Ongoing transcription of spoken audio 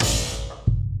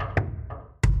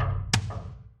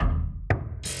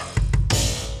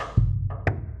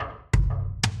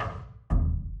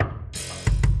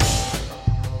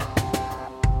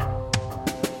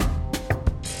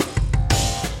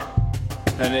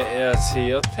Men alltså,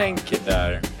 jag tänker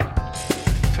där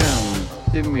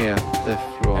 50 meter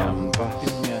från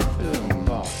bastun.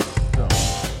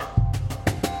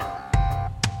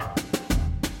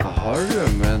 Jaha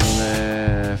du, men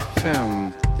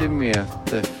 50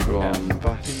 meter från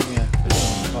bastun.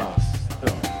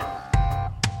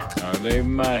 Ja, det är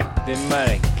märkligt.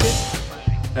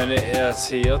 Men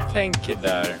alltså, jag tänker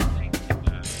där.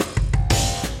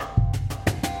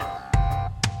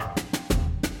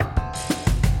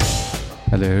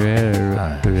 Eller hur är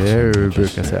det du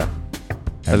brukar säga?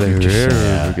 Eller hur är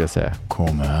det du brukar säga?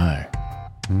 Kom här.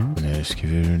 Nu ska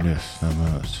vi lyssna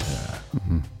på oss.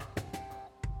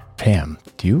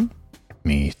 50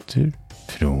 meter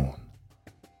från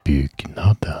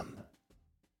byggnaden.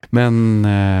 Men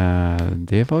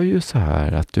det var ju så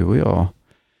här att du och jag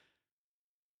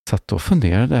satt och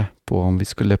funderade på om vi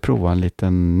skulle prova en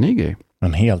liten ny grej.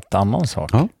 En helt annan sak.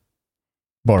 Ja.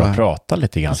 Bara prata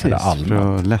lite grann sådär allmänt.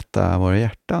 För att lätta våra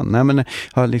hjärtan. Nej, men jag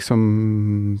har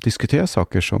liksom diskuterat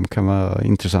saker som kan vara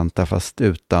intressanta fast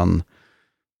utan,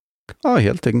 ja,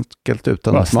 helt enkelt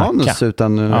utan bara manus, snacka.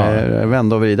 Utan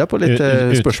vända och vrida på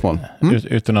lite spörsmål.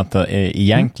 Utan att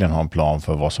egentligen ha en plan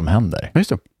för vad som händer. Just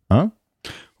det. Ja.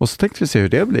 Och så tänkte vi se hur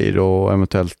det blir och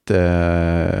eventuellt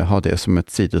ha det som ett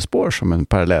sidospår, som en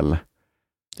parallell.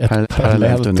 Ett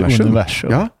parallellt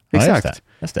universum. Ja, exakt. Ja,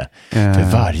 just det.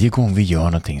 För varje gång vi gör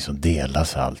någonting så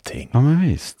delas allting. Ja, men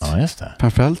visst. Ja, just det.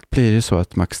 Framförallt blir det så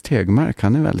att Max Tegmark,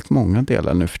 han är väldigt många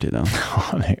delar nu för tiden. Ja,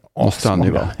 det måste han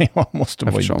ju vara. Ja, måste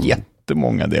vara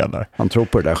jättemånga delar. Han tror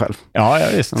på det där själv. Ja,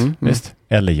 visst.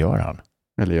 Eller gör han?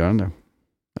 Eller gör han det?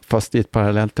 Fast i ett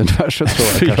parallellt universum tror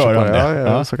jag kanske gör han på det.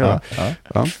 Ja, så kan det.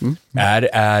 Ja.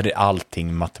 Är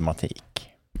allting matematik?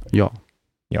 Ja.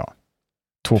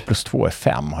 2 + 2 är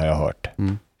 5 har jag hört.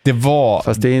 Det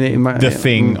var the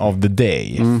thing of the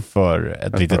day för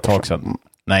ett litet tag sedan.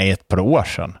 Nej, ett par år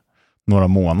sedan. Några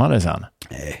månader sedan.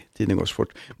 Nej, tiden går så fort.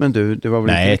 Men du, det var väl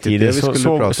inte riktigt det vi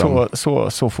skulle prata om.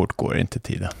 Så fort går inte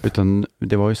tiden. Utan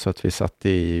det var ju så att vi satt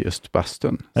i just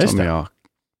bastun, som jag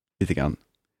lite grann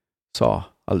sa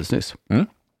alldeles nyss.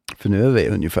 För nu är vi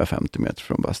ungefär 50 meter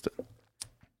från bastun.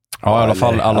 Ja, i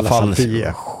alla fall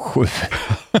 7.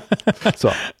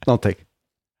 Så, någonting.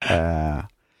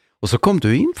 Och så kom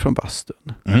du in från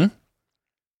bastun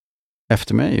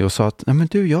efter mig och sa att nej, men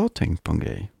du, jag har tänkt på en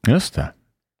grej. Just det.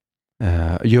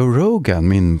 Joe Rogan,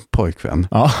 min pojkvän,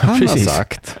 han precis. har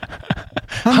sagt.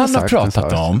 Han har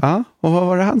pratat om. Ja, och vad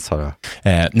var det han sa då?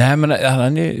 Nej, men han har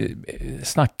ju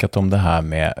snackat om det här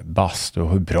med bastu och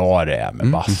hur bra det är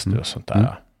med bastu och sånt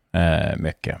där.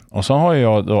 Mycket. Och så har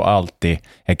jag då alltid,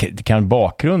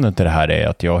 bakgrunden till det här är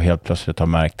att jag helt plötsligt har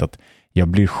märkt att jag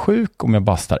blir sjuk om jag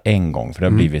bastar en gång, för det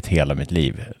har blivit hela mitt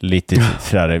liv. Lite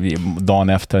sådär, dagen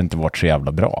efter har inte varit så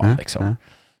jävla bra. Liksom.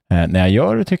 När jag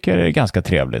gör det tycker jag det är ganska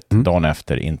trevligt. Dagen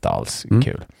efter inte alls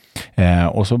kul.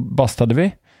 Och så bastade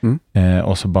vi.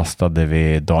 Och så bastade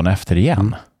vi dagen efter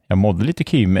igen. Jag mådde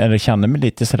lite eller kände mig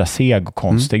lite sådär seg och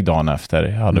konstig dagen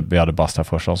efter. Vi hade bastat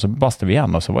först, och så bastade vi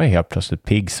igen. Och så var jag helt plötsligt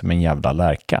pigg som en jävla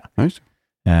lärka.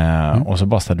 Och så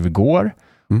bastade vi igår.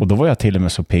 Och då var jag till och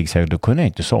med så pigg så då kunde jag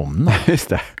inte somna. Just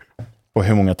det. På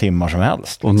hur många timmar som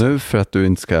helst. Och nu för att du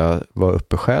inte ska vara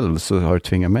uppe själv så har du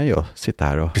tvingat mig att sitta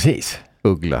här och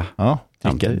uggla. Ja,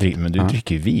 men du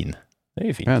dricker ju vin. Det är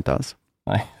ju fint. Jag inte alls.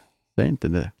 Nej. Det är inte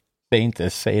det.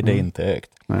 Säg det inte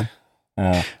högt. Nej.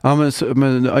 Ja,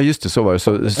 men just det, så var det.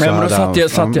 Så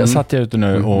satt jag ute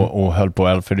nu och höll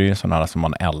på, för det är ju sådana här som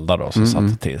man eldar då, så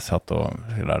satt och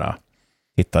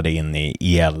hittade in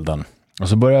i elden. Och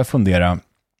så började jag fundera,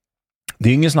 det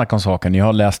är ingen snack om saken, jag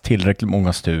har läst tillräckligt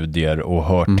många studier och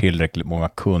hört tillräckligt många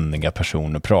kunniga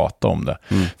personer prata om det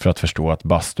för att förstå att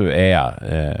bastu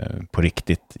är på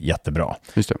riktigt jättebra.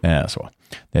 Just det. Så.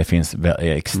 Det finns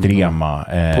extrema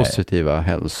positiva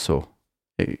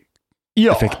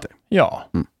hälsoeffekter. Ja.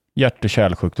 Hjärt- och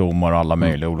kärlsjukdomar och alla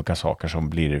möjliga olika saker som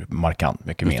blir markant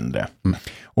mycket mindre.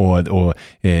 Och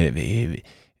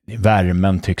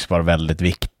värmen tycks vara väldigt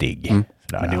viktig.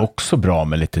 Det är också bra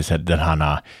med lite så den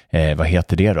här, vad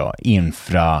heter det då?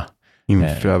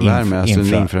 Infravärme, alltså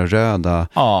det infraröda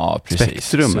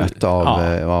spektrumet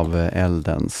av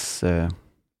eldens,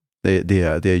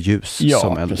 det är ljus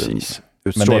som elden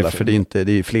utstrålar, för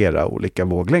det är flera olika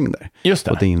våglängder. Just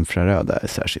det. Och det infraröda är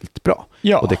särskilt bra.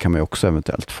 Ja. Och det kan man ju också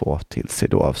eventuellt få till sig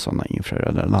då av sådana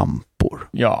infraröda lampor.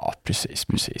 Ja,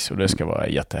 precis. Och det ska vara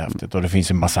jättehäftigt. Och det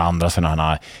finns en massa andra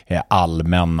sådana här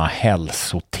allmänna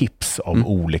hälsotips av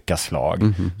olika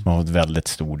slag som har ett väldigt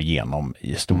stort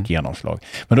genomslag.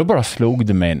 Men då bara slog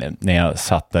det mig när jag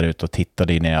satt där ute och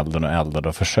tittade in i elden och eldade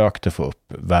och försökte få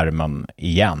upp värmen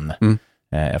igen.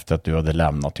 efter att du hade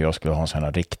lämnat och jag skulle ha en sån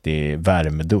här riktig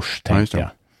värmedusch, tänkte jag.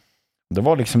 Det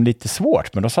var liksom lite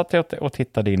svårt, men då satt jag och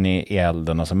tittade in i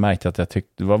elden och så märkte jag att jag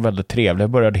tyckte det var väldigt trevligt. Jag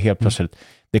började helt plötsligt,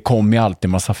 det kom ju alltid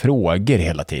en massa frågor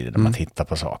hela tiden när man tittar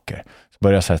på saker. Så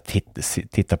började jag så här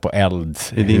titta på eld.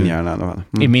 I din hjärna i alla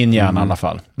fall. I min hjärna i alla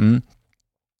fall.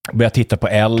 Började titta på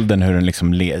elden, hur den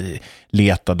liksom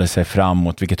letade sig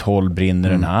framåt, vilket håll brinner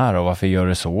den här och varför gör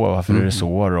det så, varför är det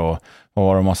så och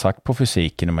vad de har sagt på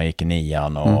fysiken när man gick i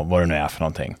 9:an och vad det nu är för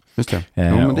någonting. Just det.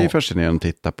 Men det är fascinerande att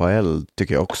titta på eld,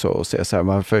 tycker jag också, och se så här,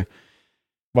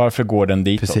 varför går den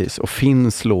dit? Precis, och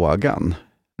finns lågan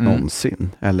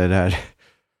någonsin? Eller är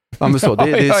men så,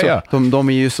 det är så, de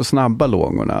är ju så snabba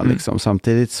lågorna liksom.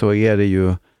 Samtidigt så är det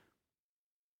ju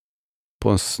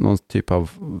på någon typ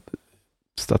av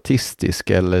statistisk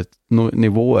eller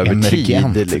nivå över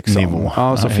emergent tid liksom. Nivå.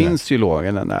 Ja, så finns ju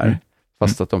lågorna där,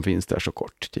 fast att de finns där så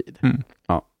kort tid.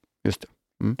 Ja, just det.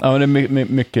 Ja, men det är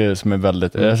mycket som är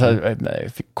väldigt...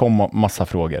 kom massa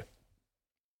frågor.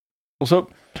 Och så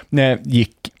när jag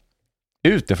gick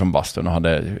ut ifrån bastun och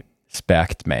hade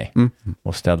späkt mig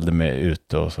och ställde mig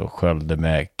ut och så sköljde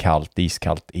med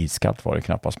iskallt var det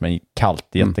knappast, men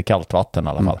jättekallt vatten i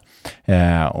alla fall.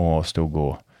 Och stod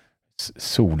och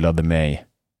solade mig,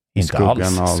 inte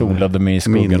alls, solade mig i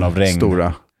skuggan av regn.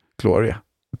 Stora Gloria.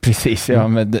 Precis,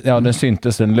 den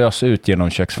syntes, den lös ut genom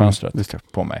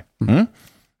köksfönstret på mig.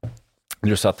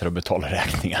 Du satt här och betalade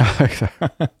räkningar.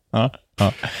 Ja.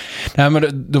 Nej,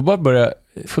 men då bara började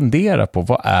jag fundera på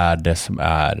vad är det som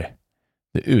är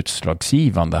det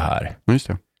utslagsgivande här. Just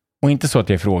det. Och inte så att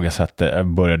jag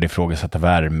började ifrågasätta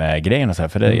värmegrejen och så här,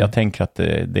 för jag tänker att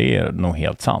det är nog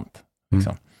helt sant.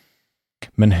 Liksom.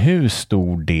 Men hur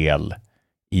stor del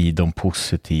i de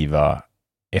positiva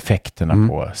effekterna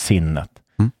på sinnet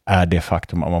är det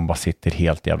faktum att man bara sitter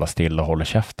helt jävla stilla och håller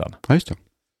käften? Ja, just det.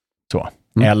 Så.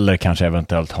 Eller kanske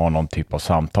eventuellt ha någon typ av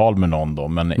samtal med någon då,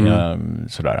 men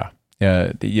sådär.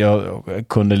 Jag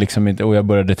kunde liksom inte, och jag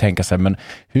började tänka så här, men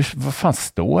vad fan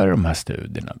står de här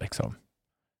studierna liksom?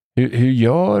 Hur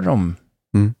gör de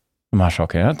här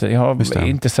sakerna? Jag har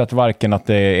inte sett varken att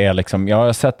det är liksom, jag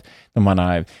har sett de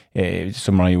här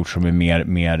som man har gjort som är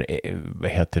mer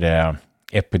vad heter det,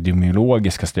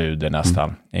 epidemiologiska studier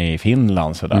nästan i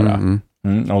Finland sådär.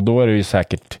 Och då är det ju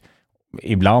säkert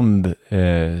ibland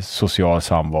social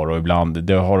samvaro, ibland,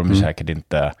 det har de ju säkert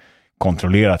inte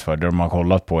kontrollerat för. Det de har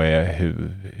kollat på är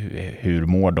hur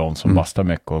mår de som bastar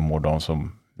mycket och mår de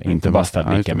som inte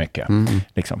bastar lika mycket.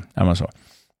 Liksom. Ja, men så.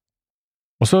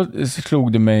 Och så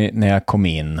slog det mig när jag kom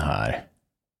in här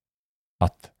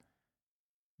att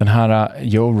den här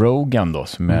Joe Rogan då,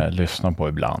 som jag lyssnar på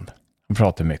ibland, han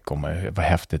pratar mycket om vad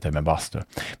häftigt det är med bastu.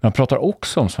 Men han pratar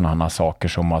också om sådana här saker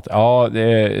som att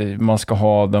man ska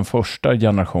ha den första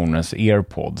generationens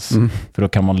AirPods, för då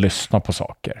kan man lyssna på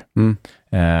saker.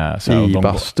 I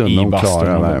bastun, de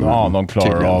klarar värmen. Ja, de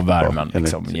klarar av värmen.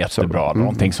 Liksom, jättebra,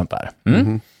 någonting sånt där.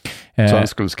 Så han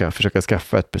skulle försöka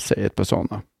skaffa ett par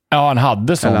sådana. Ja, han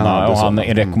hade sådana och han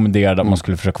rekommenderade att man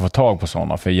skulle försöka få tag på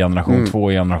sådana, för generation 2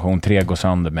 och generation 3 går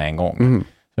sönder med en gång.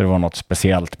 Så det var något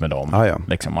speciellt med dem.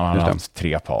 Liksom, man hade haft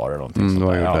 3 par eller någonting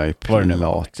sånt där. Det var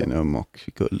platinum och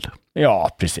guld.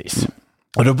 Ja, precis.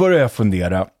 Och då började jag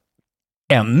fundera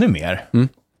ännu mer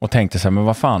och tänkte så här, men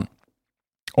vad fan,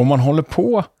 om man håller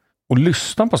på och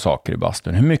lyssnar på saker i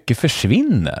bastun, hur mycket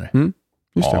försvinner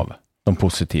av de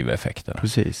positiva effekterna?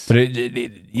 Precis. För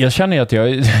jag känner ju att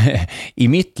jag i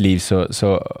mitt liv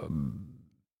så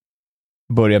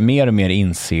börjar mer och mer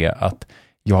inse att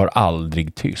jag har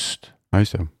aldrig tyst. Ja,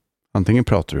 just det. Antingen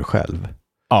pratar du själv.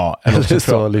 Ja, eller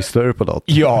så lyssnar du på något.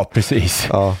 Ja, precis.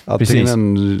 Ja, antingen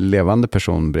en levande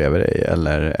person bredvid dig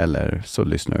eller så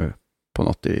lyssnar du på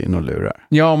något i några lurar.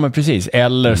 Ja, men precis.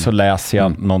 Eller så läser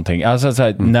jag någonting. Alltså så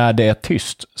här, när det är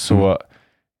tyst så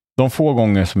de få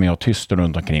gånger som jag är tyst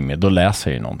runt omkring mig, då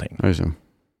läser jag ju någonting. Ja, just det.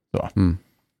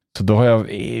 Så då har jag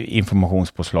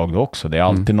informationspåslag då också. Det är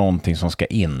alltid någonting som ska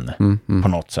in på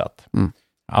något sätt.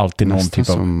 Alltid någon typ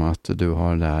av... som att du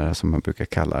har det här som man brukar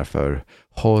kalla för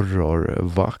horror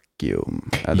vacuum.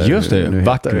 Eller just det,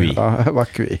 vacui.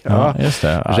 Vacui. Ja, just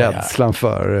det. Rädslan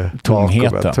för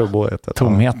tomheten.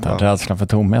 Rädslan för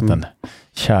tomheten.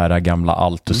 Kära gamla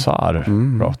Althusar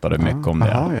pratade mycket om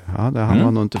det. Han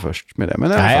var nog inte först med det. Men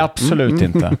nej, absolut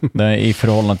inte. Det är i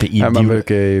förhållande till man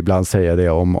brukar ibland säga det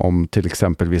om till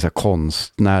exempel vissa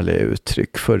konstnärliga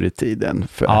uttryck förr i tiden.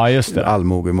 För just det.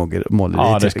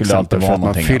 Allmogemåleri det skulle exempel, alltid vara för att man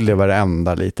någonting. fyller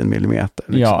varenda liten millimeter.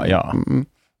 Liksom. Ja.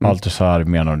 Althusar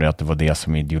menade att det var det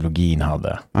som ideologin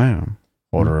hade.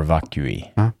 Horror vacui.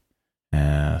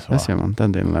 Det ser man,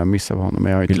 den delen jag missar på honom,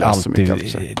 men jag har inte läst så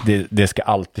mycket. Det ska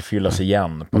alltid fyllas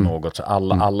igen på något, så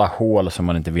alla hål som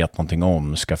man inte vet någonting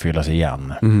om ska fyllas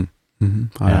igen.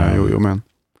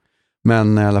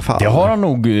 Men i alla fall. Det har han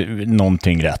nog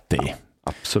någonting rätt i.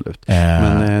 Absolut.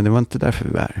 Men det var inte därför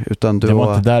vi var här. Utan det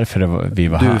var inte därför vi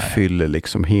var här. Du fyller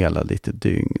liksom hela ditt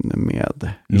dygn med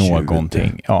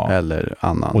någonting. Eller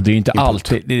annan. Och det är inte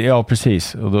alltid, ja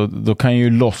precis. Och då kan ju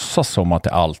låtsas som att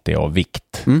det alltid är av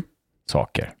vikt.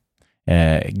 Saker.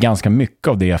 Ganska mycket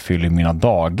av det jag fyller mina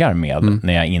dagar med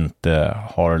när jag inte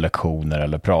har lektioner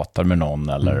eller pratar med någon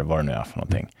eller vad det nu är för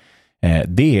någonting.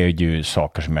 Det är ju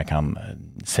saker som jag kan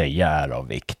säga är av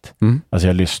vikt. Alltså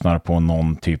jag lyssnar på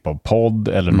någon typ av podd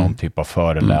eller någon typ av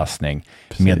föreläsning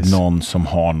med någon som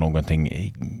har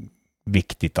någonting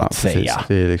viktigt att säga.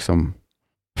 Det är liksom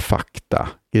fakta,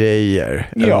 grejer.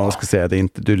 Jag ska säga, det är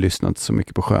inte, du lyssnar inte så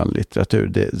mycket på skönlitteratur.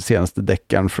 Det senaste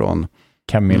deckaren från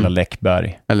Camilla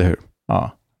Läckberg. Eller hur?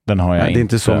 Ja, den har jag inte. Det är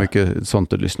inte så mycket sånt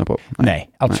du lyssnar på. Nej,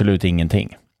 absolut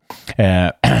ingenting.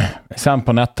 Sen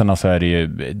på nätterna så är det ju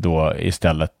då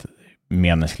istället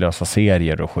meningslösa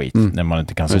serier och skit när man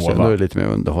inte kan sova. Då är det lite mer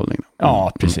underhållning.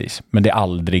 Ja, precis. Men det är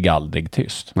aldrig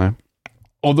tyst. Nej.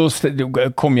 Och då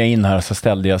kom jag in här och så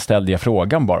ställde jag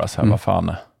frågan bara så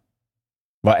här,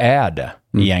 vad är det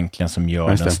egentligen som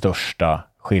gör den största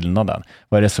skillnaden?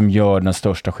 Vad är det som gör den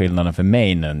största skillnaden för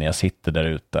mig nu när jag sitter där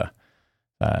ute?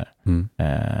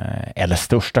 Eller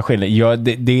största skillnaden. Ja,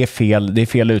 det är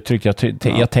fel uttryck.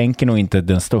 Jag tänker nog inte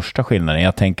den största skillnaden.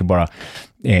 Jag tänker bara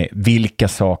vilka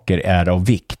saker är av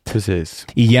vikt. Precis.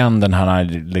 Igen den här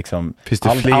liksom, finns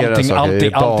det flera saker? Är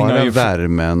det bara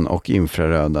värmen och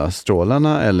infraröda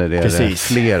strålarna eller är det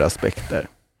flera aspekter?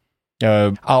 Jag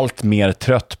är allt mer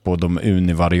trött på de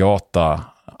univariata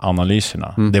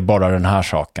analyserna. Det är bara den här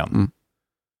saken.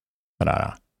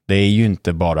 Det är ju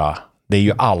inte bara, det är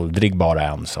ju aldrig bara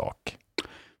en sak.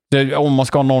 Om man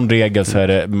ska ha någon regel så är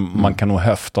det, man kan nog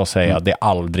höfta och säga det är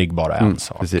aldrig bara en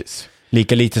sak. Precis.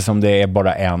 Lika lite som det är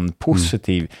bara en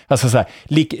positiv. Alltså så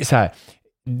här,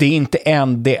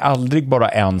 det är aldrig bara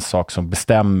en sak som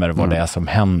bestämmer vad det är som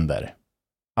händer.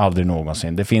 Aldrig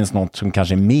någonsin. Det finns något som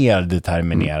kanske är mer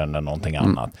determinerande än någonting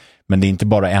annat. Men det är inte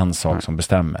bara en sak som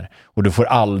bestämmer. Och du får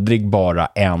aldrig bara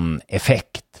en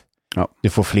effekt. Ja. Du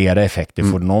får flera effekter.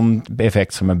 Du får någon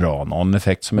effekt som är bra, någon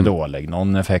effekt som är dålig,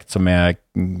 någon effekt som är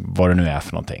vad det nu är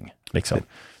för någonting. Liksom.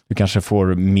 Du kanske får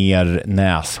mer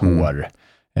näshår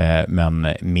men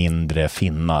mindre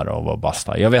finnar av att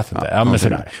basta. Jag vet inte. Men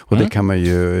sådär. Och det kan man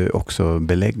ju också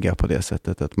belägga på det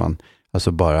sättet att man,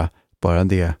 alltså bara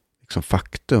det liksom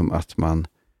faktum att man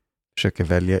försöker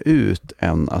välja ut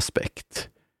en aspekt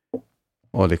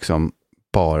och liksom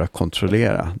bara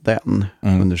kontrollera den,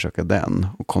 undersöka den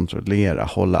och kontrollera,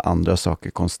 hålla andra saker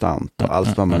konstant och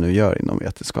allt vad man nu gör inom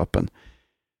vetenskapen.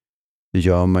 Det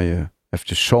gör man ju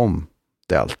eftersom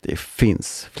det alltid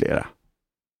finns flera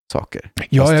saker.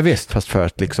 Ja, visst. Fast för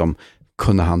att liksom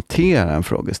kunna hantera en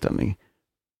frågeställning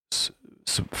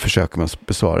så försöker man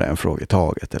besvara en fråga i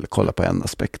taget eller kolla på en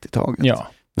aspekt i taget. Ja.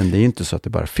 Men det är inte så att det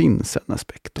bara finns en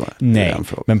aspekt. Nej,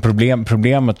 men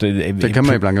problemet... Det kan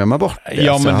man ibland glömma bort.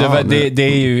 Ja, men det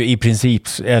är ju i princip...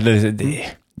 Eller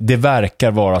det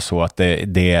verkar vara så att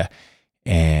det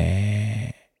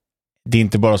är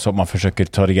inte bara så att man försöker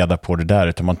ta reda på det där,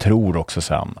 utan man tror också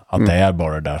sen att det är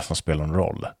bara det där som spelar en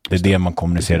roll. Det är det man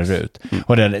kommunicerar ut.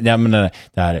 Och det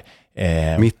här...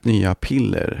 Mitt nya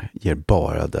piller ger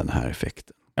bara den här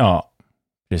effekten. Ja,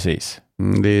 precis.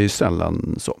 Det är ju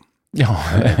sällan så. Ja,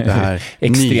 det här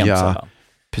extremt nya,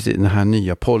 precis, den här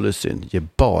nya policyn ger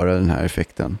bara den här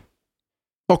effekten.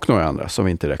 Och några andra som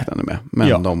vi inte räknade med.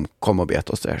 Men de kommer att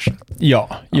beta oss där.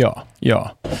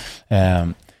 Ja.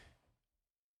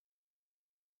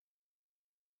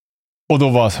 Och då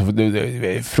var alltså,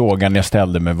 frågan jag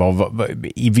ställde mig var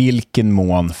i vilken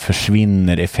mån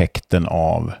försvinner effekten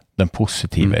av den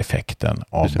positiva effekten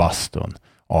av bastun,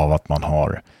 av att man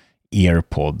har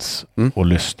AirPods och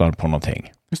lyssnar på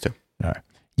någonting. Just det. Ja.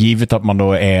 Givet att man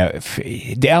då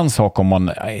det är en sak om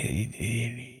man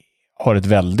har ett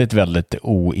väldigt, väldigt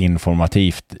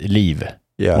oinformativt liv.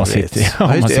 Ja, man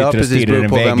sitter och stirrar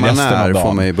en vägg resten av dagen.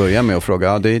 Får man ju börja med att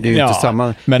fråga. Det är ju inte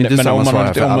samma. Men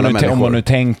om man nu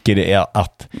tänker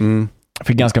att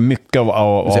för ganska mycket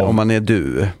av om man är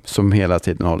du som hela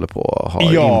tiden håller på att ha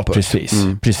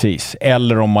input. Precis.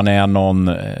 Eller om man är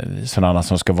någon sån annan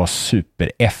som ska vara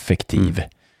supereffektiv.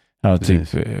 Ja, typ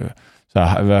så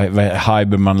här,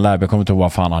 Hyberman Lab, jag kommer inte ihåg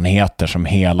vad fan han heter, som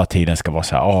hela tiden ska vara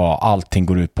så här, allting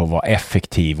går ut på att vara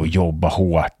effektiv och jobba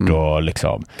hårt och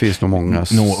liksom. Finns nog många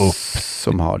nå upp.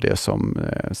 som har det som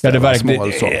det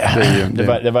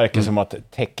verkar som att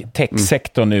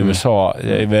techsektorn i USA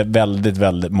är väldigt,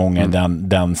 väldigt många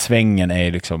den svängen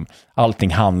är liksom,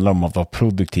 allting handlar om att vara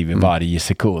produktiv i varje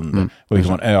sekund och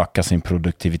liksom öka sin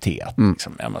produktivitet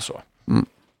liksom, så.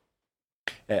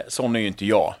 Sån är ju inte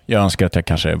jag. Jag önskar att jag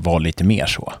kanske var lite mer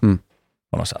så.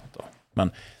 På något sätt då.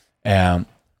 Men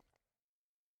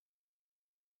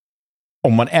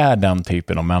om man är den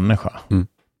typen av människa,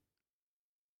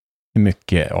 hur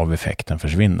mycket av effekten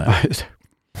försvinner.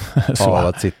 Så. Av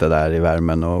att sitta där i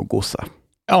värmen och gossa.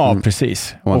 Ja,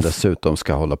 precis. Och man dessutom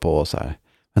ska hålla på så här.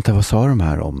 Vänta, vad sa de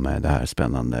här om det här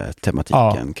spännande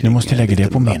tematiken? Ja, du måste lägga det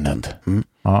på minnet.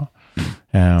 Ja.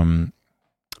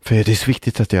 För det är så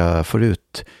viktigt att jag får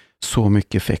ut så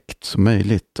mycket effekt som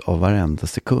möjligt av varenda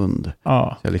sekund.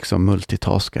 Ja. Jag liksom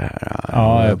multitaskar här.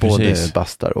 Ja, både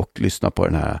bastar och lyssnar på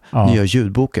den här nya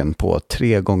ljudboken på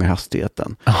 3 gånger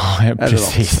hastigheten. Ja,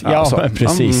 precis. Ja,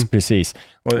 precis.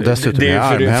 Och dessutom det är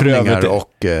armhävningar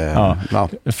och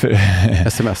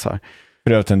smsar.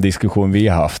 För övrigt en diskussion vi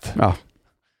har haft. Ja.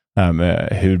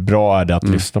 Med hur bra är det att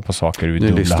lyssna på saker i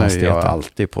dubbla hastigheten? Nu lyssnar jag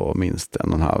alltid på minst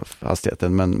 1,5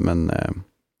 hastigheten, men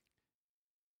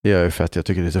det gör ju för att jag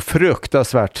tycker det är så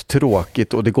fruktansvärt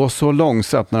tråkigt och det går så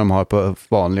långsamt när de har på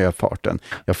vanliga farten.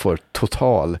 Jag får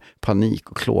total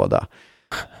panik och klåda.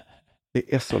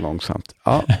 Det är så långsamt.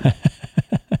 Ja.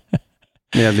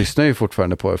 Men jag lyssnar ju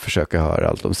fortfarande på att försöka höra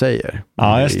allt de säger.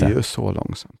 Ja, just det. Det är ju så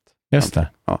långsamt. Just det.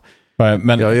 Ja.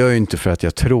 Men jag gör ju inte för att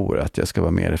jag tror att jag ska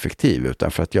vara mer effektiv,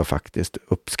 utan för att jag faktiskt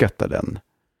uppskattar den.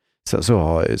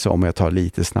 Så om jag tar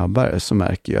lite snabbare så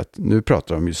märker jag att nu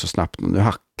pratar de ju så snabbt och nu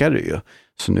hackar det ju.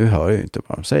 Så nu hör jag ju inte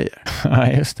vad de säger. Ja,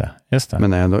 just det.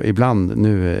 Men ändå, ibland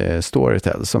nu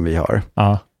Storytel som vi har,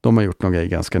 de har gjort någon grej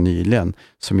ganska nyligen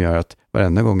som gör att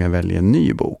varenda gång jag väljer en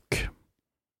ny bok,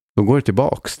 då går det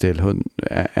tillbaks till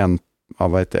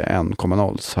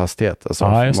 1,0 hastighet, alltså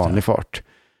vanlig fart.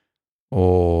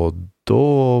 Och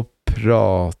då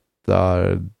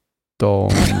pratar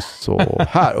de så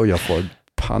här och jag får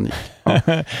panik.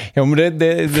 Ja, men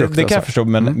det kan jag förstå,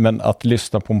 men att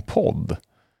lyssna på en podd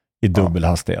i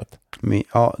dubbelhastighet.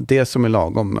 Ja, det som är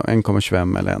lagom,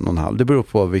 1,25 eller 1,5. Det beror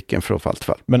på vilken från fall till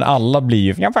fall. Men alla blir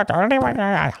ju... Det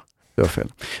var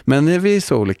fel. Men vi är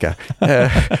så olika.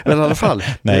 Men i alla fall.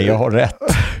 Nej, jag har rätt.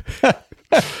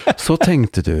 Så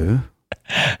tänkte du.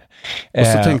 Och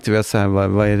så tänkte vi att så här,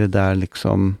 vad är det där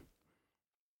liksom...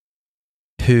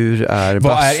 Hur är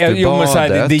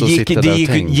bastubadet? Det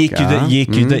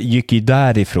gick ju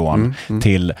därifrån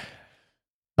till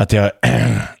att jag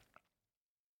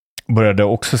började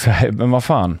också säga, men vad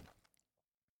fan,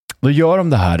 då gör de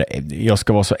det här, jag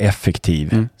ska vara så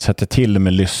effektiv så att jag till och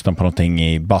med lyssnar på någonting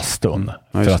i bastun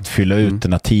för att fylla ut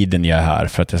den här tiden jag är här,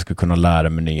 för att jag ska kunna lära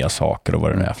mig nya saker och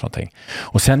vad det är för någonting.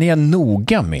 Och sen är jag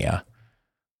noga med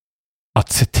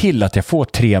att se till att jag får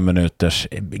 3 minuters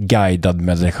guidad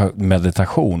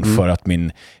meditation för att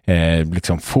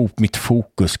mitt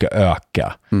fokus ska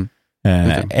öka.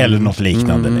 Eller något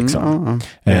liknande. Liksom.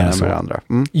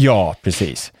 Ja,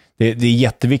 precis. Det är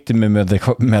jätteviktigt med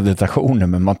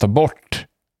meditationen, men man tar bort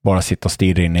bara sitta och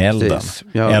stirra in i elden.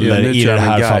 Eller i det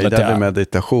här fallet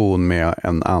meditation med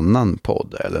en annan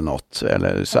podd eller något.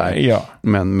 Eller så här. Ja.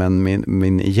 Men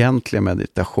min egentliga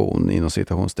meditation inom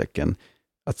citationstecken,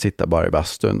 att sitta bara i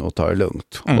bastun och ta det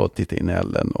lugnt och titta in i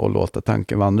elden och låta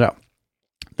tanken vandra.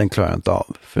 Den klarar jag inte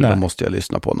av, för då måste jag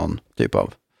lyssna på någon typ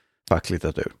av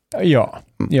facklitteratur. Ja.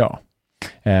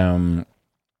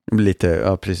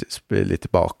 Precis. Blir lite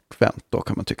bakvänt då,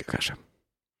 kan man tycka kanske.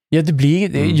 Ja,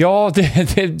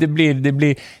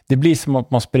 det blir som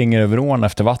att man springer över ån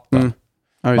efter vatten.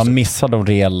 Ja, man missar de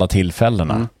reella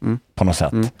tillfällena på något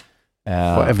sätt.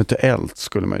 Och eventuellt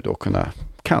skulle man ju då kunna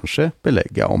kanske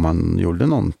belägga, om man gjorde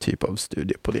någon typ av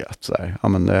studie på det, att så här,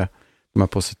 de här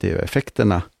positiva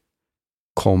effekterna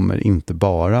kommer inte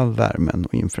bara av värmen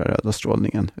och infraröda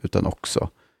strålningen, utan också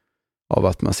av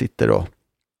att man sitter och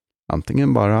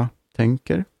antingen bara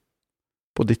tänker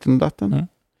på ditten och datten,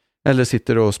 eller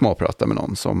sitter och småpratar med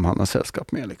någon som han har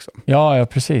sällskap med. Liksom. Ja,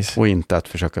 precis. Och inte att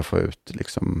försöka få ut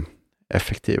liksom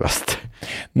effektivast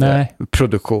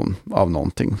produktion av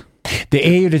någonting. Det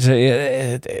är ju lite...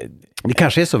 Det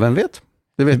kanske är så, vem vet?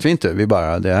 Det vet vi inte.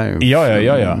 Det är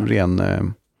ju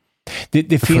ren...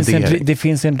 Det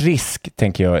finns en risk,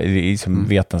 tänker jag, i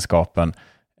vetenskapen,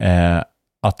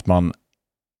 att man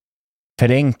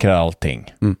förenklar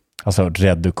allting Alltså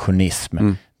reduktionism.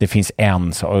 Det finns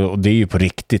och det är ju på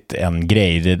riktigt en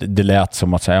grej. Det lät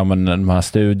som att säga, men de här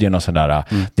studierna och sådär,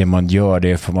 det man gör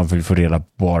det är för att man vill få reda på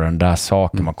bara den där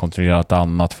saken. Man kontrollerar ett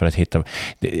annat för att hitta.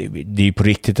 Det är ju på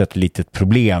riktigt ett litet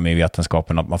problem i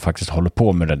vetenskapen att man faktiskt håller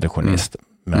på med reduktionism.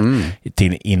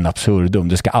 Till in absurdum.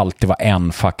 Det ska alltid vara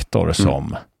en faktor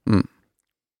som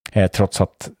trots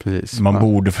att man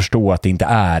borde förstå att det inte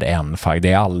är en faktor.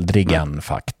 Det är aldrig en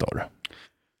faktor.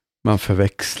 Man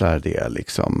förväxlar det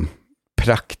liksom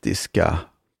praktiska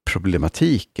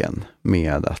problematiken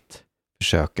med att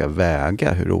försöka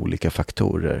väga hur olika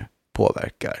faktorer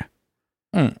påverkar.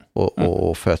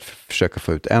 Och för att försöka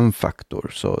få ut en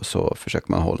faktor så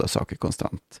försöker man hålla saker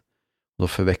konstant. Då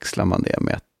förväxlar man det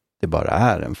med att det bara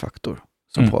är en faktor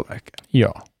som påverkar.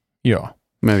 Ja.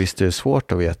 Men visst är det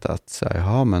svårt att veta att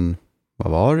men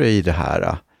vad var det i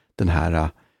den här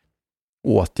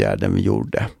åtgärden vi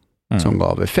gjorde som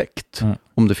gav effekt,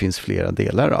 om det finns flera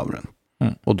delar av den.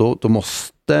 Och då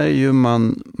måste ju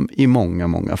man i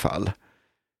många fall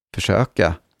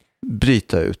försöka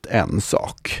bryta ut en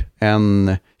sak,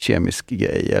 en kemisk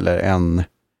grej eller en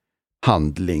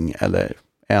handling eller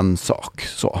en sak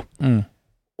så.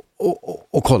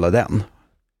 Och kolla den.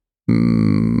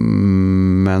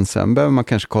 Men sen behöver man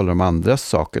kanske kolla de andra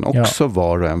sakerna också,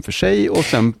 var och en för sig, och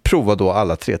sen prova då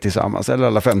alla 3 tillsammans eller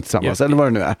alla 5 tillsammans eller vad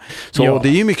det nu är. Så det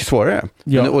är ju mycket svårare.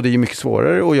 Och det är ju mycket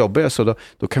svårare och jobbigare, så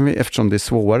då kan vi, eftersom det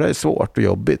är svårt och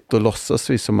jobbigt, då låtsas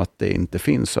vi som att det inte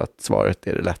finns, så att svaret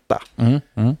är det lätta.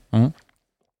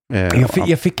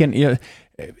 Jag fick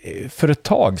för ett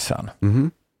tag sedan.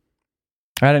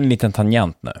 Jag har en liten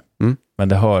tangent nu. Men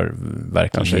det hör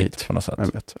verkligen hit på något sätt.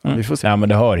 Jag vet. Vi får se. Ja, men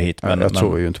det hör hit. Men, jag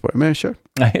tror ju inte på det, men kör.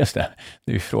 Nej, just det.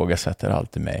 Du ifrågasätter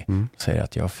alltid mig. Säger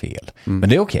att jag har fel. Men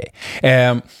det är okej.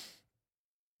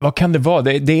 Vad kan det vara?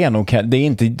 Det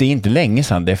är inte länge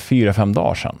sedan. Det är 4-5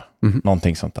 dagar sedan.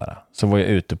 Någonting sånt där. Så var jag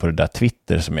ute på det där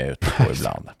Twitter som jag är ute på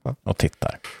ibland. Och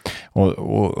tittar.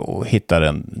 Och hittar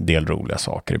en del roliga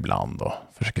saker ibland. Och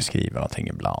försöker skriva någonting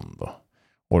ibland. Och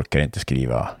orkar inte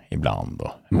skriva ibland.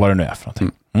 Och vad det nu är för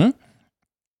någonting.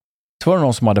 Så var det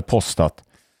någon som hade postat,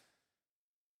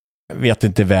 jag vet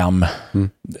inte vem,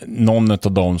 någon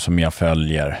av dem som jag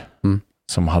följer,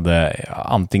 som hade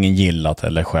antingen gillat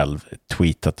eller själv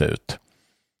tweetat ut.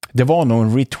 Det var nog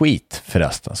en retweet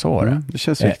förresten, så var det. Det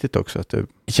känns viktigt också att du.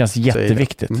 Det känns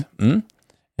jätteviktigt.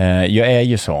 Jag är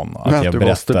ju sån att jag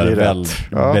berättar,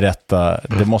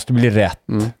 det måste bli rätt.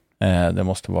 Det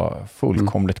måste vara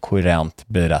fullkomligt koherent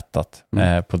berättat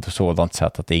på ett sådant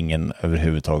sätt att ingen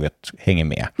överhuvudtaget hänger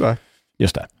med. Nej.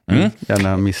 Just det.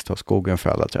 Gärna missta skogen för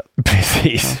alla träd.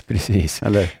 Precis.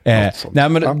 Eller sånt. Nej,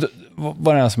 men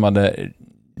var det en som hade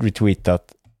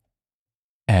retweetat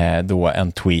då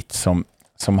en tweet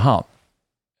som han.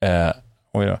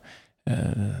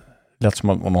 Lät som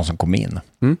någon som kom in.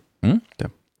 Det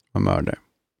var mördare.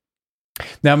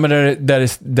 Nej, men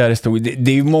där det stod,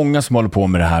 det är ju många som håller på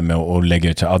med det här med att lägga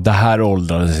ut så det här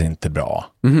åldrades inte bra.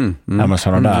 Men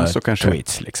sådana där så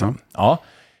tweets liksom. Ja.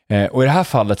 Och i det här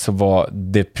fallet så var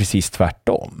det precis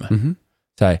tvärtom.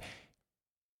 Så här,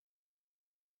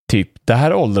 typ, det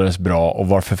här åldrades bra, och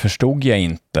varför förstod jag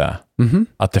inte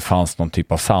att det fanns någon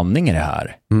typ av sanning i det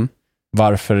här?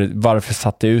 Varför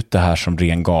satte jag ut det här som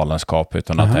ren galenskap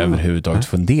utan att överhuvudtaget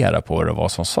fundera på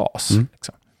vad som sades?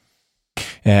 Liksom.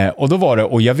 Och då var det,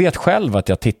 och jag vet själv att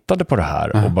jag tittade på det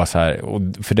här och bara så här,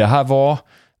 för det här var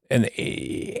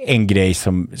en grej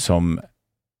som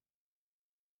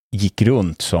gick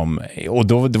runt som, och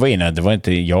då det var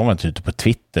inte jag var inte ute på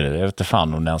Twitter, jag vet inte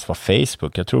fan om det ens var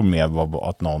Facebook, jag tror mer var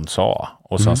att någon sa,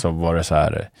 och sen så var det så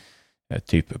här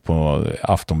typ på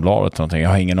Aftonbladet eller någonting, jag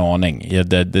har ingen aning,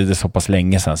 det är så pass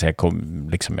länge sedan så jag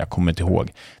kommer inte ihåg,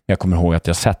 men jag kommer ihåg att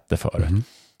jag sett det förut.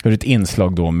 Det är ett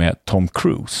inslag då med Tom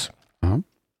Cruise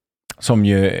som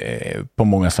ju på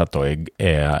många sätt då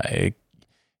är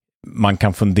man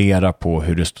kan fundera på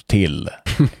hur det står till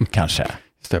kanske.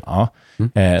 Ja,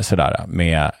 sådär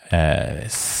med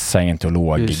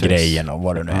scientolog-grejen och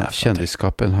vad det nu är.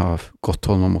 Kändisskapen har gått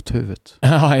honom mot huvudet.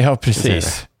 Ja,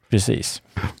 precis.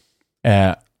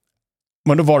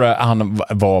 Men då var det, han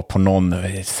var på någon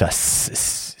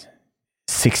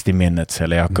 60 minutes,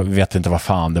 eller jag vet inte vad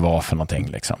fan det var för någonting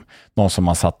liksom. Någon som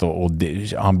man satt och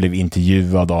han blev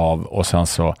intervjuad av, och sen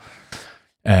så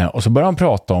och så började han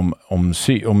prata om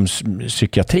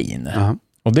psykiatrin.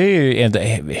 Och det är ju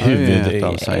ett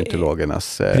av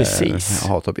scientologernas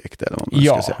hatobjekt eller vad man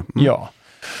ska säga. Ja.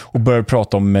 Och började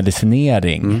prata om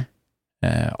medicinering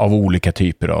av olika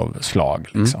typer av slag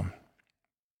liksom.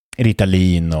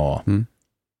 Ritalin och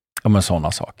men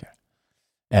sådana saker.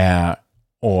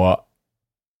 Och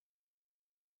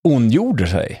ondgjorde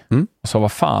sig. Och sa,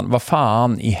 vad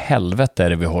fan i helvete är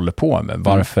det vi håller på med?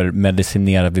 Varför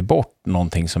medicinerar vi bort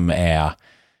någonting som är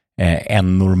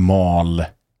en normal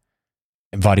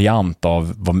variant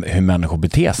av hur människor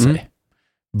beter sig?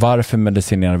 Varför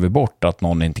medicinerar vi bort att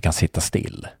någon inte kan sitta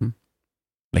still?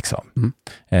 Liksom.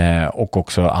 Och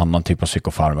också annan typ av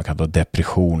psykofarmaka,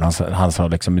 depression. Han sa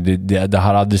liksom, det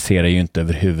här adresserar ju inte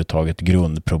överhuvudtaget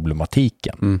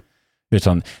grundproblematiken.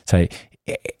 Utan så här,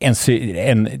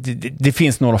 det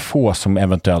finns några få som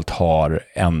eventuellt har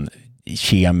en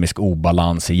kemisk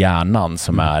obalans i hjärnan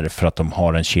som är för att de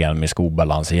har en kemisk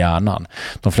obalans i hjärnan.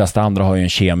 De flesta andra har ju en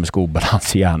kemisk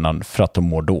obalans i hjärnan för att de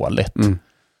mår dåligt.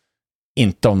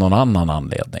 Inte av någon annan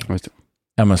anledning.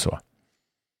 Ja, men så.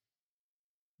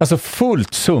 Alltså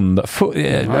fullt sunda,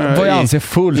 vad jag anser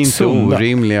fullt sunda. Inte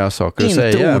orimliga saker att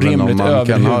säga. Inte orimligt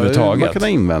överhuvudtaget. Man kan ha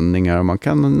invändningar, man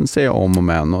kan säga om och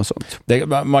men och sånt.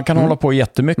 Man kan hålla på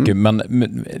jättemycket, men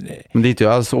det är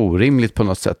inte alls orimligt på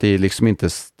något sätt. Det är liksom inte,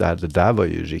 det där var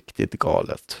ju riktigt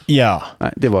galet. Ja.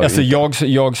 Nej, det var alltså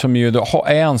jag som ju då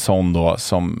är en sån då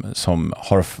som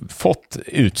har fått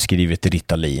utskrivet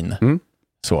Ritalin.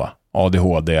 Så,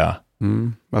 ADHD.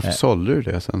 Varför sålde du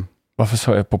det sen? Varför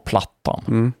sa jag på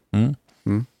plattan?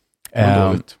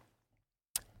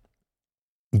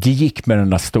 Det gick med den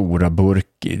där stora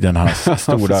den här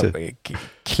stora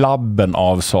klabben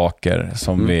av saker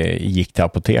som vi gick till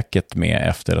apoteket med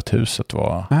efter att huset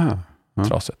var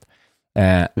trasigt.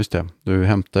 Just det, du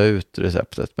hämtade ut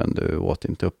receptet men du åt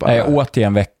inte upp alla. Jag åt i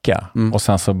en vecka och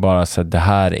sen så bara så det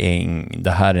här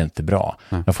är inte bra.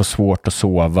 Jag får svårt att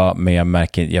sova, men jag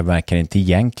märker inte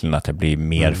egentligen att jag blir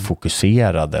mer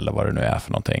fokuserad eller vad det nu är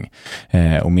för någonting.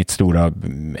 Och mitt stora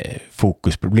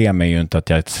fokusproblem är ju inte att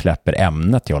jag släpper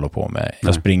ämnet jag håller på med.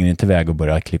 Jag springer inte iväg och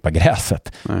börjar klippa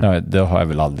gräset. Det har jag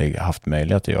väl aldrig haft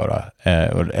möjlighet att göra.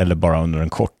 Eller bara under en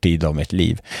kort tid av mitt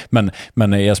liv.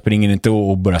 Men jag springer inte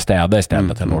och börjar städa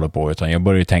istället eller håller på, utan jag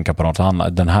börjar ju tänka på något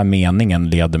annat. Den här meningen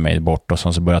leder mig bort och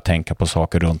sen så börjar jag tänka på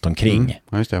saker runt omkring.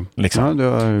 Just det. Liksom.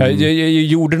 Jag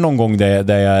gjorde någon gång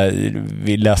där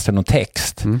vi läste någon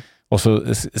text och så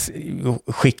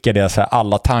skickade jag så här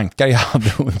alla tankar jag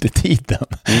hade under tiden.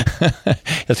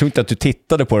 Jag tror inte att du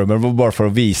tittade på det, men det var bara för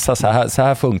att visa så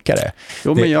här funkar det.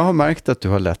 Jo, men jag har märkt att du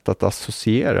har lätt att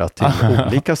associera till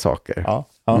olika saker.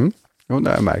 Jo, det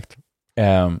har jag märkt.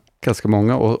 Ganska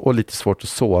många och lite svårt att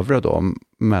sovra då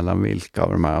mellan vilka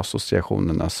av de här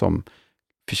associationerna som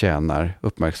förtjänar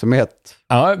uppmärksamhet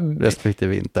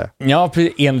respektive inte. Ja,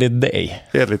 enligt dig.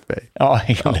 Enligt mig. Ja,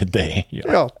 enligt dig.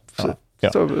 Ja.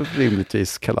 Så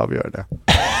rimligtvis kan avgöra det.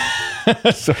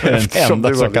 Så är det den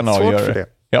enda som kan avgöra det.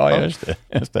 Ja,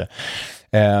 just det.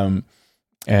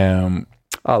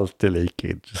 Alltid lika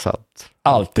intressant.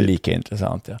 Alltid lika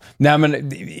intressant, ja. Nej,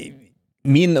 men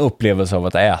min upplevelse av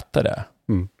att äta det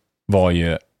var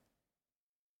ju,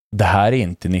 det här är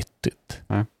inte nyttigt.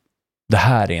 Det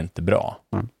här är inte bra.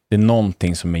 Det är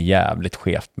någonting som är jävligt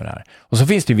skevt med det här. Och så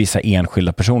finns det ju vissa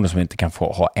enskilda personer som inte kan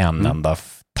få ha en enda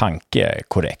tanke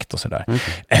korrekt och sådär.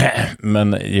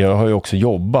 Men jag har ju också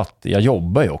jag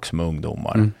jobbar ju också med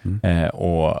ungdomar.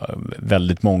 Och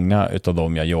väldigt många utav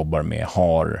dem jag jobbar med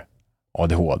har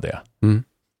ADHD.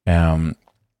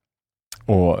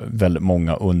 Och väldigt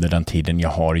många under den tiden jag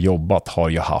har jobbat har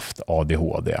ju haft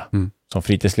ADHD. Som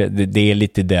fritidsledare, det är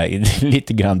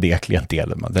lite grann det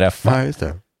klientelet man träffar. Ja, just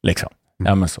det. Liksom.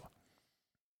 Ja, men så.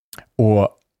 Och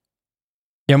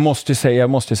jag måste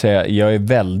säga, jag är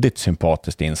väldigt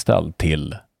sympatiskt inställd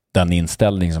till den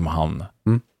inställning som han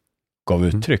gav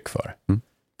uttryck för.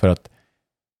 För att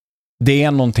det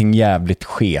är någonting jävligt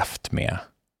skevt med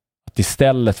att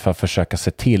istället för att försöka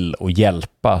se till och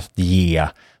hjälpa att ge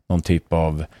någon typ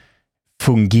av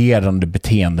fungerande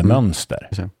beteendemönster,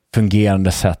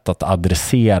 fungerande sätt att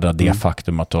adressera det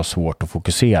faktum att du har svårt att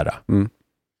fokusera,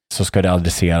 så ska det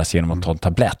adresseras genom att ta en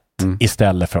tablett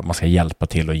istället för att man ska hjälpa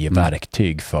till och ge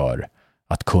verktyg för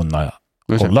att kunna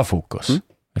hålla fokus.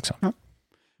 Liksom.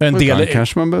 En del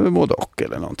kanske man behöver både och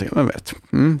eller någonting, vem vet.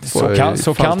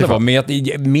 Så kan det vara.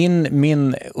 Men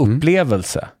min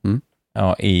upplevelse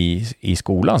i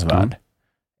skolans värld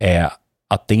är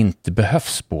att det inte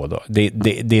behövs både.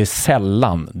 Det är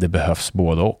sällan det behövs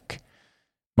både och.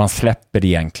 Man släpper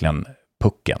egentligen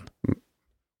pucken.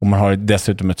 Och man har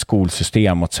dessutom ett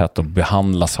skolsystem och ett sätt att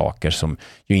behandla saker som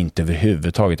ju inte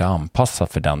överhuvudtaget är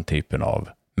anpassat för den typen av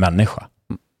människa.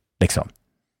 Liksom.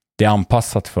 Det är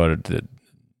anpassat för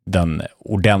den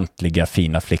ordentliga,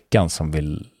 fina flickan som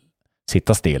vill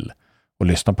sitta still och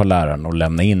lyssna på läraren och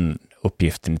lämna in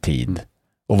uppgiften i tid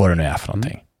och vad det nu är för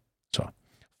någonting. Så.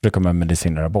 Brukar man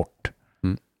medicinera bort.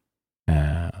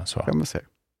 Så kan man säga.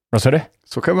 Vad sa du?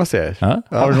 Så kan man säga. Ja?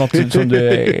 Har du något som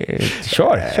du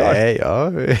kör? Nej,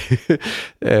 ja.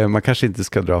 Man kanske inte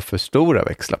ska dra för stora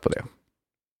växlar på det.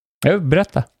 Ja,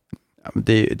 berätta.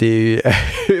 Det är ju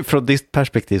från ditt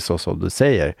perspektiv så som du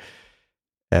säger,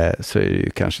 så är det ju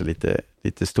kanske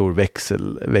lite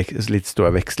stora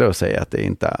växlar att säga att det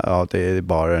inte, det är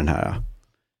bara den här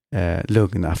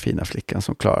lugna, fina flickan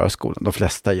som klarar skolan. De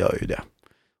flesta gör ju det.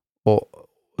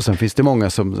 Och sen finns det många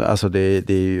som, alltså det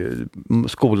är ju,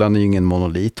 skolan är ju ingen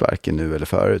monolit varken nu eller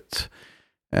förut.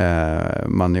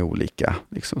 Man är olika,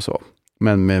 liksom så.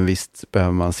 Men visst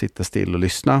behöver man sitta still och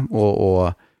lyssna,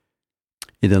 och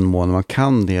i den mån man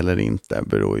kan det eller inte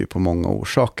beror ju på många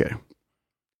orsaker.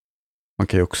 Man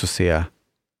kan ju också se, så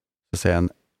att säga,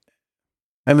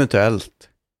 eventuellt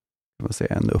kan man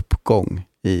säga, en uppgång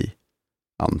i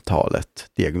antalet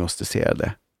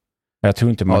diagnostiserade. Jag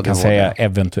tror inte man kan säga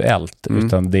eventuellt,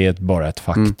 utan det är bara ett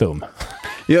faktum.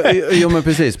 Jo, men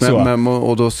precis.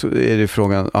 Och då är det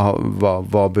frågan,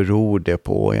 vad beror det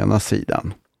på å ena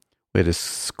sidan? Och är det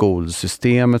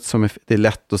skolsystemet som är... Det är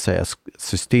lätt att säga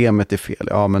systemet är fel.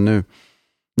 Ja, men nu...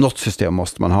 Något system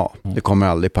måste man ha. Det kommer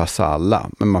aldrig passa alla.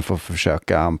 Men man får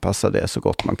försöka anpassa det så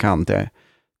gott man kan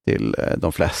till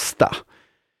de flesta.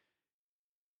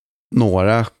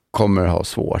 Några kommer ha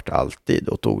svårt alltid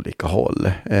åt olika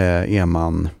håll. Är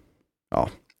man... Ja,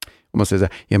 om man säger så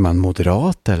här, är man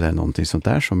moderat eller någonting sånt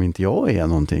där som inte jag är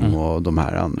någonting och de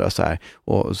här andra så här.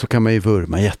 Och så kan man ju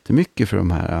vurma jättemycket för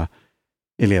de här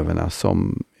eleverna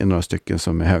som är några stycken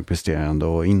som är högpresterande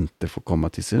och inte får komma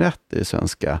till sin rätt i det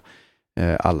svenska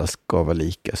alla ska vara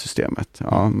lika systemet.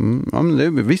 Ja,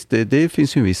 men visst, det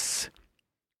finns ju en viss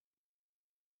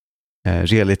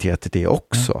realitet i det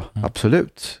också.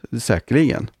 Absolut,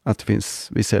 säkerligen. Att det finns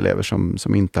vissa elever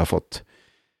som inte har fått,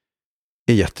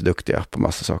 är jätteduktiga på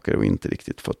massa saker och inte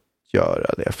riktigt fått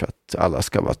göra det för att alla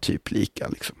ska vara typ lika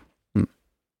liksom.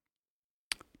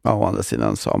 Ja, å andra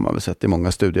sidan så har man väl sett i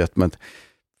många studier att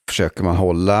försöker man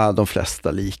hålla de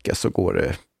flesta lika så går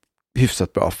det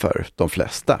hyfsat bra för de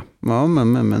flesta. Ja,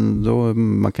 men då,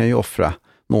 man kan ju offra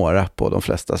några på de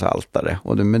flestas altare.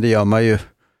 Men det gör man ju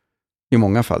i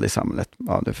många fall i samhället.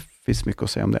 Ja, det finns mycket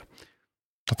att säga om det.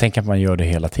 Jag tänker att man gör det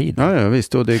hela tiden. Ja,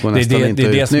 visst. Och det går nästan inte ut.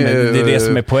 Det är det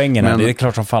som är poängen. Men, det är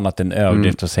klart som fan att det är en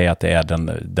överdrift att säga att det är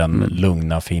den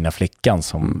lugna, fina flickan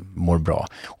som mår bra.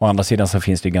 Å andra sidan så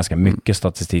finns det ju ganska mycket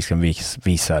statistik som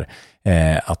visar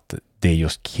att det är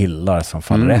just killar som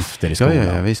faller efter i skolan.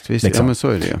 Ja, visst. Liksom. Ja, men så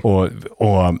är det ju. Och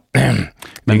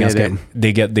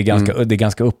det är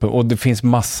ganska uppe. Och det finns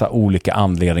massa olika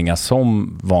anledningar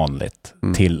som vanligt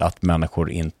till att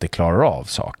människor inte klarar av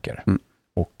saker.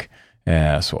 Och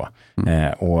så.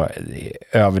 Och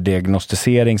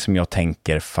överdiagnostisering som jag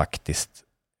tänker faktiskt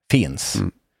finns.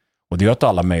 Och det är åt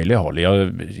alla möjliga håll.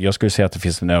 Jag skulle säga att det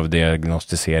finns en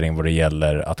överdiagnostisering vad det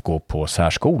gäller att gå på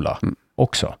särskola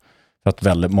också. För att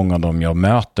väldigt många av dem jag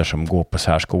möter som går på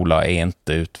särskola är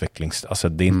inte alltså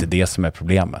det är inte det som är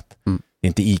problemet. Det är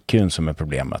inte IQ:n som är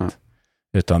problemet.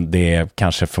 Utan det är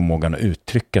kanske förmågan att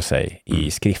uttrycka sig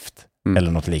i skrift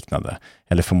eller något liknande.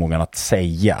 Eller förmågan att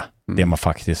säga det man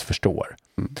faktiskt förstår.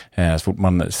 Så fort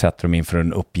man sätter dem inför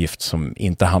en uppgift som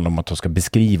inte handlar om att de ska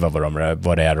beskriva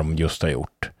vad det är de just har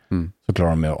gjort, så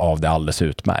klarar de av det alldeles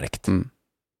utmärkt.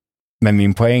 Men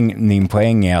min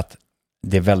poäng är att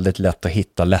det är väldigt lätt att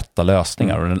hitta lätta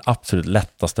lösningar, och den absolut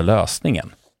lättaste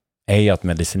lösningen är ju att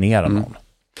medicinera någon.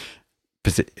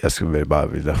 Precis, jag skulle bara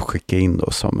vilja skicka in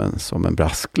då som en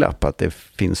brasklapp att det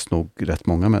finns nog rätt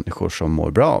många människor som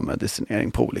mår bra av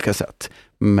medicinering på olika sätt.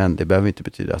 Men det behöver inte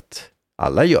betyda att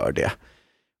alla gör det.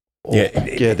 Och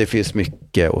det finns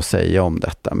mycket att säga om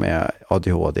detta med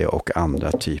ADHD och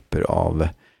andra typer av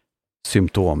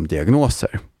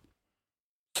symptomdiagnoser.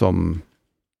 Som,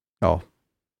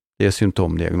 det är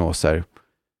symptomdiagnoser.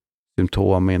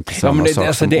 Symptom är inte samma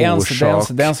sak som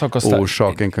orsak.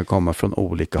 Orsaken kan komma från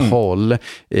olika håll.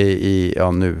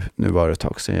 Nu var det ett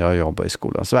tag sedan jag jobbade i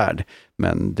skolans värld.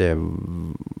 Men det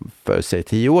för sig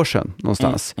 10 år sedan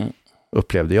någonstans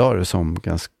upplevde jag det som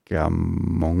ganska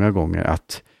många gånger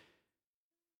att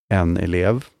en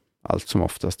elev, allt som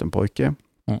oftast en pojke,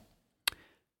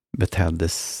 betedde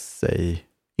sig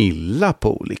illa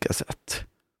på olika sätt.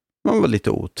 Man var lite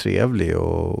otrevlig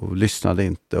och lyssnade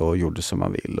inte och gjorde som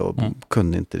man vill och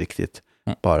kunde inte riktigt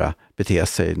bara bete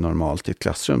sig normalt i ett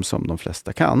klassrum som de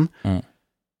flesta kan.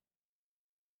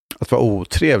 Att vara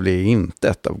otrevlig är inte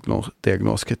ett av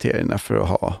diagnoskriterierna för att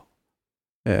ha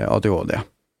ADHD.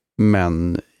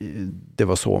 Men det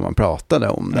var så man pratade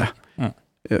om det.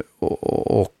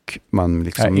 Och man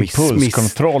liksom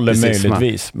impulskontroll är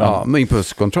möjligtvis. Men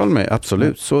impulskontroll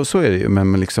absolut. Så är det ju.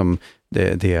 Men liksom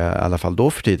Det i alla fall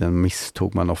då för tiden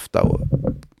misstog man ofta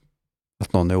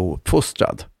att någon är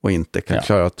ouppfostrad och inte kan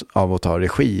klara av att ta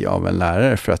regi av en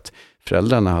lärare för att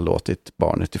föräldrarna har låtit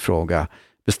barnet i fråga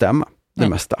bestämma det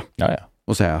mesta.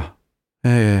 Och säga,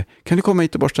 kan du komma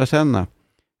hit och borsta tänderna?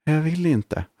 Jag vill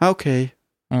inte. Okej.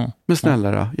 Men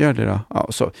snälla då, gör det då. Ja,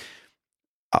 så.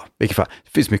 Ja, i vilket fall.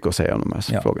 Det finns mycket att säga om de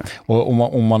här frågorna. Och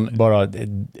om man bara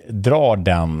drar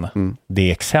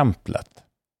det exemplet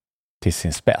till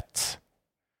sin spets.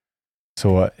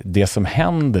 Så det som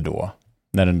händer då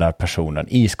när den där personen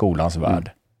i skolans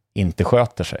värld inte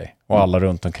sköter sig och alla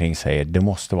runt omkring säger det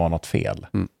måste vara något fel.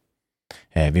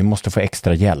 Vi måste få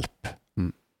extra hjälp.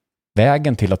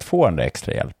 Vägen till att få den där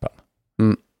extra hjälpen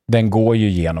den går ju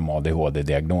genom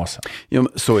ADHD-diagnosen. Jo,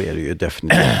 så är det ju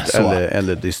definitivt.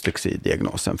 eller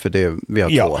dyslexi-diagnosen. För vi har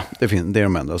två. Det är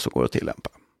de enda som går att tillämpa.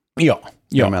 Det är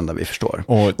de enda vi förstår.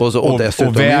 Och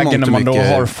vägen när man då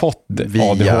har fått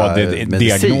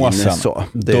ADHD-diagnosen,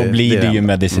 då blir det ju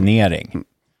medicinering.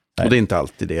 Och det är inte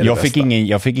alltid det. Jag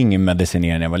fick ingen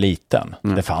medicinering när jag var liten.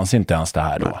 Det fanns inte ens det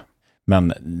här då.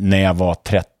 Men när jag var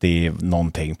 30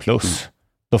 någonting plus,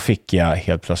 då fick jag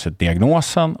helt plötsligt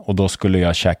diagnosen och då skulle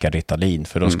jag käka Ritalin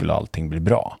för då skulle allting bli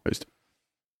bra. Just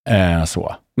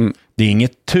så. Det är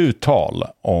inget tutal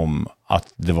om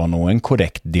att det var nog en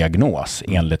korrekt diagnos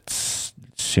enligt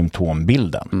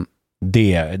symptombilden.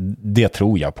 Det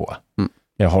tror jag på.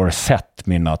 Jag har sett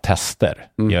mina tester.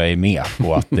 Jag är med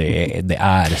på att det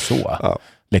är så.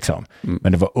 Liksom.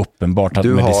 Men det var uppenbart att...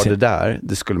 Du har det där,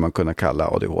 det skulle man kunna kalla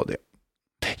ADHD.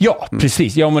 Ja,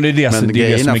 precis. Ja, men det är det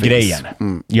som är grejen.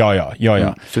 Ja.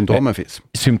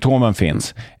 Symptomen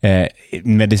finns.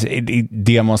 Men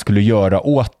det man skulle göra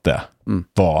åt det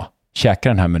var käka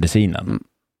den här medicinen.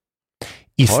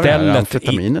 Istället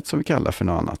amfetaminet som vi kallar för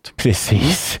något annat.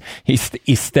 Precis.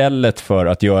 Istället för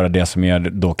att göra det som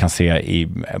jag då kan se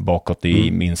bakåt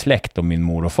i min släkt och min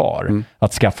mor och far.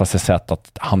 Att skaffa sig sätt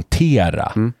att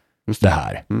hantera det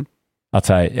här. Att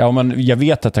säga, men jag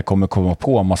vet att jag kommer komma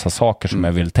på en massa saker som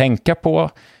jag vill tänka på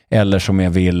eller som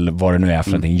jag vill, vad det nu är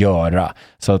för att göra.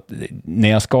 Så att när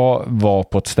jag ska vara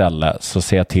på ett ställe så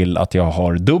ser jag till att jag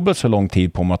har dubbelt så lång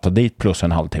tid på mig att ta dit plus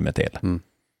en halvtimme till.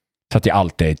 Så att jag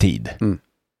alltid är i tid.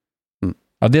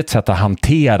 Ja, det är ett sätt att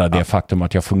hantera det faktum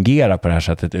att jag fungerar på det här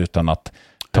sättet utan att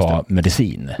ta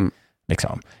medicin.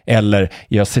 Liksom. Eller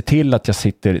jag ser till att jag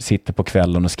sitter på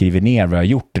kvällen och skriver ner vad jag har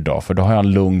gjort idag. För då har jag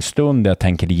en lugn stund där jag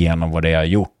tänker igenom vad det är jag har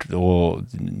gjort. Och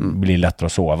blir lättare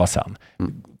att sova sen.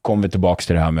 Kommer vi tillbaka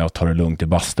till det här med att ta det lugnt i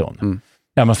bastun.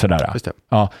 Ja, men sådär. Just det.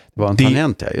 Ja, det var en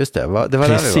tangent, just det. Det var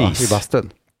precis. Där vi var, i bastun.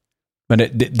 Men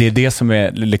det är det som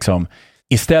är liksom,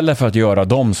 istället för att göra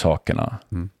de sakerna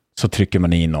så trycker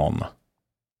man i någon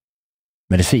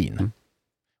medicin.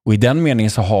 Och i den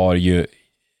meningen så har ju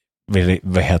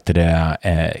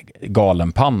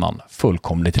galenpannan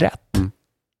fullkomligt rätt.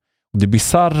 Och det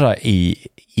bizarra i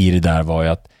det där var ju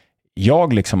att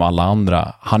jag liksom alla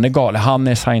andra, han är galen, han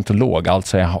är scientolog,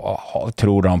 alltså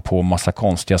tror han på massa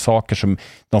konstiga saker som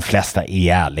de flesta i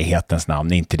ärlighetens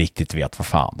namn inte riktigt vet vad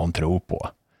fan de tror på.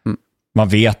 Man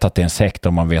vet att det är en sekt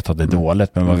och man vet att det är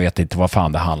dåligt, men man vet inte vad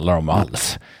fan det handlar om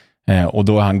alls. Och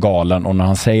då är han galen, och när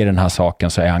han säger den här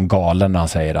saken så är han galen när han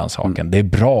säger den saken. Det är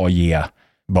bra att ge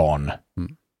barn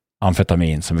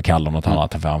amfetamin, som vi kallar något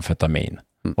annat än för amfetamin,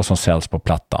 och som säljs på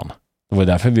plattan. Det var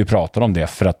därför vi pratade om det,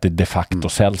 för att det de facto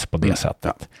säljs på det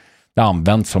sättet. Det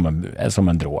används som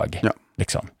en drog.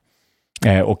 Liksom.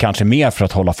 Och kanske mer för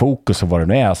att hålla fokus och vad det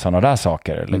nu är, sådana där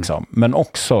saker. Liksom. Men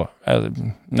också,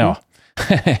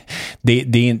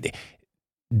 det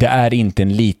är inte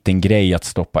en liten grej att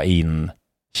stoppa in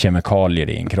kemikalier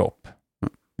i en kropp.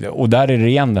 Och där är det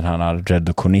igen den här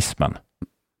reduktionismen.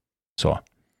 Så.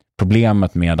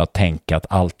 Problemet med att tänka att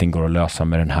allting går att lösa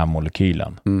med den här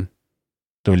molekylen.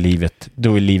 Då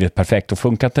är livet perfekt. Och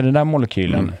funkar inte den där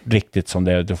molekylen riktigt som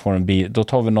det är, då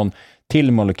tar vi någon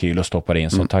till molekyl och stoppar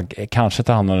in, så kanske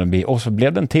tar hand om en och så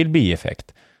blev det en till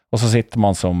bieffekt. Och så sitter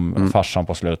man som farsan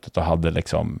på slutet och hade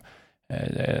liksom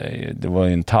det var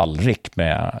en tallrik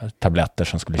med tabletter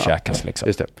som skulle käkas. Liksom.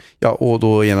 Just det. Ja, och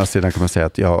då ena sidan kan man säga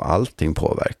att allting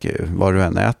påverkar ju. Vad du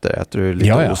än äter. Äter du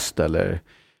lite ost eller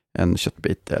en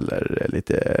köttbit eller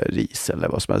lite ris eller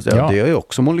vad som helst. Det är ju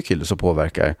också molekyler som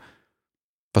påverkar.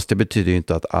 Fast det betyder ju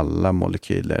inte att alla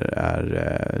molekyler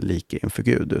är lika inför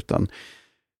Gud, utan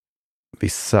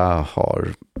vissa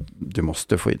du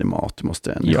måste få i dig mat, du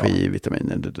måste energi,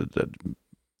 vitaminer.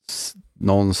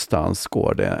 Någonstans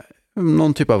går det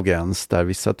någon typ av gräns där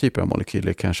vissa typer av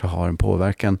molekyler kanske har en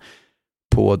påverkan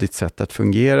på ditt sätt att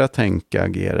fungera, tänka,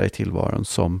 agera i tillvaron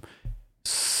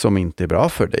som inte är bra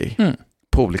för dig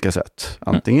på olika sätt.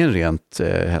 Antingen rent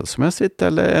hälsomässigt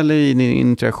eller i din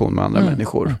interaktion med andra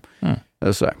människor.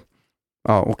 Eller så.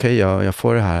 Ja, okej, jag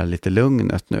får det här lite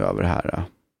lugnet nu över det här.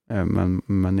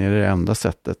 Men är det enda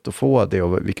sättet att få det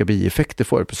och vilka bieffekter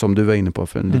får det? Som du var inne på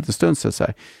för en liten stund sedan. Så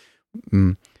här,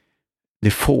 det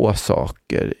är få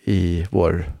saker i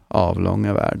vår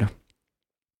avlånga värld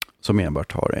som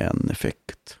enbart har en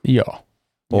effekt. Ja.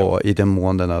 Och i den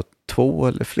mån den har 2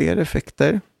 eller fler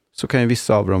effekter så kan ju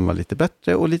vissa av dem vara lite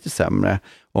bättre och lite sämre.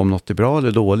 Om något är bra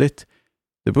eller dåligt,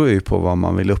 det beror ju på vad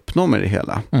man vill uppnå med det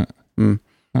hela.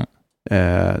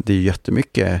 Det är ju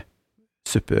jättemycket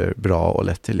superbra och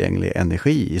lättillgänglig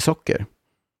energi i socker.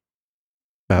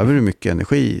 Behöver du mycket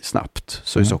energi snabbt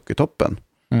så är socker toppen.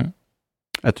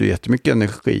 Äter du jättemycket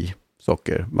energi,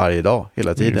 socker varje dag,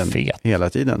 hela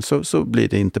tiden så blir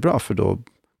det inte bra, för då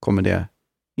kommer det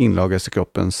inlagras i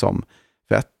kroppen som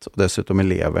fett och dessutom i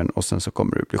levern, och sen så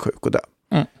kommer du bli sjuk och dö.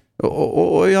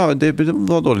 Och ja, det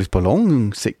var dåligt på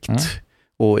lång sikt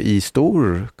och i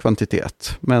stor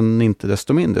kvantitet, men inte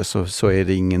desto mindre så är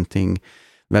det ingenting,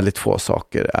 väldigt få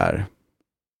saker är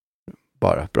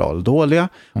bara bra eller dåliga,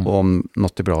 och om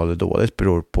något är bra eller dåligt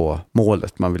beror på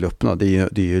målet man vill uppnå. Det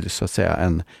är ju så att säga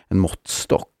en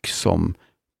måttstock som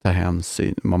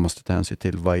man måste ta hänsyn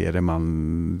till vad är det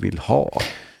man vill ha.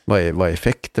 Vad är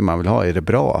effekter man vill ha? Är det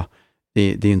bra?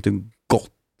 Det är inte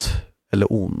gott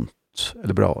eller ont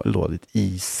eller bra eller dåligt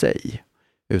i sig,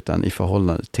 utan i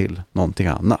förhållande till någonting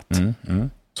annat.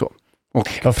 Så. Och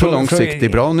på lång sikt det är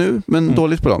bra nu, men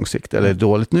dåligt på lång sikt. Eller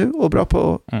dåligt nu och bra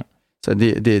på... Så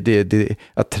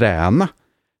att träna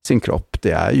sin kropp,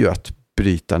 det är ju att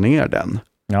bryta ner den.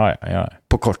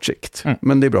 På kort sikt.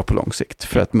 Men det är bra på lång sikt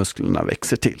för att musklerna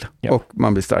växer till. Och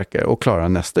man blir starkare och klarar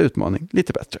nästa utmaning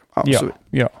lite bättre.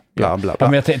 Bla, bla, bla.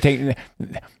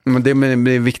 Men det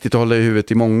är viktigt att hålla i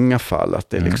huvudet i många fall. Att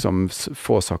det är liksom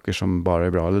få saker som bara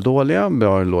är bra eller dåliga.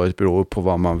 Bra eller dåligt beror på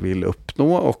vad man vill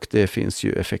uppnå. Och det finns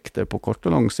ju effekter på kort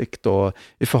och lång sikt. Och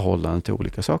i förhållande till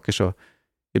olika saker. Så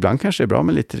ibland kanske det är bra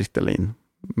med lite Ritalin.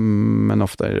 Men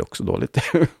ofta är det också dåligt.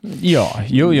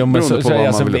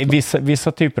 Men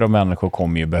vissa typer av människor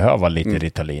kommer ju behöva lite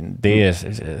Ritalin. Det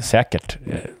är säkert.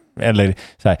 Eller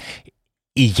så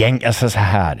här, alltså så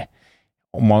här,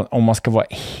 om man ska vara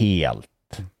helt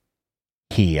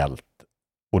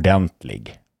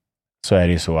ordentlig, så är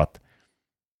det ju så att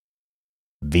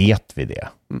vet vi det?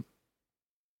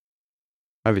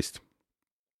 Ja, visst.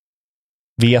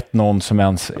 Vet någon som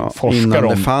ens forskar innan om...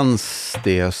 det fanns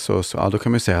det så då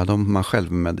kan man ju säga att man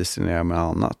själv medicinerar med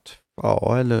annat.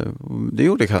 Ja, eller det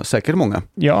gjorde säkert många.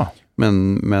 Ja.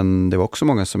 Men det var också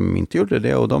många som inte gjorde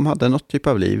det, och de hade något typ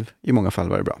av liv. I många fall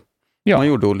var det bra. Ja. Man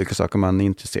gjorde olika saker, man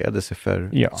intresserade sig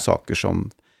för saker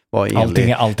som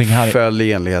var föll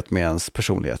i enlighet med ens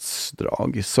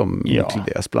personlighetsdrag som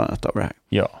inkluderas bland annat av det här.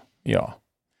 Ja.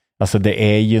 Alltså det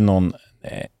är ju någon...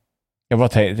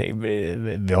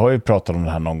 vi har ju pratat om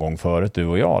det här någon gång förut, du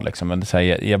och jag. Liksom, men det här,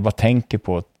 jag bara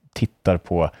tittar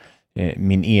på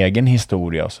min egen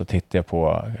historia, och så tittar jag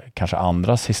på kanske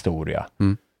andras historia.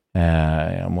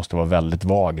 Jag måste vara väldigt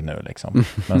vag nu. Liksom.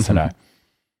 Men sådär.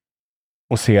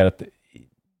 Och ser att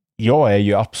jag är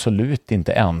ju absolut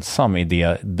inte ensam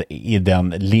i den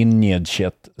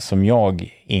lineaget som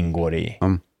jag ingår i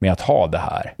med att ha det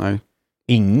här. Nej.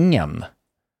 Ingen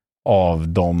av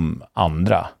de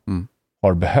andra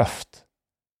har behövt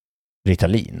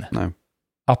Ritalin. Nej.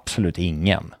 Absolut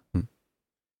ingen.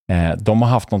 De har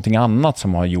haft någonting annat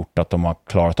som har gjort att de har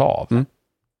klarat av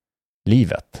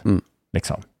livet.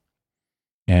 Liksom.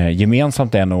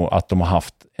 Gemensamt är nog att de har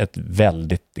haft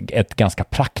ett ganska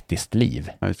praktiskt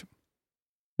liv. Nej.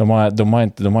 De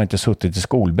har inte suttit i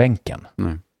skolbänken.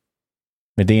 Nej.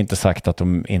 Men det är inte sagt att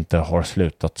de inte har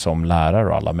slutat som lärare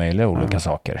och alla möjliga olika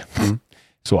saker.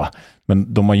 Så.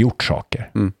 Men de har gjort saker.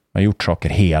 De har gjort saker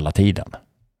hela tiden.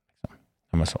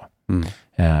 Så.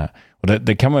 Och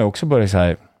det kan man ju också börja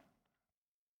säga.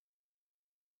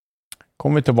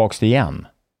 Kommer vi tillbaka till igen.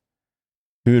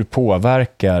 Hur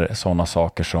påverkar sådana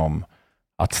saker som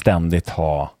att ständigt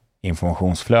ha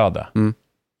informationsflöde?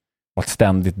 Och att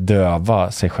ständigt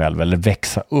döva sig själv eller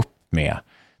växa upp med.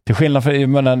 Till skillnad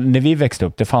från när vi växte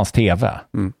upp, det fanns tv.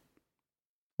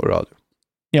 Och radio.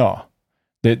 Ja.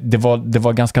 Det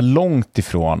var ganska långt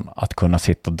ifrån att kunna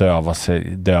sitta och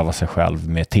döva sig själv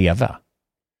med tv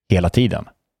hela tiden.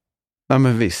 Ja,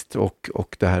 men visst.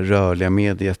 Och det här rörliga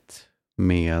mediet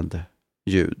med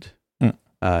ljud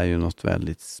är ju något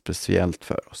väldigt speciellt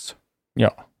för oss.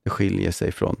 Ja. Det skiljer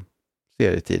sig från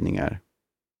serietidningar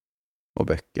och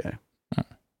böcker.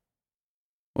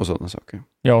 och sådana saker.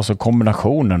 Ja, och så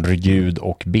kombinationen ljud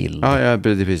och bild. Ja,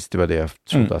 precis. Det var det jag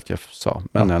trodde att jag sa.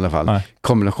 Men i alla fall,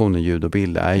 kombinationen ljud och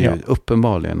bild är ju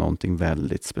uppenbarligen någonting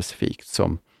väldigt specifikt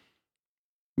som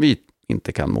vi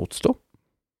inte kan motstå.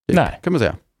 Nej. Kan man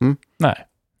säga. Nej.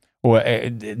 Och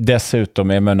dessutom,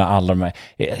 jag menar alla de här...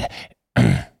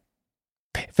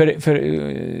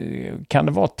 För kan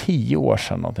det vara 10 år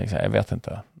sedan någonting så här, jag vet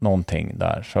inte, någonting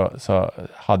där, så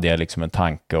hade jag liksom en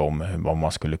tanke om vad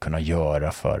man skulle kunna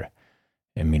göra för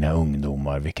mina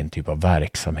ungdomar, vilken typ av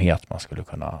verksamhet man skulle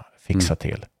kunna fixa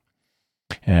till.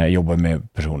 Jobba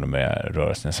med personer med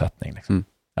rörelsenedsättning. Liksom.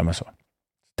 Ja, men så.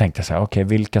 Tänkte jag så här, okej,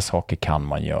 vilka saker kan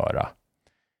man göra?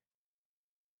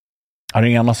 Den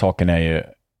ena saken är ju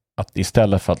att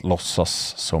istället för att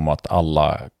låtsas som att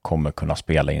alla kommer kunna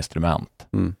spela instrument,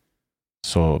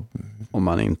 så... Om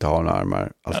man inte har några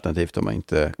armar, alternativt om man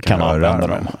inte kan använda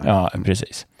dem. Ja,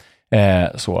 precis.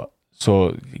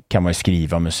 Så kan man ju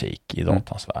skriva musik i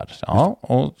datans värld. Ja,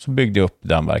 och så byggde jag upp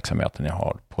den verksamheten jag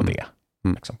har på det.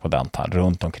 Liksom på den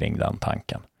runt omkring den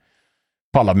tanken.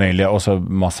 På alla möjliga, och så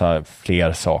massa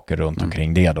fler saker runt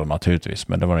omkring det då naturligtvis.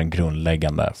 Men det var den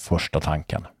grundläggande första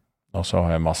tanken. Och så har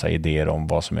jag en massa idéer om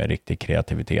vad som är riktig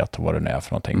kreativitet och vad det är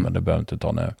för någonting, men det behöver inte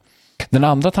ta nu. Den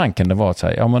andra tanken, det var att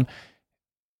säga, ja men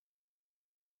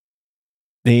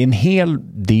det är en hel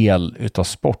del utav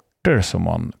sporter som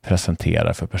man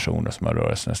presenterar för personer som har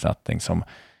rörelsenedsättning som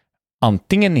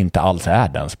antingen inte alls är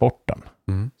den sporten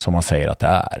som man säger att det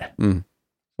är.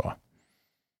 Så.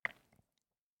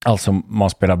 Alltså man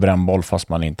spelar brännboll fast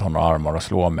man inte har några armar att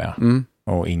slå med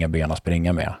och inga ben att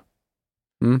springa med.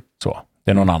 Så.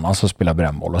 Det är någon annan som spelar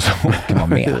brännboll och så åker man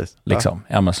med. Liksom.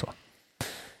 Ja, men så.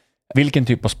 Vilken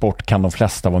typ av sport kan de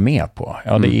flesta vara med på?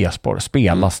 Ja, det är e-sport.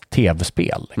 Spelas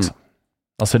tv-spel. Liksom.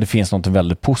 Alltså det finns något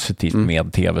väldigt positivt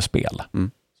med tv-spel.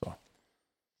 Så.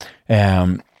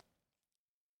 Men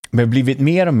det har blivit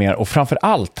mer och mer, och framför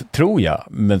allt tror jag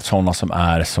med sådana som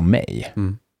är som mig,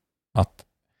 att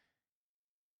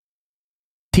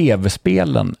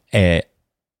tv-spelen är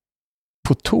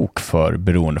på tok för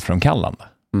beroendeframkallande.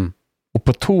 Och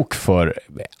på tok för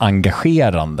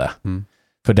engagerande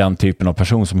för den typen av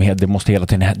person som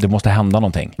det måste hända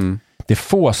någonting. Det är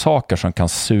få saker som kan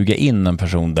suga in en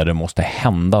person där det måste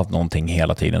hända någonting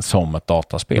hela tiden som ett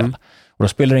dataspel. Och då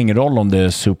spelar det ingen roll om det är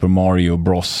Super Mario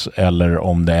Bros eller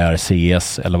om det är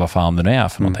CS eller vad fan det nu är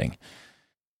för någonting.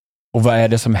 Och vad är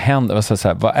det som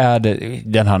händer? Vad är det,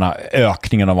 den här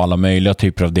ökningen av alla möjliga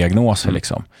typer av diagnoser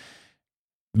liksom?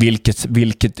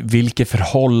 Vilket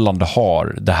förhållande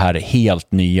har det här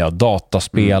helt nya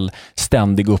dataspel,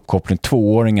 ständig uppkoppling,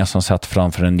 2-åringar som satt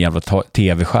framför en jävla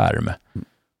tv-skärm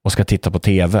och ska titta på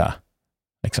tv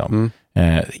liksom.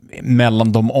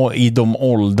 I de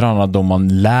åldrarna då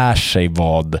man lär sig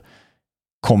vad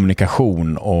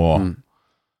kommunikation och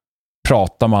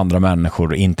prata med andra människor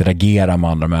och interagera med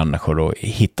andra människor och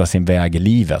hitta sin väg i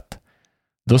livet.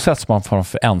 Då sätts man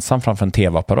ensam framför en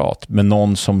tv-apparat med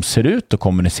någon som ser ut att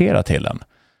kommunicera till en,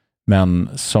 men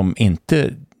som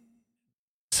inte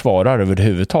svarar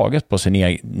överhuvudtaget på sin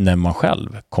egen, när man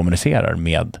själv kommunicerar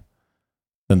med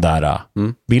den där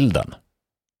bilden.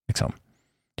 Liksom.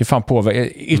 Det är fan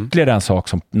ytterligare en sak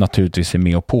som naturligtvis är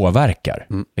med och påverkar.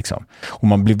 Liksom. Och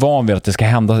man blir van vid att det ska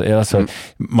hända. Alltså,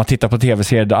 man tittar på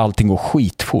tv-serier där allting går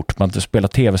skitfort. Man spelar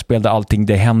tv-spel där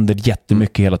det händer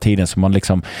jättemycket hela tiden, så man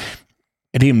liksom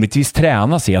rimligtvis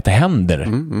tränas i att det händer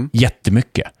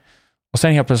jättemycket. Och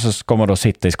sen helt plötsligt ska man då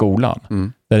sitta i skolan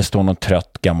där det står någon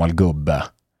trött gammal gubbe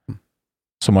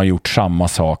som har gjort samma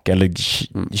sak, eller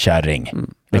kärring.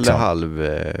 Liksom.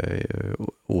 Eller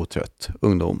otrött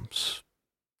ungdoms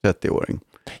 30-åring.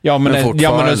 Ja, men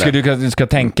du ska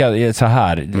tänka så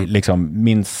här, liksom,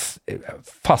 min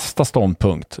fasta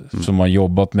ståndpunkt som har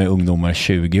jobbat med ungdomar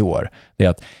 20 år, det är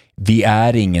att vi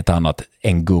är inget annat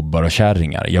än gubbar och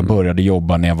kärringar. Jag började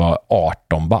jobba när jag var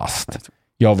 18 bast.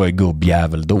 Jag var ju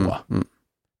gubbjävel då.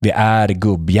 Vi är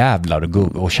gubbjävlar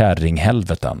och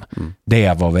kärringhelveten. Det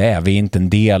är vad vi är. Vi är inte en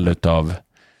del utav...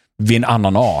 Vi är en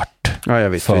annan art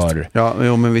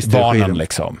för barnen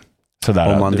liksom.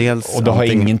 Sådär. Och det har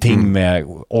ingenting med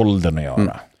åldern att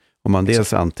göra. Om man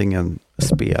dels antingen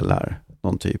spelar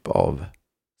någon typ av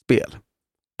spel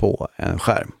på en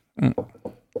skärm.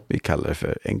 Vi kallar det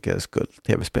för enkel skull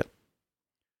tv-spel.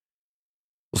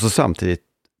 Och så samtidigt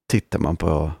tittar man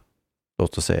på,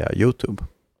 låt oss säga, YouTube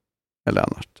eller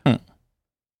annat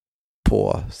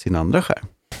på sin andra skärm.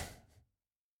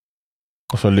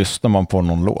 Och så lyssnar man på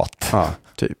någon låt. Ja,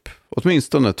 typ.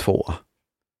 Åtminstone 2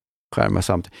 skärmar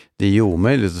samtidigt. Det är ju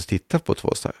omöjligt att titta på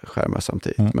 2 skärmar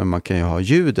samtidigt. Men man kan ju ha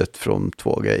ljudet från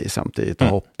 2 grejer samtidigt och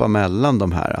hoppa mellan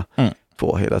de här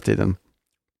 2 hela tiden.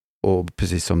 Och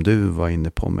precis som du var inne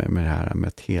på med det här med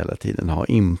att hela tiden ha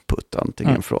input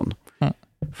antingen från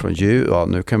ljud. Ja,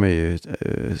 nu kan man ju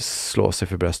slå sig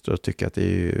för bröstet och tycka att det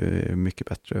är mycket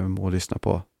bättre att lyssna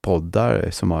på poddar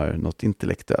som har något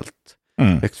intellektuellt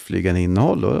högtflygande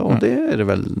innehåll. Och det är det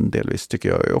väl delvis, tycker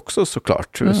jag också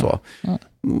såklart. Så.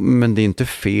 Men det är inte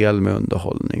fel med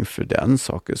underhållning för den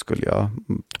saken skulle jag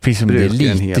det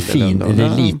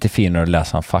är lite finare att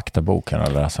läsa en faktabok än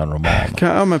att läsa en roman.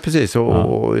 Ja, men precis.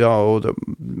 Och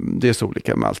det är så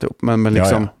olika med alltihop. Men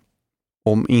liksom,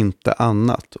 om inte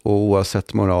annat, och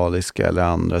oavsett moraliska eller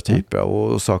andra typer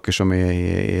och saker som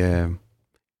är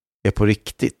på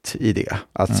riktigt i det.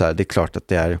 Att så här, det är klart att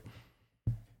det är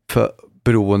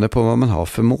beroende på vad man har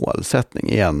för målsättning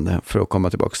igen, för att komma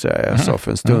tillbaka till det jag sa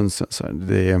för en stund sedan. Så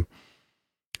det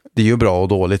är ju bra och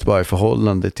dåligt bara i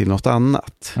förhållande till något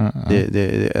annat.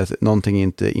 Det är någonting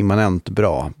inte immanent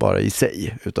bra bara i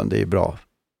sig, utan det är bra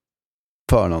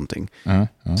för någonting.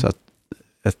 Så att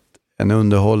en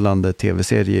underhållande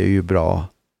tv-serie är ju bra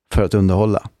för att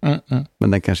underhålla.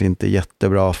 Men den kanske inte är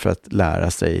jättebra för att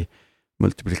lära sig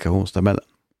multiplikationstabellen.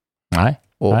 Nej.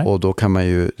 Och då kan man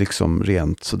ju liksom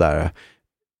rent sådär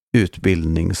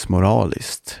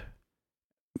utbildningsmoraliskt,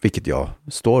 vilket jag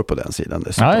står på den sidan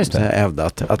dessutom, hävda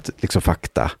att liksom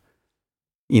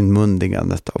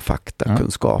inmundigandet av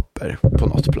faktakunskaper på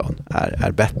något plan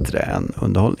är bättre än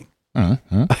underhållning.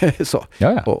 Så.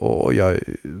 Och jag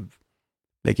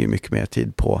lägger ju mycket mer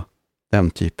tid på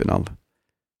den typen av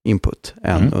input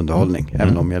än underhållning,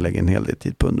 även om jag lägger en hel del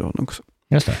tid på underhållning också.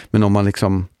 Just det. Men om man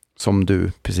liksom, som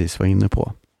du precis var inne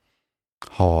på,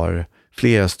 har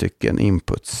flera stycken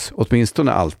inputs,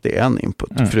 åtminstone alltid en input,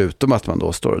 förutom att man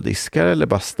då står och diskar eller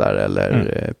bastar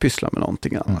eller pysslar med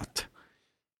någonting annat.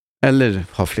 Eller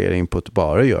har flera input,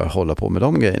 bara hålla på med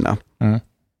de grejerna.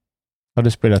 Har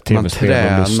du spelat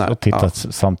tv-spel och tittat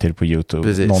samtidigt på YouTube?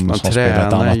 Precis, någon man som spelar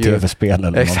ett annat tv-spel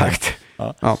eller exakt.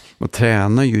 Man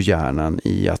tränar ju hjärnan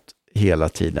i att hela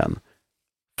tiden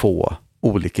få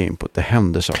olika input. Det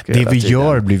händer saker hela tiden. Det vi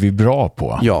gör blir vi bra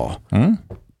på. Ja.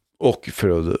 Och för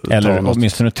att eller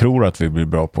åtminstone tror att vi blir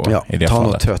bra på i det fallet. Ta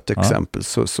något trött exempel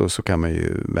så kan man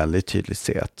ju väldigt tydligt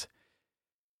se att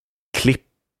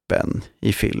klippen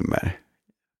i filmer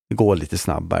går lite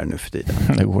snabbare nu för tiden.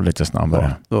 Det går lite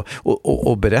snabbare. Ja.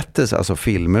 Och berättelser, alltså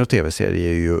filmer och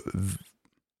tv-serier är ju,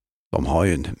 de har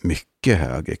ju en mycket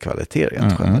högre kvalitet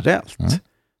rent generellt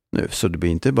nu. Så det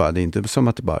är inte som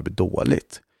att det bara blir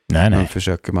dåligt. Nej. Men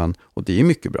försöker man, och det är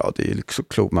mycket bra, det är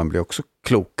liksom man blir också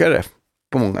klokare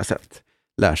på många sätt.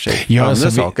 Lär sig andra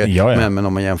saker. Men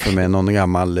om man jämför med någon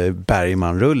gammal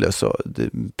Bergman-rulle, så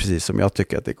precis som jag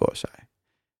tycker att det går så här.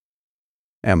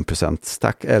 1%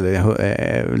 stack,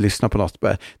 eller lyssna på något.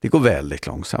 Det går väldigt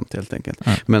långsamt helt enkelt.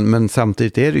 Men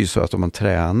samtidigt är det ju så att om man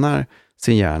tränar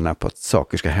sin hjärna på att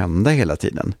saker ska hända hela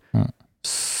tiden,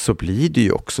 så blir det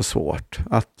ju också svårt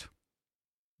att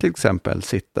till exempel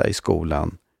sitta i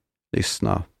skolan,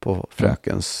 lyssna på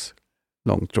frökens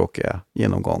långtråkiga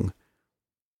genomgång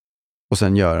och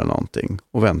sen göra någonting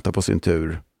och vänta på sin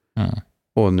tur.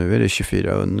 Och nu är det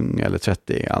 24 unga eller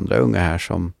 30 andra unga här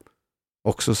som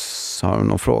också har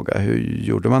någon fråga. Hur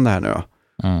gjorde man det här nu då?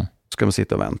 Ska man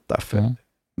sitta och vänta? För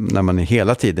när man är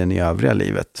hela tiden i övriga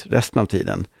livet, resten av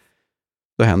tiden,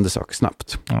 då händer saker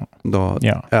snabbt. Då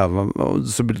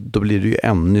blir det ju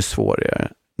ännu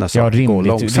svårare när saker går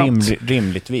långsamt.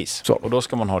 Rimligtvis. Så. Och då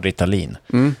ska man ha Ritalin.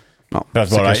 För att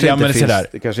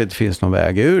det kanske inte finns någon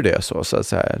väg ur det. Så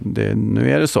här,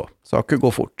 nu är det så. Saker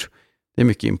går fort. Det är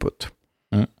mycket input.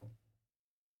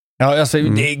 Ja, alltså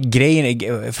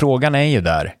frågan är ju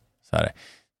där. Så här,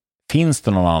 finns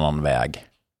det någon annan väg?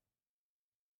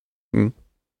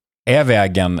 Är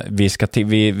vägen vi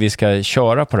ska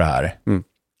köra på det här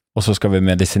och så ska vi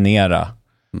medicinera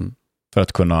för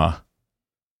att kunna...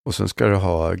 Och sen ska du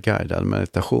ha guidad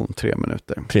meditation 3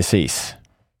 minuter. Precis.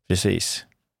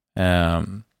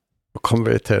 Och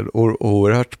kommer vi till en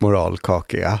oerhört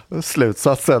moralkakiga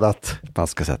slutsatsen att man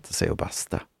ska sätta sig och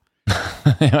basta.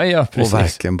 Ja, precis. Och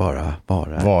verkligen bara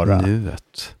vara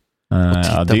nuet. Och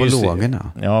titta på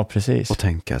lågorna. Ja, precis. Och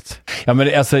tänka att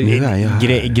men alltså, nu är jag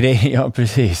här. Ja,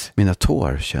 precis. Mina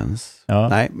tår känns. Ja.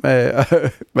 Nej,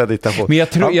 meditation. Men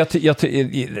jag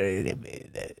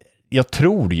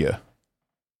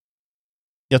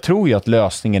tror ju att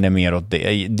lösningen är mer åt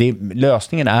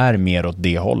lösningen är mer åt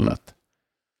det hållet.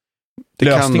 Det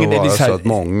kan nog vara så att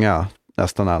många,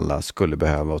 nästan alla, skulle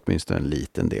behöva åtminstone en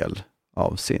liten del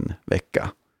av sin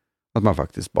vecka. Att man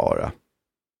faktiskt bara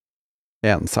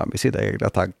är ensam i sina egna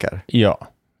tankar. Ja.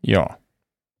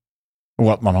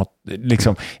 Och att man har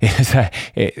liksom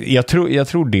jag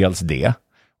tror dels det,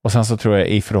 och sen så tror jag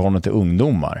i förhållande till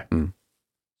ungdomar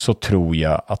så tror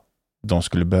jag att de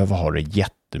skulle behöva ha det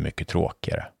jättemycket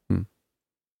tråkigare.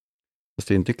 Fast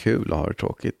det är inte kul att ha det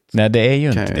tråkigt. Nej, det är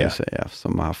ju kan inte det. Jag säga,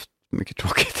 som har haft mycket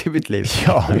tråkigt i mitt liv.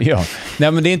 Ja.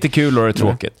 Nej, men det är inte kul att ha det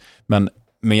tråkigt.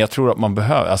 Men jag tror att man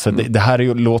behöver, alltså det här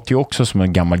låter ju också som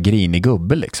en gammal grinig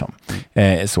gubbe liksom.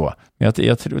 Så. Men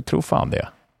jag tror fan det.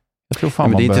 Jag tror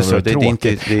fan man behöver det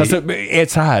tråkigt. Alltså,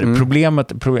 så här,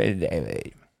 problemet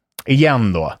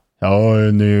igen då. Ja,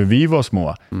 nu vi var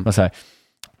små. Men så här,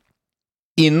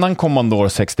 innan Commodore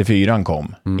 64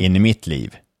 kom in i mitt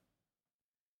liv,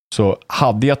 så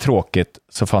hade jag tråkigt,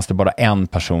 så fanns det bara en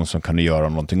person som kunde göra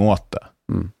någonting åt det.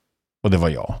 Och det var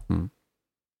jag.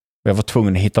 Jag var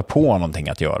tvungen att hitta på någonting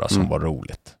att göra som var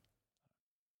roligt.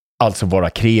 Alltså vara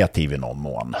kreativ i någon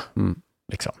mån.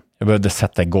 Liksom. Jag behövde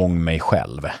sätta igång mig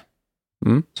själv.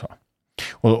 Så.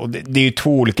 Och det är ju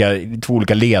två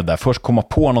olika led där. Först komma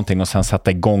på någonting och sen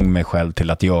sätta igång mig själv till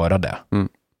att göra det.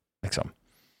 Liksom.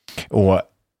 Och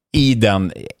i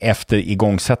den, efter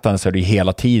igångsättande, så är det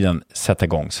hela tiden sätta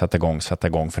igång.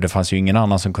 För det fanns ju ingen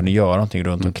annan som kunde göra någonting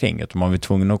runt omkring. Utan man var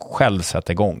tvungen att själv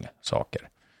sätta igång saker.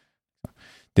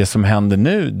 Det som händer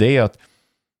nu, det är att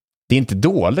det är inte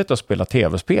dåligt att spela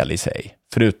tv-spel i sig.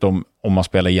 Förutom om man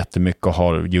spelar jättemycket och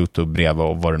har YouTube bredvid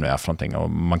och vad det nu är för någonting. Och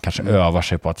man kanske övar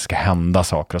sig på att det ska hända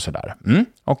saker och sådär.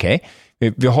 Okej.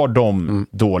 Vi har de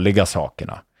dåliga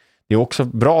sakerna. Det är också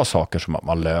bra saker som att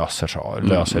man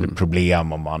löser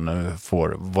problem och man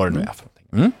får vad det nu är för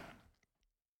någonting.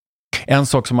 En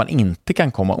sak som man inte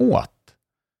kan komma åt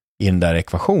i den där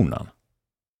ekvationen,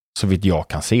 så vitt jag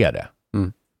kan se det,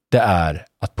 det är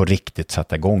att på riktigt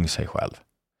sätta igång sig själv.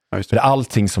 Ja, för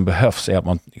allting som behövs är att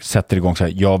man sätter igång så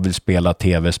här, jag vill spela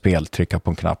tv-spel, trycka på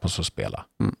en knapp och så spela.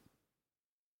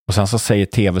 Och sen så säger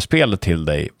tv-spelet till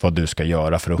dig vad du ska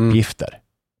göra för uppgifter.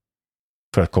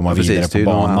 För att komma vidare på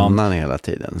banan. Det är någon annan hela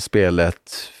tiden.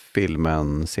 Spelet,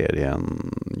 filmen,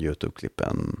 serien,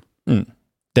 YouTube-klippen.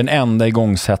 Den enda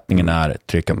igångsättningen är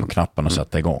trycka på knappen och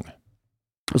sätta igång.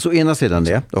 Och så ena sidan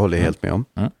det håller jag helt med om.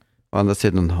 Å andra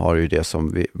sidan har ju det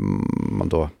som man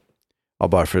då,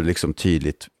 bara för liksom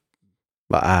tydligt,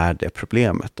 vad är det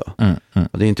problemet då?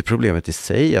 Och det är inte problemet i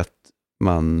sig att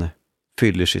man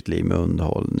fyller sitt liv med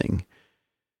underhållning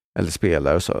eller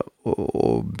spelar och så.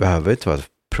 Och behöver inte vara ett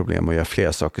problem att göra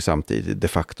flera saker samtidigt. De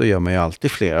facto gör man ju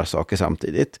alltid flera saker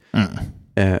samtidigt.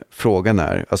 Frågan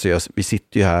är, alltså vi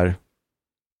sitter ju här,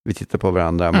 vi tittar på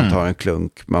varandra, man tar en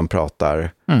klunk, man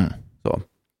pratar så.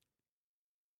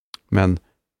 Men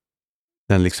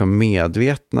den liksom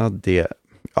medvetna, det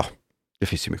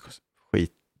finns ju mycket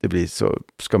skit. Det blir så,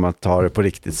 ska man ta det på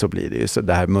riktigt så blir det ju så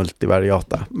det här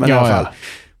multivariata. Men i alla fall,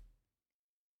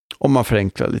 om man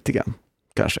förenklar lite grann,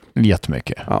 kanske.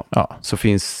 Jättemycket. Ja. Så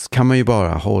kan man ju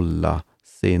bara hålla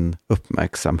sin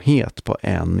uppmärksamhet på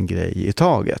en grej i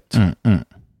taget.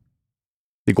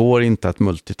 Det går inte att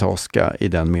multitaska i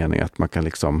den meningen att man kan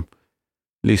liksom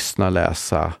lyssna,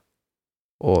 läsa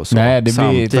och så. Nej, det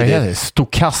blir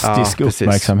stokastisk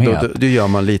uppmärksamhet. Då gör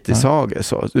man lite sagor.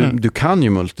 Så. Du kan ju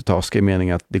multitaska i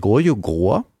meningen att det går ju att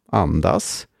gå,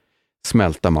 andas,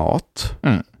 smälta mat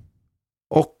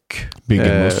och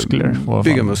bygga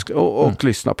muskler. Och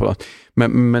lyssna på något.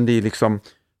 Men det är liksom,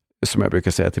 som jag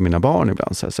brukar säga till mina barn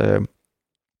ibland, så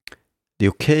det är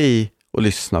okej att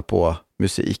lyssna på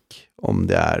musik om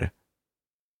det är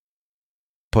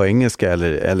på engelska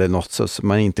eller något så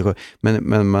man inte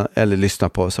eller lyssna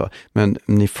på så. Men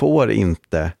ni får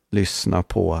inte lyssna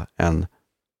på en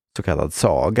så kallad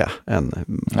saga, en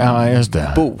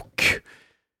bok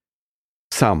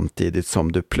samtidigt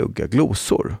som du pluggar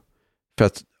glosor. För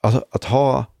att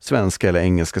ha svenska eller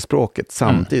engelska språket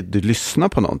samtidigt, du lyssnar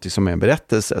på någonting som är en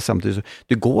berättelse samtidigt,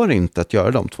 det går inte att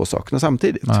göra de två sakerna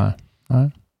samtidigt.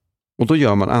 Nej. Och då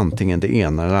gör man antingen det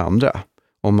ena eller det andra.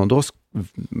 Om man då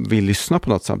vill lyssna på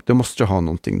något samtidigt, då måste du ha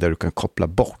någonting där du kan koppla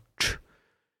bort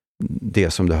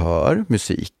det som du hör,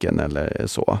 musiken eller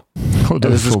så.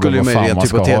 Eller så skulle man rent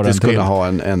hypotetiskt kunna ha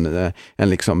en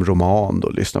liksom roman då,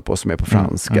 lyssna på som är på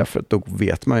franska, för då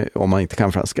vet man, om man inte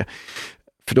kan franska,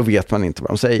 för då vet man inte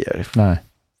vad de säger. Nej.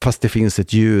 Fast det finns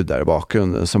ett ljud där i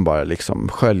bakgrunden som bara liksom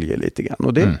sköljer lite grann.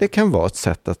 Och det kan vara ett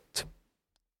sätt att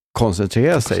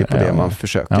koncentrera sig på det man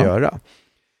försöker göra.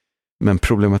 Men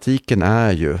problematiken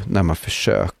är ju när man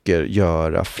försöker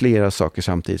göra flera saker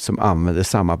samtidigt som använder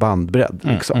samma bandbredd.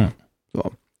 Liksom.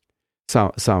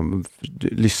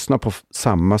 Lyssna på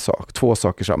samma sak, två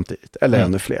saker samtidigt, eller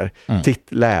ännu fler.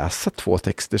 Läsa två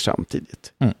texter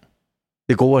samtidigt.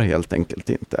 Det går helt enkelt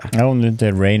inte. Ja, om du inte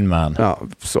är Rain Man. Ja,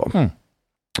 så.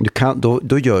 Du kan,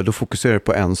 då fokuserar du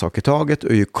på en sak i taget,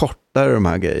 och ju lättare de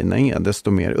här grejerna är,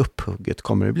 desto mer upphugget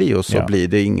kommer det bli och så blir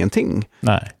det ingenting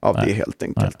av det helt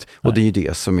enkelt. Och det är ju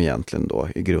det som egentligen då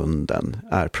i grunden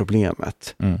är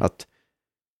problemet. Att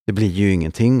det blir ju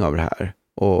ingenting av det här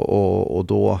och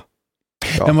då...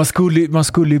 Ja. Men man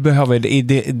skulle ju behöva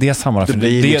det sammanhanget. Det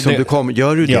blir liksom,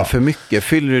 gör du det för mycket,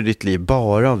 fyller du ditt liv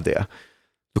bara av det,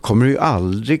 då kommer du ju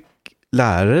aldrig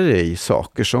lära dig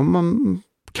saker som man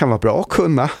kan vara bra att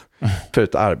kunna för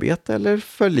ett arbete eller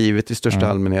för livet i största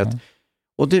allmänhet.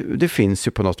 Och det finns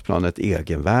ju på något plan ett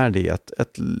egenvärde i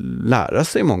att lära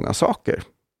sig många saker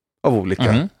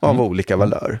av olika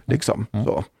valör. Liksom.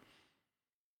 Så.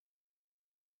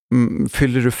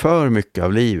 Fyller du för mycket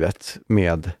av livet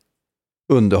med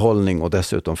underhållning och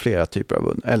dessutom flera typer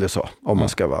av eller så, om man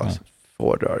ska vara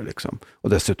hårdare liksom. Och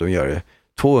dessutom gör det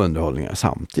 2 underhållningar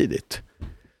samtidigt.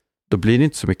 Då blir det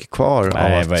inte så mycket kvar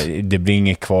av att... det blir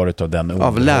inget kvar av den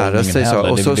av lära sig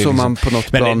så. Och så liksom, man på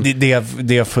något plan... Men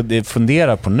det jag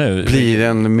funderar på nu... Blir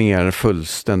en mer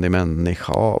fullständig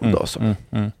människa av då. Så.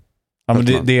 Ja, men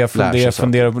det jag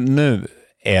funderar på nu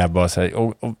är bara så här,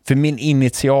 och för min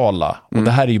initiala, och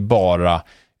det här är ju bara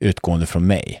utgående från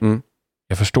mig.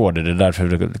 Jag förstår det är därför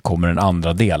det kommer en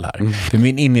andra del här. För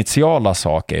min initiala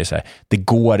sak är så här, det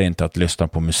går inte att lyssna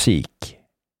på musik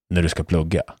när du ska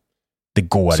plugga. Det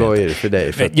går så inte. Är det för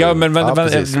dig.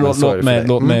 För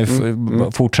låt mig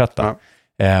fortsätta.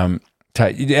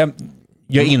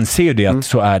 Jag inser ju det att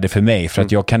så är det för mig, för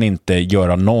att jag kan inte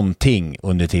göra någonting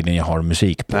under tiden jag har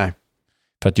musik på. Nej.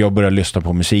 För att jag börjar lyssna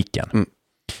på musiken.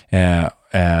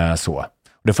 Så.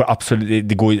 Det får absolut,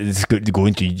 det går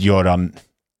inte att göra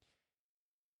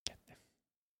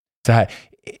så här,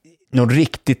 någon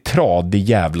riktigt tradig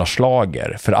jävla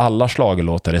slager, för alla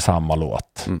slagerlåtar är samma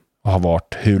låt och har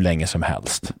varit hur länge som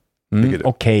helst.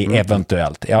 Okej,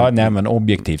 eventuellt. Ja, nej, men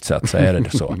objektivt sett så är det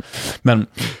så. Men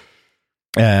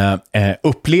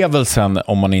upplevelsen,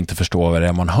 om man inte förstår vad det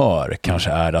är man hör,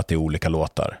 kanske är att det är olika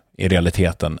låtar. I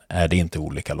realiteten är det inte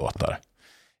olika låtar.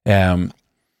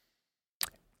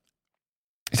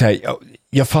 Så här,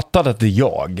 jag fattade att det är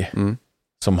jag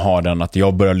som har den, att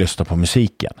jag börjar lyssna på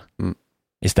musiken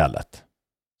istället.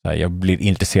 Så här, jag blir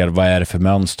intresserad, vad är det för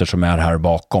mönster som är här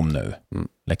bakom nu?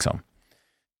 Liksom.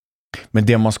 Men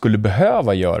det man skulle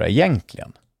behöva göra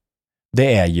egentligen,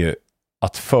 det är ju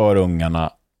att för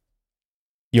ungarna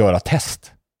göra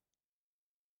test.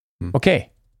 Okej,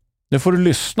 nu får du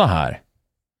lyssna här.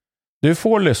 Du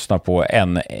får lyssna på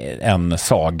en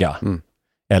saga.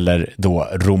 Eller då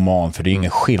roman, för det är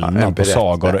ingen skillnad på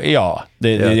sagor. Ja,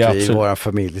 det är absolut... I våra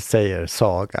familj säger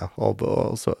saga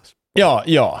och så.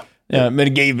 Ja,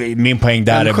 men min poäng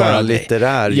där är bara...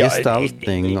 litterär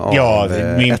gestaltning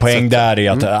min poäng där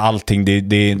är att allting,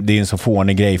 det är en så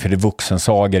fånig grej, för det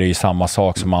vuxensagor är ju samma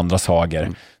sak som andra sagor.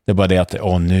 Det är bara det att,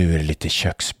 nu är det lite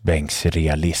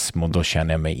köksbänksrealism och då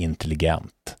känner jag mig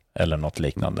intelligent. Eller något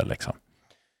liknande liksom.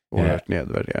 Oerhört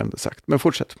nedvärderande sagt. Men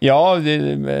fortsätt. Ja, det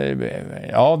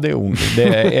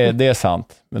är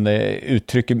sant. Men det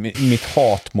uttrycker mitt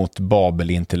hat mot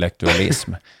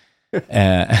babelintellektualism.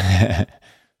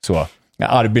 Så.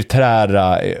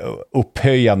 Arbiträra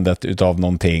upphöjandet utav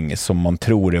någonting som man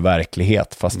tror är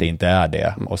verklighet, fast det inte är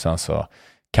det. Och sen så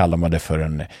kallar man det för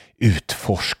en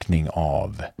utforskning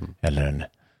av, eller en,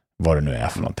 vad det nu är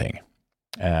för någonting.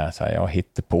 Så här, jag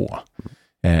hittar på.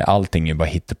 Allting är bara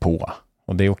hittar på.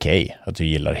 Och det är okej att du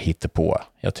gillar hittepå.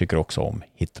 Jag tycker också om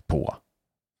hittepå.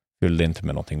 Fyll det inte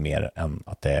med någonting mer än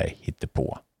att det är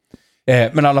hittepå.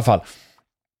 Men i alla fall,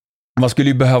 man skulle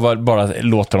ju behöva bara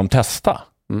låta dem testa.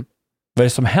 Vad är det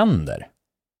som händer?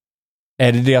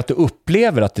 Är det att du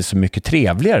upplever att det är så mycket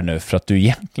trevligare nu för att du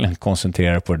egentligen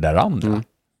koncentrerar på det där andra?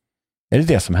 Är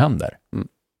det som händer?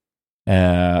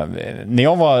 När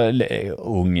jag var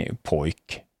ung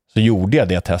pojk så gjorde jag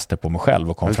det testet på mig själv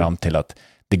och kom fram till att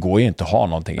det går ju inte att ha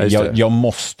någonting. Jag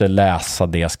måste läsa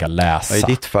det jag ska läsa. I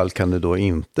ditt fall kan du då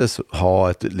inte ha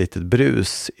ett litet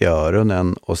brus i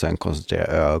öronen och sen koncentrera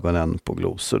ögonen på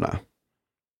glosorna.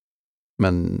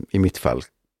 Men i mitt fall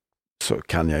så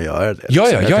kan jag göra det.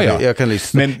 Jag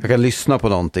kan lyssna på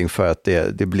någonting för att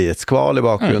det blir ett skval i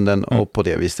bakgrunden och på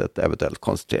det viset eventuellt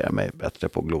koncentrera mig bättre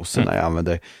på glosorna. Jag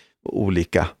använder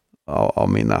olika av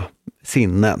mina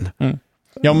sinnen.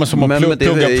 Ja, men som att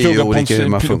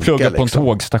plugga på en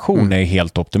tågstation är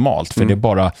helt optimalt, för det är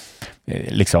bara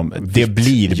liksom, det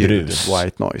blir brus,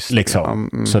 white noise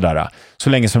liksom, sådär. Så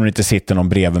länge som det inte sitter någon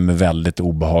bredvid med väldigt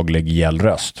obehaglig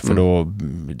gällröst, för då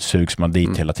sugs man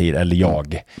dit hela tiden, eller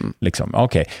jag liksom,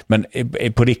 okej. Men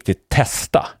på riktigt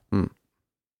testa.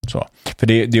 Så. För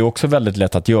det är också väldigt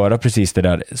lätt att göra precis det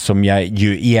där som jag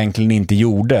ju egentligen inte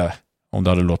gjorde om du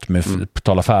hade låtit mig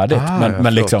tala färdigt.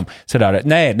 Men liksom sådär,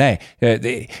 nej.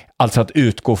 Alltså att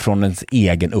utgå från ens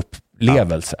egen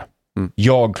upplevelse.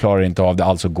 Jag klarar inte av det,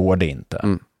 alltså går det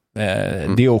inte.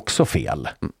 Det är också fel.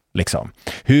 Liksom.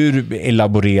 Hur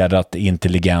elaborerat,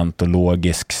 intelligent och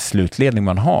logisk slutledning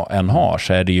man än har,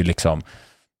 så är det ju liksom,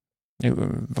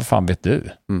 vad fan vet du?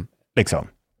 Liksom.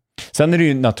 Sen är det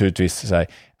ju naturligtvis så här,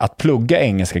 att plugga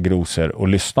engelska glosor och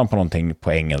lyssna på någonting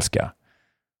på engelska.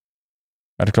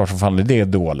 Ja, det är klart som fan det är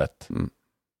dåligt.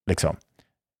 Liksom.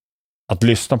 Att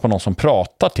lyssna på någon som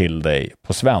pratar till dig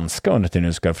på svenska under tiden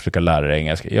du ska försöka lära dig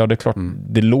engelska. Ja, det är klart,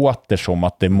 det låter som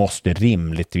att det måste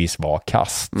rimligtvis vara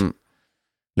kast.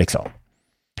 Liksom.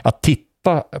 Att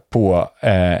titta på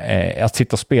att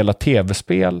sitta och spela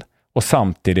tv-spel och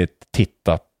samtidigt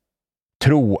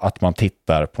tro att man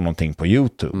tittar på någonting på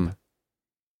YouTube.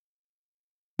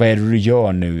 Vad är det du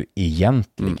gör nu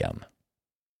egentligen?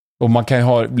 Och man kan ju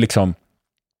ha liksom,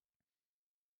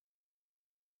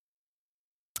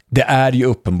 det är ju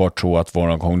uppenbart så att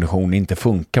vår kognition inte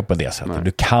funkar på det sättet.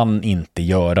 Du kan inte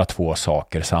göra två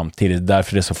saker samtidigt.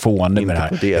 Därför är det så fånigt med det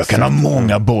här. Jag kan ha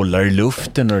många bollar i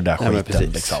luften och det där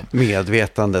skiten. Liksom.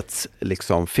 Medvetandets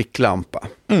liksom ficklampa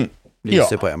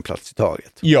lyser på en plats i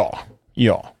taget. Ja.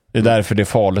 Det är därför det är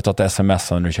farligt att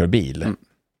smsa när du kör bil.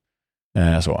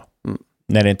 Så.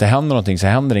 När det inte händer någonting så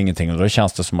händer ingenting. Och då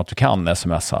känns det som att du kan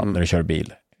smsa när du kör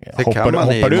bil.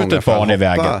 Hoppar ut ett barn i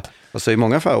vägen. Alltså i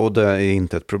många fall, och det är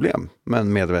inte ett problem,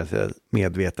 men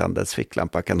medvetandets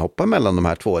ficklampa kan hoppa mellan de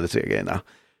här 2 eller 3 grejerna.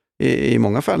 I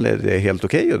många fall är det helt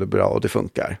okej och det är bra och det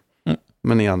funkar.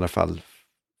 Men i andra fall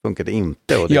funkar det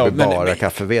inte och det blir bara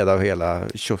kaffeved av hela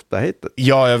tjottahitet.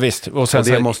 Ja, visst. Och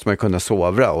det måste man kunna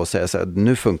sovra och säga så här,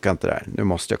 nu funkar inte det här, nu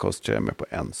måste jag koncentrera mig på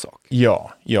en sak.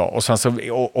 Ja, och sen så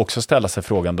också ställa sig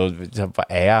frågan då,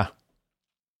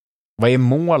 vad är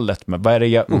målet med, vad är det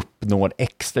jag uppnår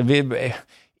extra?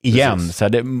 Så är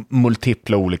det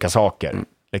multipla olika saker.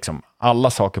 Liksom,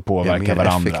 alla saker påverkar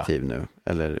varandra. Är jag mer effektiv nu?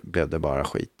 Eller blev det bara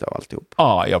skit av alltihop?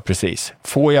 Ja, precis.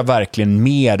 Får jag verkligen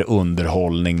mer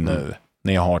underhållning nu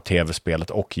när jag har tv-spelet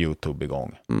och YouTube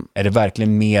igång? Är det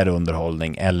verkligen mer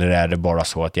underhållning? Eller är det bara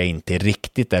så att jag inte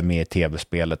riktigt är med i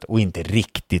tv-spelet och inte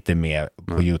riktigt är med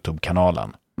på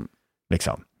YouTube-kanalen?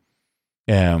 Liksom.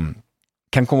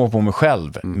 Kan komma på mig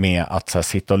själv med att så här,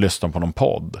 sitta och lyssna på någon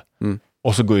podd.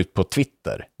 Och så gå ut på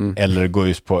Twitter. Eller gå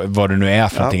ut på vad det nu är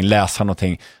för någonting. Läsa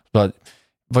någonting.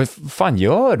 Vad fan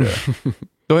gör du?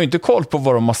 Du har ju inte koll på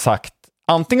vad de har sagt.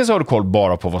 Antingen så har du koll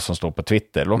bara på vad som står på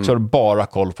Twitter. Eller också har du bara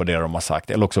koll på det de har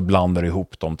sagt. Eller också blandar du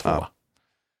ihop de två.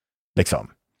 Liksom.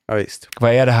 Ja, visst.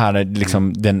 Vad är det här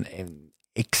liksom, den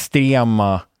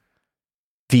extrema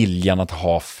viljan att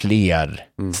ha fler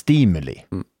stimuli?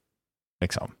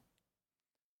 Liksom.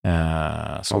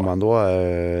 Om man då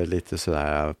lite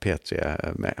sådär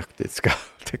P3-mäktigt ska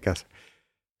tycka, ska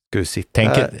du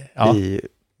sitta i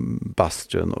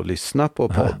bastun och lyssna på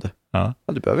podd? Ja,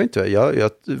 det behöver inte.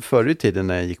 Jag förr i tiden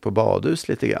när jag gick på badhus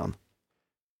lite grann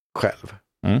själv,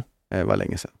 var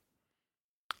länge sedan,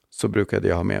 så brukade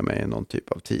jag ha med mig någon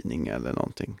typ av tidning eller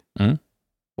någonting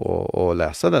och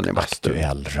läsa den i bastun.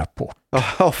 Aktuell rapport.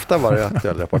 Ja, ofta var det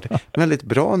aktuell rapport. Väldigt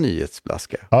bra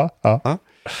nyhetsblaska. Ja.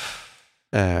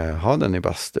 Ha den i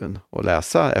bastun och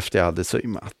läsa efter jag hade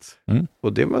simmat.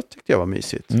 Och det tyckte jag var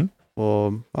mysigt.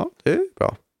 Och det är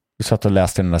bra. Du satt och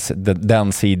läste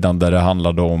den sidan där det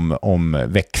handlade om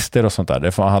växter och sånt där.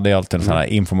 Det hade jag alltid en sån här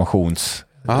informationssida.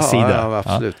 Ja,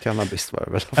 absolut. Cannabis var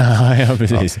det väl. Ja,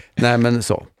 precis. Ja. Nej, men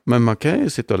så. Men man kan ju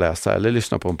sitta och läsa eller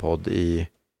lyssna på en podd i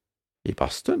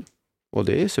bastun. Och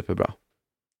det är superbra.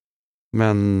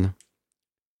 Men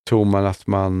tror man att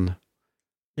man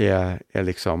är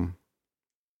liksom,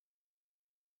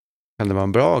 kan det vara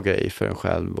en bra grej för en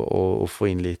själv och få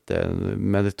in lite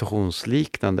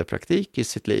meditationsliknande praktik i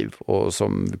sitt liv? Och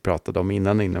som vi pratade om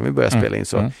innan vi började spela in,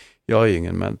 så jag är ju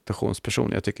ingen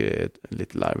meditationsperson. Jag tycker det är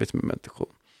lite larvigt med meditation.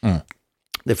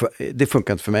 Det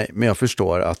funkar inte för mig, men jag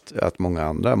förstår att många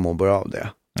andra mår bra av det.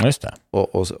 Just det.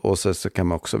 Och så kan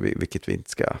man också, vilket vi inte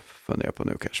ska fundera på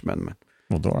nu kanske, men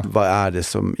vad är det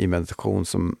som i meditation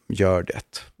som gör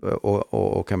det?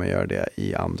 Och kan man göra det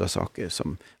i andra saker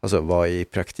som, alltså vad i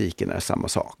praktiken är samma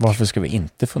sak? Varför ska vi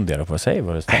inte fundera på att säga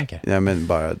vad du tänker? Nej, men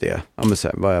bara det. Ja, men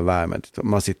sen, vad är värme?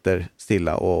 Man sitter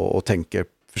stilla och tänker,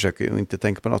 försöker inte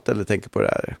tänka på något, eller tänker på det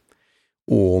här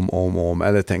om,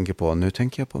 eller tänker på, nu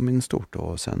tänker jag på min stort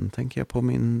och sen tänker jag på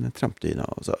min trampdyna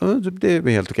och så. Det är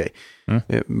helt okej.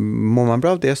 Mår man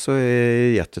bra av det så är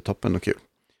det jättetoppen och kul.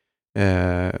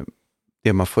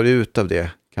 Det man får ut av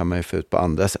det kan man ju få ut på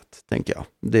andra sätt, tänker jag.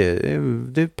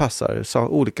 Det passar,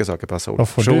 olika saker passar olika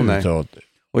personer. Vad får du ut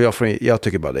Och jag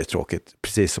tycker bara det är tråkigt,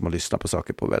 precis som att lyssna på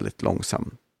saker på väldigt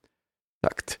långsam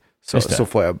takt. Så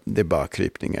får jag, det är bara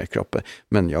krypningar i kroppen.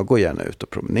 Men jag går gärna ut och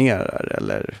promenerar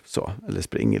eller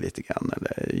springer lite grann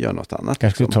eller gör något annat.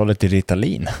 Kanske ta lite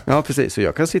Ritalin. Ja, precis. Så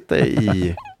jag kan sitta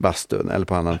i bastun eller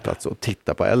på annan plats och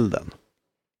titta på elden.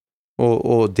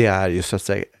 Och det är ju så att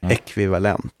säga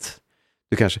ekvivalent.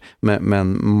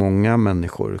 Men många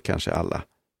människor, kanske alla,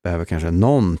 behöver kanske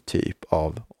någon typ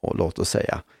av, och låt oss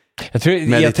säga,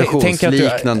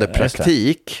 meditationsliknande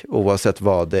praktik, oavsett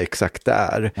vad det exakt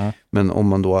är. Men om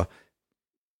man då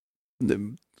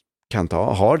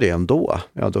har det ändå,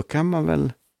 ja då kan man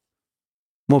väl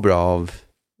må bra av,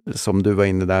 som du var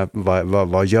inne där,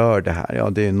 vad gör det här? Ja,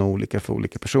 det är nog olika för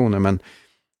olika personer, men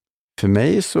för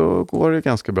mig så går det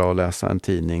ganska bra att läsa en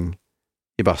tidning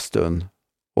i bastun,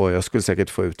 och jag skulle säkert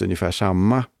få ut ungefär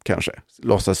samma, kanske,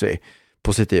 låtsas vi,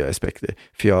 positiva aspekter,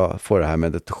 för jag får det här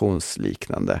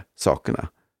meditationsliknande sakerna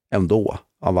ändå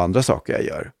av andra saker jag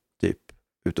gör, typ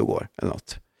ut och går eller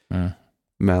något.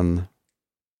 Men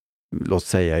låt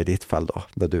säga i ditt fall då,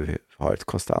 där du har ett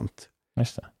konstant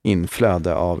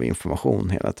inflöde av information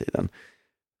hela tiden,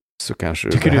 så kanske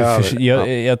du behöver...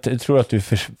 Jag tror att du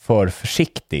är för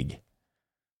försiktig.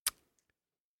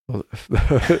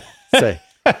 Säg.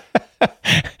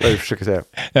 Vad du försöker säga.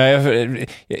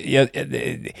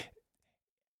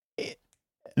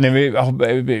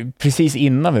 Precis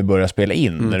innan vi började spela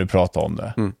in, när du pratade om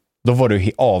det, då var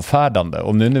du avfärdande.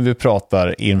 Och nu när vi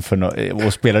pratar inför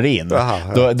och spelar in, då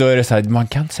är det så här, man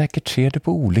kan säkert se det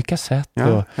på olika sätt.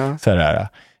 Så här.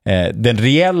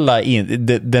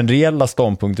 Den reella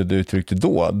ståndpunkten du uttryckte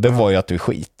då, det var ju att du är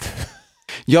skit.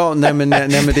 Ja, nej men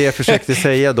det jag försökte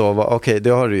säga då var, okej, det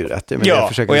har du ju rätt i, men det jag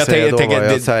försökte säga då var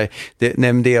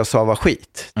det jag sa var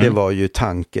skit. Det var ju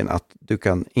tanken att du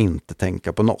kan inte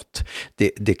tänka på något.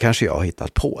 Det kanske jag har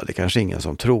hittat på, det kanske ingen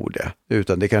som tror det,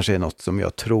 utan det kanske är något som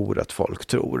jag tror att folk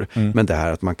tror. Men det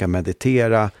här att man kan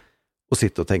meditera och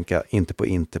sitta och tänka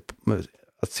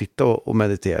att sitta och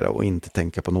meditera och inte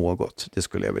tänka på något, det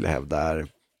skulle jag vilja hävda är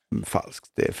falskt.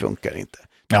 Det funkar inte.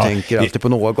 Jag tänker alltid på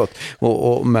något.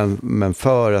 Men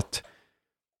för att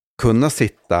kunna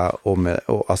sitta och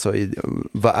alltså,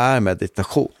 vad är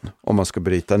meditation om man ska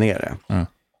bryta ner det?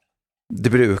 Det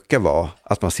brukar vara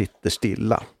att man sitter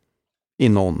stilla i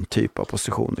någon typ av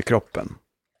position i kroppen.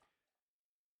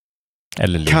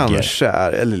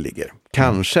 Eller ligger.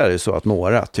 Kanske är det så att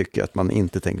några tycker att man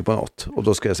inte tänker på något. Och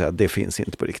då ska jag säga att det finns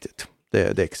inte på riktigt.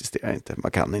 Det existerar inte.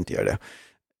 Man kan inte göra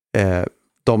det.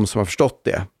 De som har förstått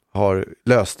det har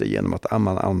löst det genom att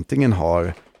man antingen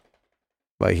har,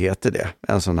 vad heter det?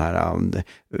 En sån här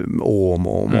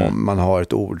man har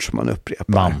ett ord som man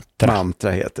upprepar.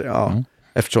 Mantra heter det, ja.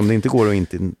 Eftersom det inte går att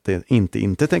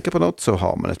inte tänka på något, så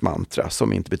har man ett mantra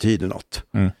som inte betyder något.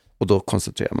 Och då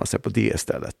koncentrerar man sig på det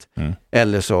istället.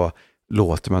 Eller så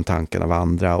låter man tankarna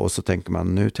vandra och så tänker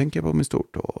man, nu tänker jag på min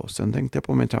stortå och sen tänkte jag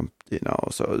på min trampdyna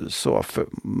och så för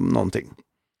någonting.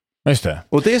 Just det.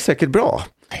 Och det är säkert bra.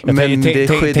 Men det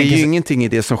är ju ingenting i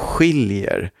det som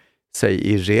skiljer sig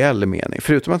i reell mening.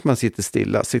 Förutom att man sitter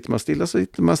stilla. Sitter man stilla så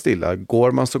sitter man stilla.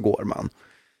 Går man så går man.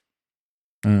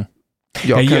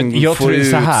 Jag kan få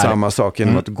ut samma sak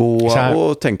genom att gå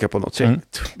och tänka på något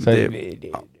sätt.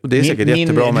 Det är säkert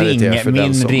jättebra att meditera för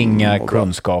den som... Min ringa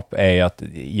kunskap är att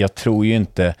jag tror ju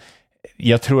inte...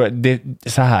 Jag tror det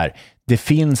så här. Det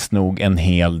finns nog en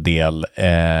hel del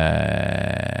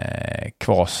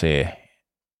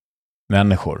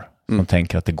kvasi-människor som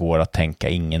tänker att det går att tänka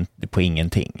på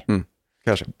ingenting.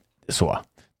 Kanske. Så.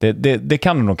 Det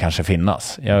kan nog kanske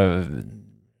finnas.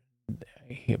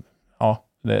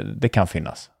 Det kan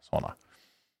finnas sådana.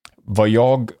 Vad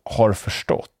jag har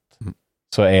förstått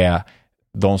så är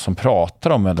de som pratar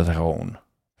om meditation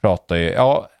pratar ju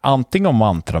antingen om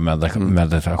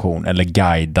mantra-meditation eller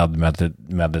guidad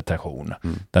meditation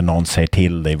där någon säger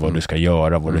till dig vad du ska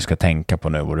göra, vad du ska tänka på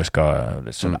nu, vad du ska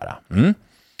sådär.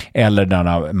 Eller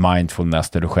denna mindfulness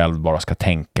där du själv bara ska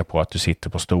tänka på att du sitter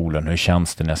på stolen. Hur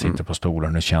känns det när jag sitter på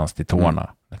stolen? Hur känns det i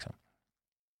tårna? Liksom.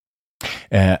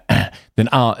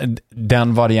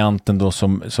 Den varianten då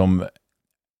som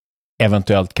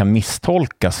eventuellt kan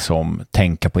misstolkas som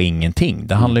tänka på ingenting.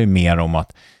 Det handlar ju mer om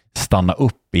att stanna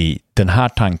upp i den här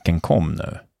tanken kom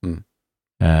nu.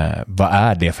 Vad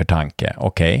är det för tanke?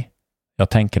 Okej, jag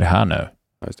tänker det här nu.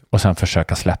 Och sen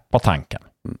försöka släppa tanken.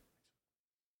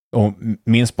 Och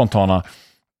min spontana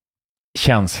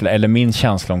känsla, eller min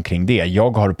känsla omkring det,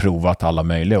 jag har provat alla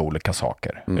möjliga olika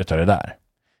saker utav det där.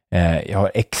 Jag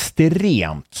har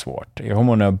extremt svårt. Jag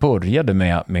kommer ihåg när jag började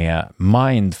med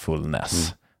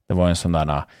mindfulness. Det var en sån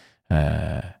där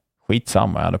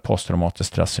skitsamma, jag hade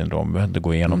posttraumatiskt stresssyndrom, behövde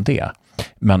gå igenom det.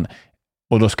 Men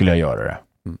Och då skulle jag göra det.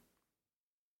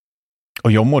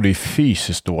 Och jag mådde ju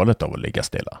fysiskt dåligt av att ligga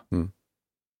stilla.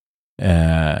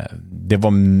 Det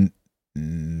var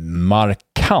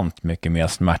markant mycket mer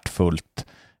smärtfullt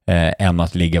än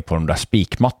att ligga på de där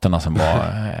spikmattorna som var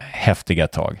häftiga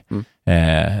ett tag.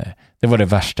 Det var det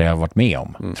värsta jag varit med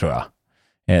om, tror jag.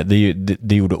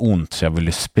 Det gjorde ont så jag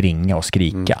ville springa och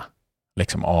skrika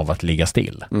liksom, av att ligga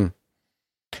still.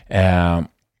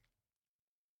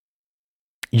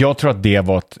 Jag tror att det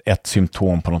var ett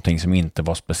symptom på någonting som inte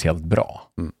var speciellt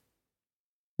bra.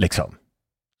 Liksom.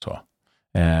 Så.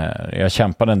 Jag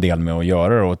kämpade en del med att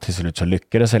göra det och till slut så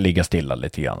lyckades jag ligga stilla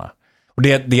lite grann. Och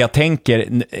det jag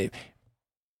tänker,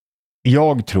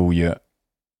 jag tror ju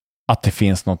att det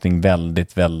finns någonting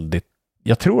väldigt,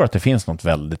 jag tror att det finns något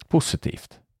väldigt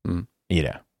positivt i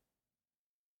det.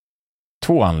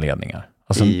 2 anledningar.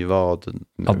 Alltså, i vad?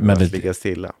 Att ligga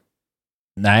stilla?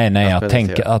 Nej, att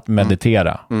tänka, att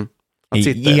meditera.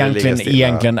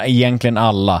 Egentligen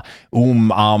alla.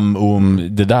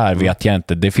 Det där vet jag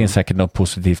inte. Det finns säkert något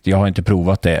positivt. Jag har inte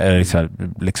provat det.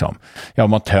 Liksom. Ja,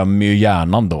 man tömmer ju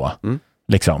hjärnan då.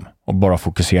 Liksom. Och bara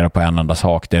fokusera på en enda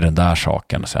sak. Det är den där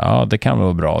saken. Så, ja, det kan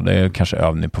vara bra. Det är kanske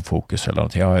övning på fokus eller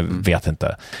något. Jag vet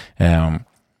inte.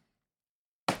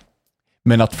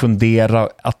 Men att fundera,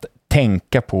 att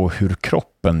tänka på hur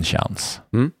kroppen känns.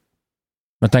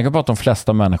 Men tänka på att de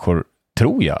flesta människor,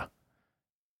 tror jag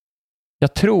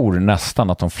tror nästan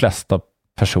att de flesta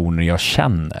personer jag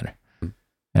känner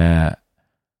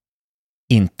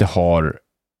inte har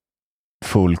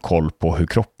full koll på hur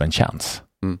kroppen känns.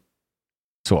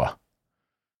 Så.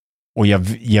 Och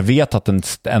jag vet att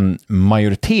en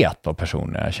majoritet av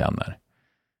personer jag känner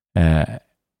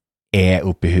är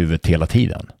uppe i huvudet hela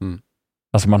tiden.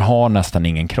 Alltså man har nästan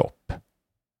ingen kropp.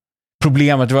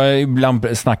 Problemet, vi har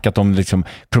ibland snackat om liksom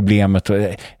problemet,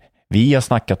 vi har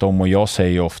snackat om och jag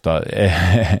säger ju ofta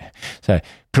så här,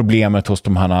 problemet hos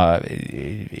de här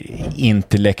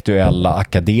intellektuella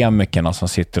akademikerna som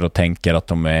sitter och tänker att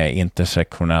de är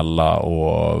intersektionella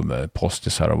och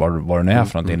postisar och vad det nu är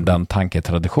för någonting, den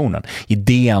tanketraditionen.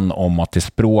 Idén om att det är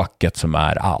språket som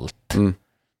är allt.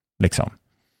 Liksom.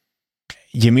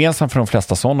 Gemensamt för de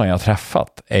flesta sådana jag har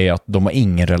träffat är att de har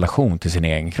ingen relation till sin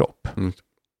egen kropp.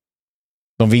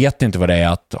 De vet inte vad det är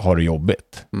att ha det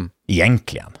jobbigt.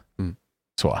 Egentligen.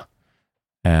 Så.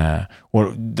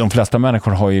 Och de flesta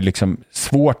människor har ju liksom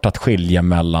svårt att skilja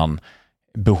mellan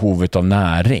behovet av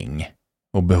näring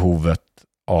och behovet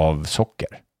av socker.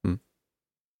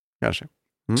 Kanske.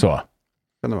 Så.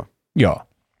 Kan det vara? Ja.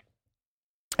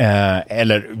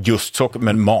 Eller just socker,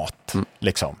 men mat.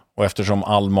 Liksom. Och eftersom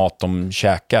all mat de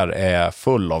käkar är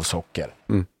full av socker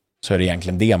så är det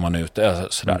egentligen det man är ute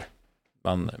sådär.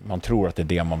 Man tror att det är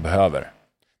det man behöver.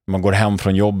 När man går hem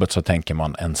från jobbet så tänker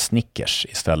man en Snickers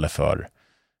istället för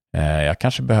jag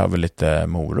kanske behöver lite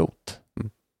morot.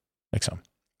 Liksom.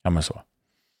 Ja, men så.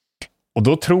 Och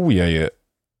då tror jag ju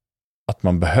att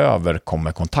man behöver komma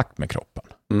i kontakt med kroppen.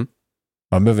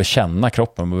 Man behöver känna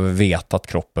kroppen, man behöver veta att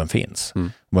kroppen finns.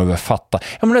 Man behöver fatta.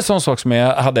 Ja, men det är en sån sak som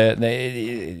jag hade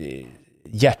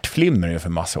hjärtflimmer för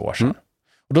massa år sedan.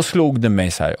 Och då slog det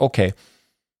mig så här, okej.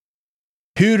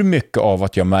 Hur mycket av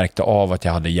att jag märkte av att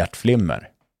jag hade hjärtflimmer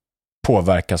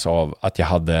påverkas av att jag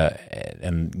hade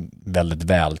en väldigt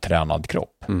vältränad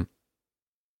kropp?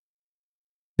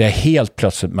 Det är helt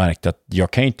plötsligt märkt att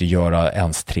jag kan inte göra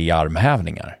ens 3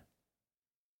 armhävningar.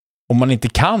 Om man inte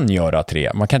kan göra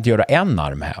 3, man kan inte göra en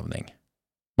armhävning.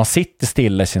 Man sitter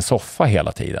stilla i sin soffa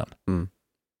hela tiden.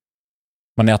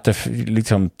 Man äter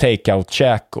liksom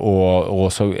take-out-käk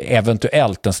och så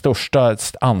eventuellt den största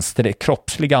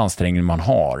kroppsliga ansträngningen man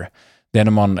har, det är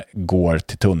när man går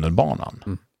till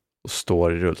tunnelbanan. Och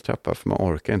står i rulltrappa för man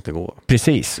orkar inte gå.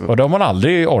 Precis, och det har man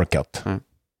aldrig orkat.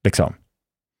 Liksom.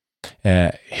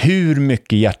 Hur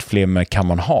mycket hjärtflimmer kan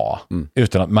man ha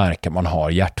utan att märka att man har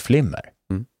hjärtflimmer?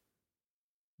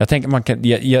 Jag tänker man kan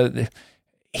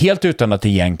helt utan att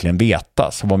egentligen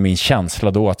veta, så var min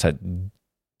känsla då att så här,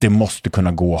 det måste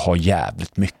kunna gå att ha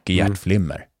jävligt mycket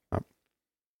hjärtflimmer.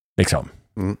 Liksom.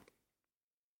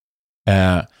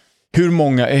 Hur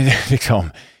många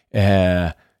liksom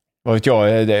vad vet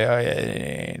jag,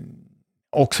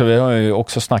 också, vi har ju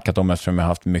också snackat om, eftersom jag har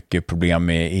haft mycket problem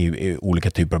i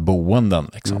olika typer av boenden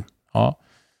liksom.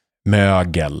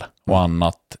 Mögel och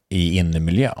annat i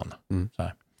innemiljön. Så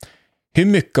här. Hur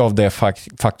mycket av det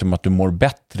faktum att du mår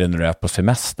bättre när du är på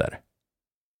semester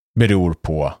beror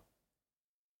på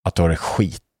att du har det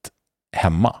skit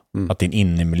hemma. Att din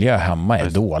innemiljö hemma är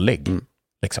dålig.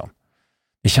 Liksom.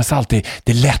 Det känns alltid,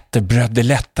 det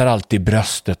lättar alltid i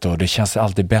bröstet och det känns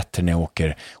alltid bättre när jag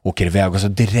åker iväg. Och så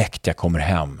direkt jag kommer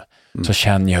hem så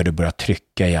känner jag hur det börjar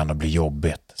trycka igen och bli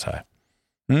jobbigt. Så här.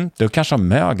 Du kanske har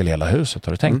mögel i hela huset,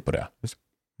 har du tänkt på det?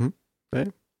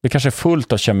 Det kanske är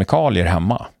fullt av kemikalier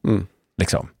hemma.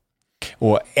 Liksom.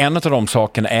 Och en av de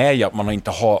sakerna är ju att man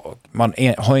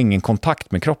har ingen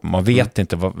kontakt med kroppen. Man vet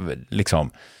inte vad,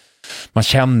 liksom, man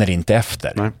känner inte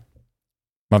efter. Nej.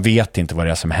 Man vet inte vad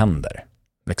det är som händer.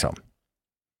 Liksom.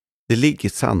 Det ligger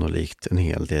sannolikt en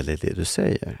hel del i det du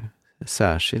säger.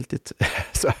 Särskilt i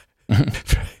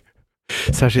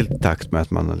takt med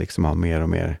att man liksom har mer och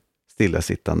mer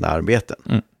stillasittande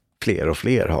arbeten. Fler och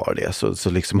fler har det. Så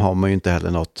liksom har man ju inte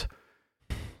heller något.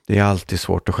 Det är alltid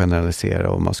svårt att generalisera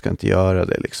och man ska inte göra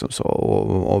det liksom så.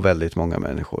 Och väldigt många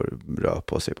människor rör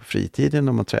på sig på fritiden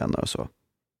när man tränar och så.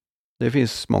 Det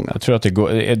finns många. Jag tror att det går,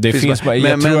 att det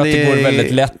går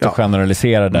väldigt lätt att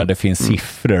generalisera där det finns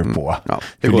siffror på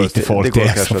hur lite folk det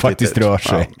är som faktiskt rör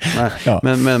sig.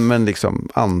 Men liksom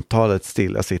antalet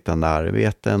stillasittande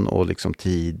arbeten och liksom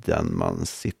tiden man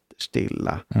sitter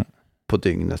stilla på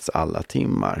dygnets alla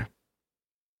timmar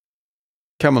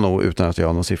kan man nog, utan att jag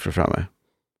har någon siffror framme,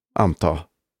 anta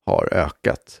har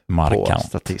ökat på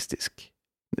statistisk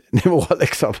nivå.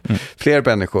 Liksom. Fler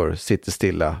människor sitter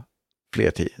stilla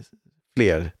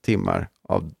fler timmar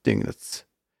av dygnets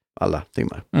alla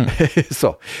timmar.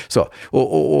 Så.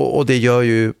 Och det gör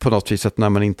ju på något vis att när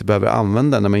man inte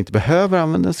behöver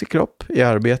använda sin kropp i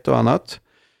arbete och annat,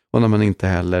 och när man inte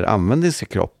heller använder sin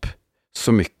kropp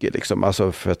så mycket, liksom,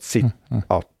 alltså för att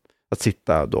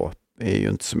sitta då är ju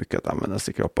inte så mycket att använda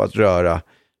sin kropp. Att röra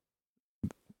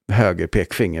höger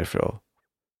pekfinger för att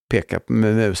peka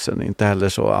med musen är inte heller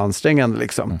så ansträngande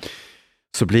liksom.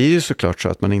 Så blir det ju såklart så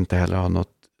att man inte heller har något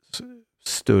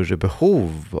större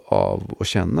behov av att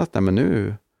känna att nej, men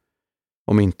nu,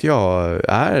 om inte jag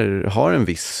har en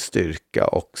viss styrka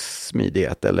och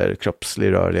smidighet eller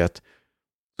kroppslig rörlighet,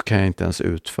 så kan jag inte ens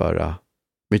utföra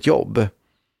mitt jobb.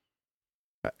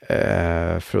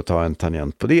 För att ta en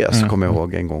tangent på det så kommer jag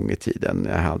ihåg en gång i tiden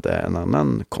jag hade en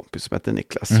annan kompis som hette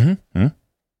Niklas.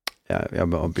 Jag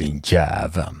har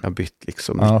bytt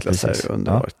liksom Niklas här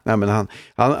under året. Nej, men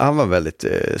han var väldigt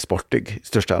sportig i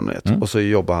största allmänhet. Och så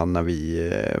jobbade han när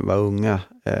vi var unga,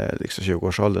 liksom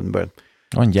 20-årsåldern började.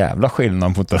 Det var en jävla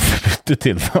skillnad mot att jag bytte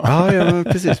till. Ja,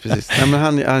 precis. Nej,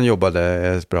 men han jobbade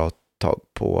ett bra tag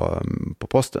på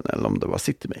posten, eller om det var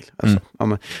Citymail. Alltså.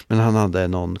 Men han hade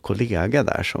någon kollega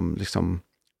där som liksom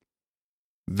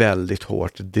väldigt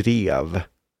hårt drev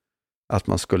att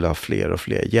man skulle ha fler och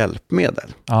fler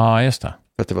hjälpmedel. Ja, just det.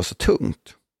 För att det var så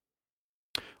tungt.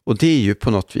 Och det är ju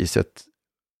på något vis ett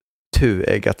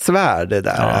tueggat svärd det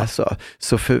där. Alltså.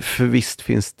 Så för visst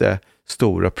finns det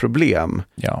stora problem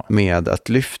med att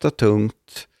lyfta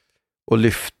tungt och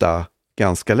lyfta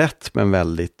ganska lätt men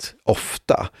väldigt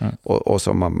ofta. Och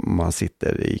som man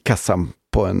sitter i kassan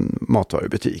på en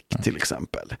matvarubutik till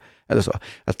exempel. Eller så.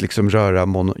 Att liksom göra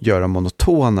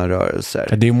monotona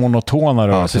rörelser. Det är monotona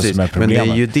rörelser som är problemet. Men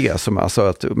det är ju det som alltså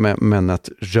att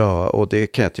röra, och det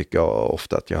kan jag tycka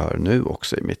ofta att jag hör nu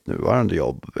också i mitt nuvarande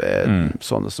jobb.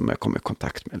 Sådana som jag kommer i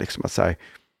kontakt med. Liksom att säga,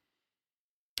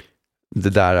 det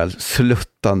där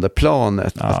sluttande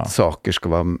planet att saker ska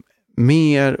vara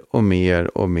mer och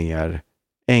mer och mer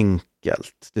enkelt.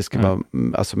 Det ska vara,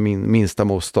 alltså minsta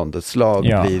motståndets lag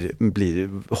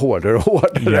blir hårdare och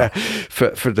hårdare.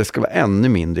 För det ska vara ännu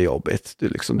mindre jobbigt.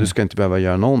 Du ska inte behöva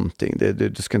göra någonting.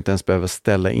 Du ska inte ens behöva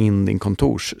ställa in din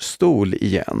kontorsstol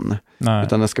igen. Nej.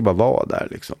 Utan den ska bara vara där.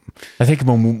 Liksom. Jag tänker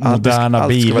på moderna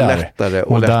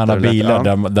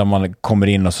bilar. Där man kommer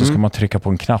in och så ska man trycka på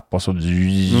en knapp och så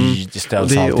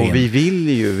ställs allting. Och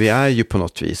vi är ju på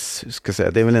något vis, ska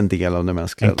säga, det är väl en del av den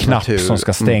mänskliga naturen. En knapp som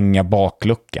ska stänga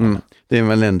bakluckan. Det är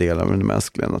väl en del av den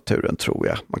mänskliga naturen, tror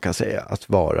jag. Man kan säga att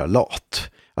vara lat.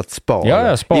 Att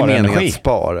spara. I meningen att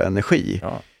spara energi.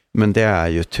 Ja. Men det är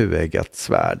ju tueggat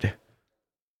svärd.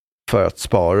 För att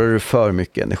sparar du för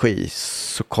mycket energi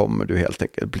så kommer du helt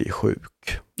enkelt bli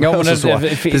sjuk. Ja, men alltså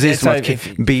precis som att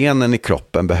benen i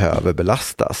kroppen behöver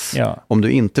belastas. Ja. Om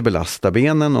du inte belastar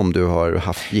benen, om du har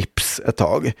haft gips ett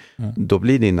tag, då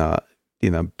blir dina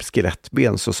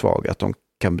skelettben så svaga att de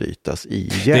kan brytas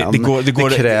igen.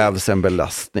 Det krävs en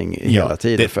belastning hela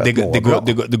tiden för att må bra.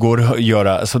 Det går att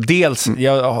göra. Alltså dels,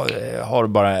 jag har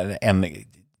bara en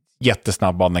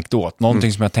jättesnabb anekdot.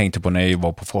 Någonting som jag tänkte på när jag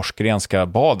var på Forsgrenska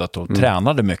badet och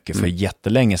tränade mycket för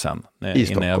jättelänge sedan.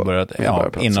 Innan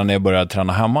jag började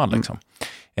träna hemma. Liksom.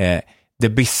 Det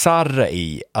bizarra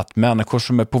i att människor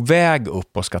som är på väg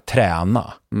upp och ska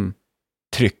träna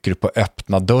trycker på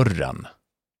öppna dörren.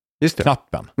 Just det.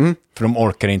 Knappen. För de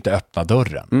orkar inte öppna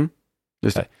dörren.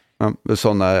 Just det. Ja,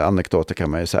 sådana anekdoter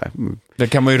kan man ju säga. Det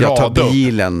kan man ju jag rada tar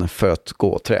bilen för att gå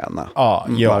och träna.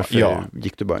 Varför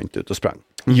gick du bara inte ut och sprang?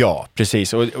 Ja,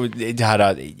 precis. Och det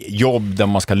här jobb där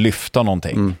man ska lyfta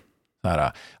någonting. Så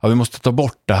här, vi måste ta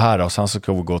bort det här och sen så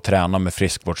ska vi gå och träna med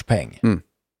friskvårdspeng.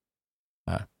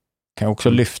 Kan jag också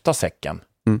lyfta säcken.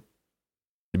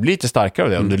 Det blir lite starkare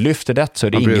av det. Om du lyfter det så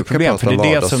är det inget problem. För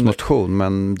det är det som motion,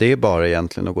 men det är bara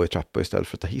egentligen att gå i trappa istället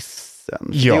för att ta hissen.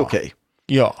 Ja. Det är okej.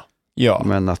 Ja.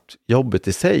 Men att jobbet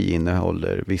i sig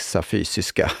innehåller vissa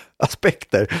fysiska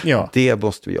aspekter, det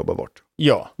måste vi jobba bort.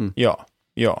 Ja.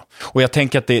 Och jag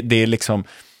tänker att det är liksom,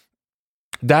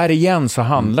 där igen så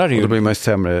handlar det ju... Och då blir man ju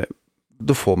sämre,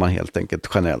 då får man helt enkelt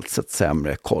generellt sett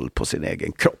sämre koll på sin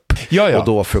egen kropp. Ja. Och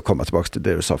då, för att komma tillbaka till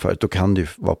det du sa förut, då kan det ju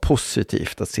vara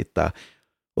positivt att sitta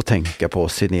och tänka på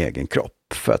sin egen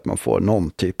kropp, för att man får någon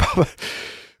typ av...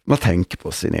 Man tänker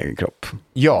på sin egen kropp.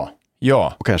 Ja.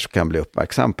 Och kanske kan bli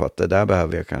uppmärksam på att det där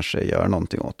behöver jag kanske göra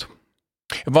någonting åt.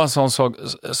 Det var en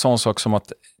sån sak som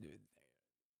att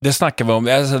det snackar vi om,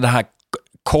 alltså det här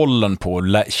kollen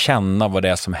på känna vad det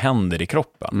är som händer i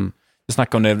kroppen. Jag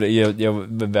snackade om det, jag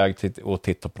var väg till att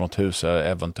titta på något hus jag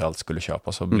eventuellt skulle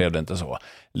köpa, så blev det inte så.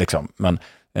 Liksom. Men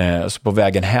så på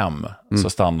vägen hem så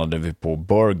stannade vi på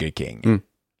Burger King.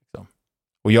 Liksom.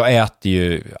 Och jag äter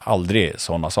ju aldrig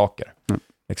sådana saker.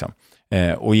 Liksom.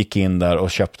 Och gick in där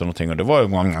och köpte någonting och det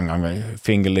var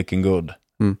finger licking good.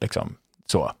 Liksom.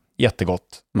 Så,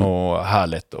 jättegott och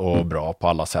härligt och bra på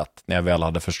alla sätt. När jag väl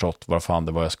hade förstått vad fan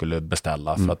det var jag skulle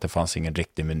beställa, för att det fanns ingen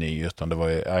riktig meny, utan det var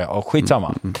ju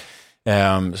skitsamma.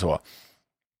 Så.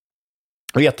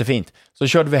 Och jättefint. Så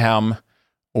körde vi hem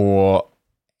och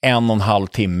 1,5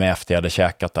 timme efter jag hade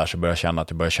käkat där så började jag känna att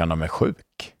jag började känna mig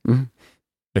sjuk.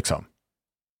 Liksom.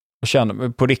 Och kände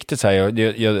på riktigt så här,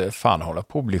 jag fan håller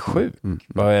på att bli sjuk.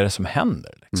 Vad är det som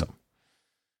händer? Liksom.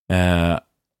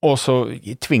 Och så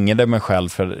tvingade jag mig själv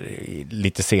för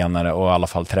lite senare och i alla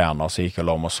fall träna, och så gick jag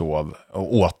om och sov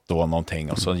och åt då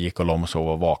någonting och så gick jag om och sov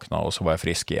och vaknade och så var jag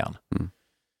frisk igen.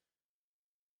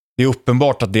 Det är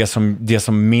uppenbart att det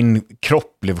som min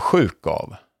kropp blev sjuk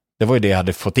av, det var ju det jag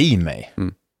hade fått i mig.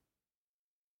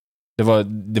 Det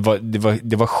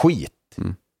var skit.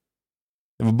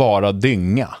 Det var bara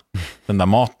dynga, den där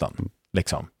maten.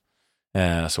 Liksom.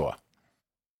 Så.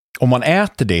 Om man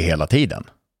äter det hela tiden,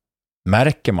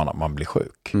 märker man att man blir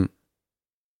sjuk.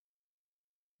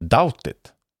 Doubt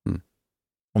it.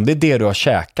 Om det är det du har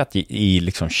käkat i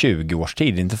liksom 20 års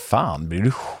tid, inte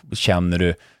fan känner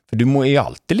du, för du är ju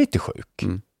alltid lite sjuk.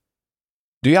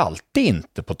 Du är alltid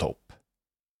inte på topp.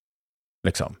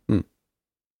 Liksom.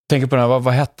 Tänker på den här,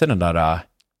 vad hette den där...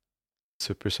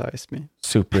 Super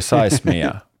Size Me,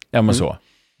 ja. Ja, men så.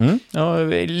 Ja,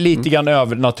 lite grann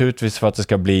över, naturligtvis för att det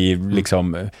ska bli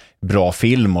liksom bra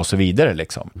film och så vidare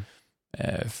liksom.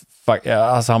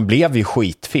 Alltså han blev ju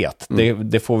skitfet,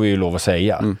 det får vi ju lov att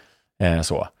säga.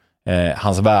 Så.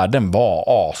 Hans värden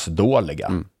var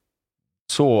asdåliga.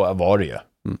 Så var det ju.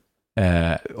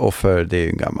 Och för det är ju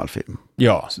en gammal film.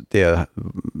 Ja. Det är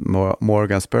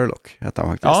Morgan Spurlock heter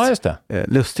han faktiskt. Ja, just det.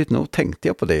 Lustigt nog tänkte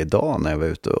jag på det idag när jag var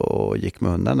ute och gick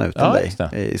med hundarna utan dig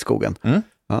i skogen.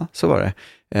 Ja, så var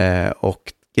det.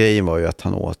 Och grejen var ju att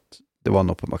han åt, det var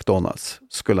nog på McDonald's,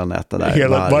 skulle han äta där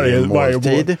varje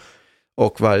måltid.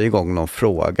 Och varje gång någon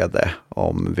frågade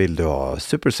om vill du ha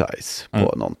supersize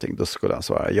på någonting, då skulle han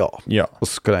svara ja. Och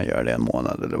så skulle han göra det 1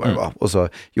 månad eller vad det var. Och så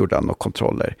gjorde han några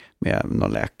kontroller med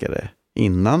någon läkare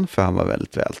innan, för han var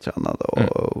väldigt vältränad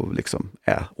och liksom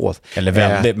åt. Eller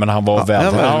väldigt, men han var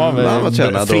vältränad. Han var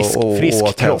tränad frisk och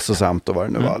åt hälsosamt och vad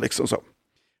det nu var liksom så.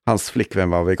 Hans flickvän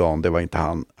var vegan, det var inte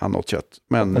han. Han åt kött,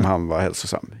 men han var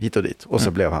hälsosam hit och dit. Och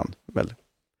så blev han väl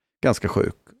ganska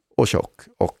sjuk och tjock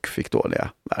och fick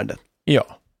dåliga värden.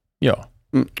 Ja.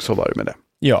 Så var det med det.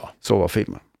 Ja. Så var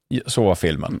filmen. Så var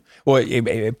filmen. Och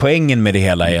poängen med det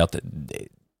hela är att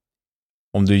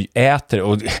om du äter,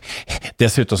 och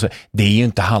dessutom så,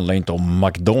 handlar ju inte om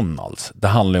McDonald's. Det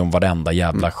handlar ju om varenda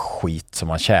jävla skit som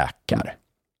man käkar.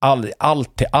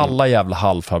 Alla jävla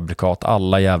halvfabrikat,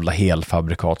 alla jävla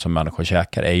helfabrikat som människor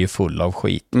käkar är ju fulla av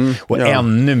skit. Och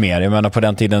ännu mer, jag menar på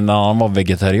den tiden när han var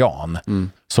vegetarian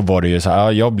så var det ju så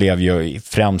här, jag blev ju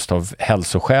främst av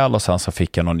hälsoskäl och sen så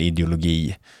fick jag någon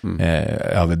ideologi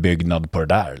överbyggnad på det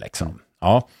där liksom.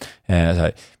 Ja, så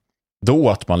här. Då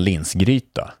åt man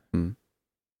linsgryta.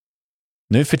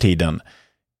 Nu för tiden,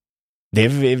 det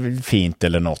är fint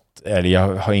eller något, eller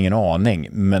jag har ingen aning,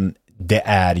 men det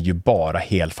är ju bara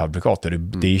helfabrikat och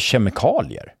det är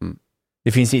kemikalier.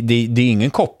 Det är ingen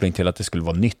koppling till att det skulle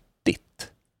vara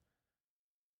nyttigt.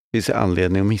 Det finns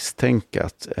anledning att misstänka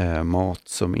att mat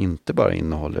som inte bara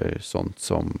innehåller sånt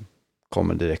som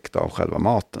kommer direkt av själva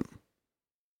maten,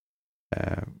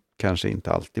 kanske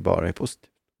inte alltid bara är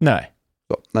positivt. Nej.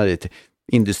 Så, när det är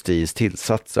industrins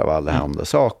tillsatser av alla andra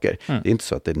saker. Det är inte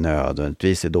så att det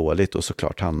nödvändigtvis är dåligt, och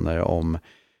såklart handlar det om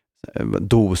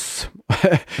dos.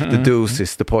 The dose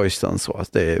is the poison. Så.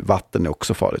 Alltså vatten är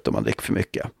också farligt om man dricker för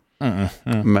mycket.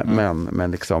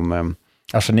 Men liksom...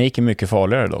 Arsenik är mycket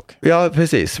farligare dock. Ja,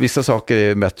 precis. Vissa saker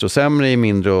är bättre och sämre i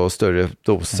mindre och större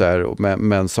doser.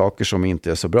 Men saker som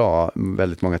inte är så bra,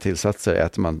 väldigt många tillsatser,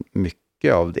 äter man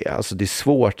mycket av det. Alltså det är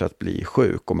svårt att bli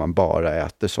sjuk om man bara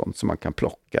äter sånt som man kan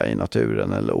plocka i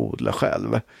naturen eller odla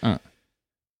själv.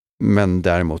 Men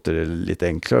däremot är det lite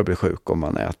enklare att bli sjuk om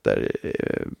man äter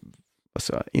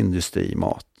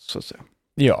industrimat, så att säga.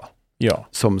 Ja.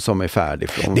 Som är färdig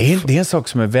från... Det är en sak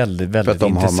som är väldigt, väldigt för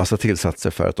att de har massa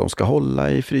tillsatser för att de ska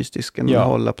hålla i frysdisken och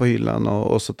hålla på hyllan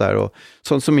och sånt där. Och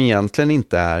sånt som egentligen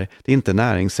inte är... Det är inte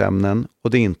näringsämnen och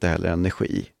det är inte heller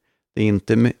energi. Det är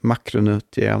inte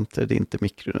makronutrienter, det är inte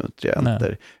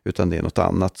mikronutrienter. Utan det är något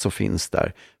annat som finns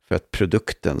där för att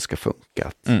produkten ska funka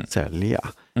att sälja.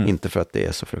 Inte för att det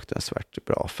är så fruktansvärt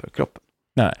bra för kroppen.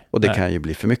 Och det kan ju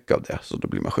bli för mycket av det, så då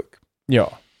blir man sjuk.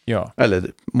 Ja.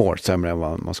 Eller mår sämre än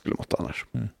vad man skulle mått annars.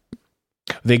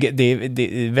 Det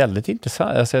är väldigt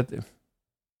intressant. Alltså, jag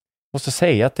måste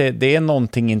säga att det är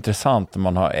någonting intressant när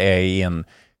man är i en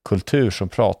kultur som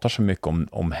pratar så mycket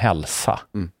om hälsa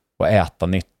och äta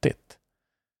nyttigt.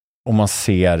 Och man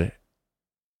ser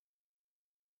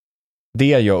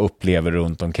det jag upplever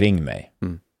runt omkring mig.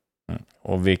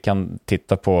 Och vi kan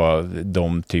titta på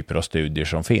de typer av studier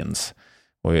som finns.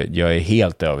 Och jag är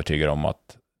helt övertygad om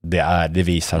att det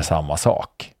visar samma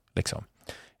sak. Liksom.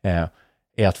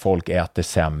 Är att folk äter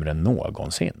sämre än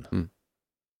någonsin.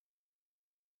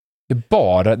 Det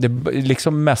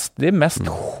är mest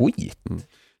skit.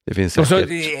 Det finns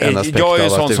säkert en aspekt jag är ju av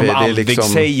sån att som aldrig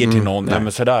liksom, säger till någon, nej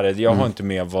men sådär, jag har inte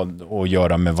med att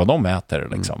göra med vad de äter.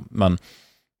 Liksom. Men,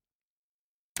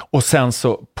 och sen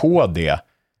så på det,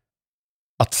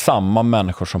 att samma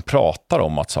människor som pratar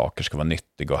om att saker ska vara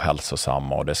nyttiga och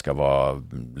hälsosamma och det ska vara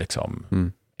liksom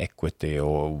equity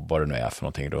och vad det nu är för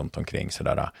någonting runt omkring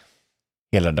sådär.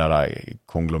 Hela det där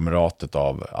konglomeratet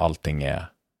av allting är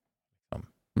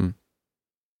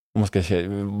man ska,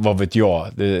 vad vet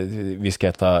jag, vi ska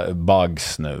äta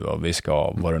bugs nu och vi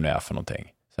ska vad det nu är för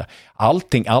någonting. Så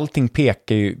allting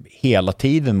pekar ju hela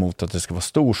tiden mot att det ska vara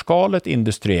storskaligt,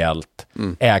 industriellt,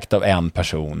 ägt av en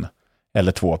person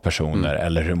eller 2 personer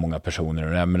eller hur många personer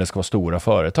det är, men det ska vara stora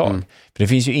företag. För det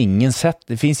finns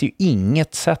ju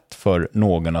inget sätt för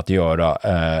någon att göra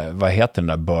vad heter den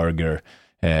där burger,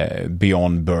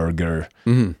 Beyond Burger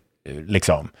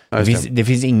liksom. Det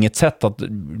finns inget sätt att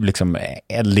liksom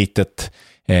ett litet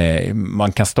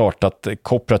man kan starta ett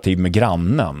kooperativ med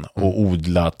grannen och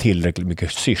odla tillräckligt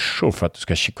mycket syrsor för att du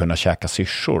ska kunna käka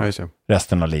syrsor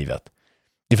resten av livet.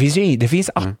 Det finns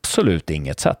absolut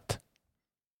inget sätt.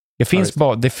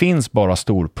 Det finns bara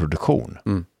stor produktion.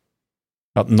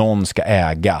 Att någon ska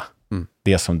äga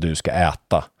det som du ska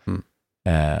äta.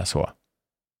 Så.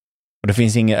 Och det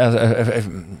finns inget...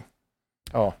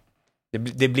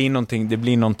 Det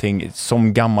blir någonting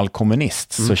som gammal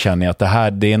kommunist så känner jag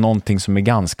att det är någonting som är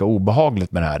ganska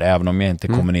obehagligt med det här, även om jag inte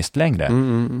är kommunist längre.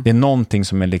 Det är någonting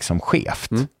som är liksom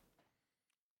skevt.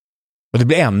 Och det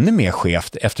blir ännu mer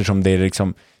skevt eftersom det är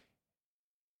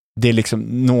liksom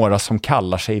några som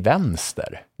kallar sig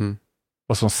vänster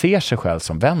och som ser sig själv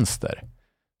som vänster,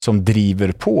 som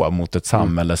driver på mot ett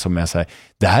samhälle som är så här,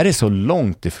 det här är så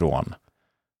långt ifrån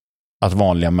att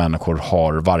vanliga människor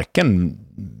har varken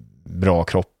bra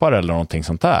kroppar eller någonting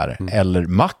sånt där,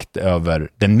 eller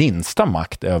den minsta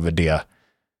makt över det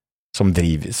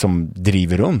som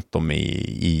driver runt dem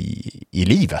i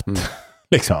livet.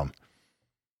 Liksom.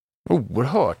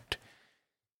 Oerhört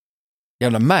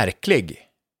jävla märklig.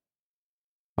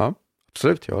 Ja,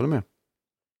 absolut, jag håller med.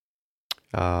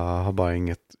 Jag har bara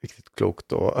inget riktigt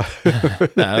klokt att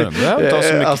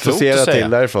associera till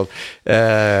därifrån.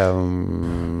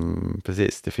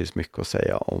 Precis, det finns mycket att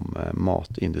säga om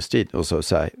matindustrin. Och så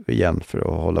här, igen, för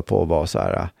att hålla på och vara så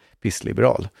här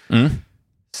pissliberal.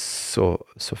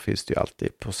 Så finns det ju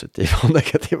alltid positiva och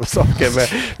negativa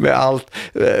saker med allt.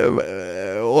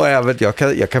 Och även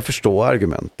jag kan förstå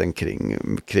argumenten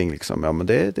kring liksom, ja men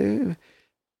det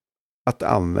att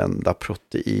använda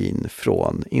protein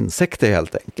från insekter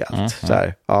helt enkelt. Så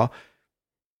här, ja.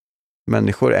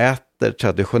 Människor äter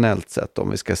traditionellt sett, om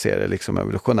vi ska se det liksom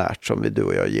evolutionärt som du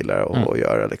och jag gillar att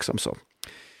göra liksom så.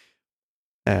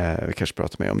 Vi kanske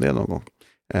pratar mer om det någon gång.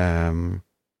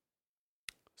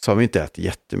 Så har vi inte ätit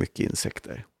jättemycket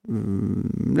insekter.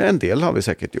 En del har vi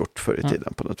säkert gjort förr i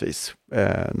tiden på något vis.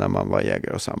 När man var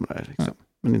jägare och samlare. Liksom.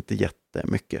 Men inte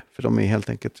jättemycket. För de är helt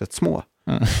enkelt rätt små.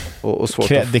 Och svårt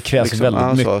det krävs liksom,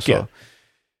 väldigt mycket. Så.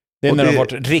 Det är när det har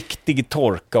varit riktig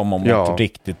torka om man mått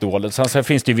riktigt dåligt. Sen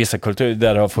finns det ju vissa kulturer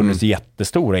där det har funnits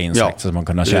jättestora insekter som man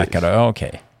kunnat käka. Ja,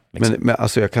 okej. Liksom. Men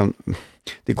alltså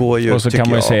det går ju, och så kan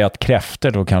man ju säga att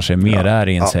kräftor då kanske mer är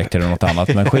insekter än något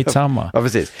annat, men skitsamma. Ja,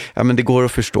 precis. Ja, men det går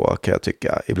att förstå, kan jag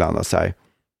tycka, ibland att säga.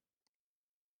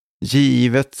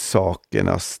 Givet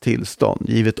sakernas tillstånd,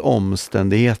 givet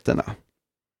omständigheterna.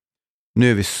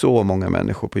 Nu är vi så många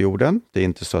människor på jorden. Det är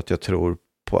inte så att jag tror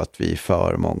på att vi är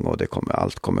för många och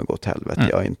allt kommer gå åt helvete.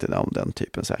 Jag är inte om den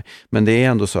typen. Så här. Men det är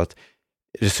ändå så att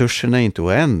resurserna är inte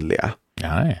oändliga.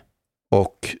 Nej.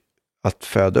 Och att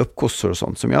föda upp kossor och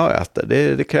sånt som jag äter,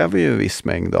 det kräver ju en viss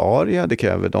mängd aria.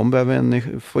 De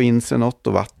behöver få in sig något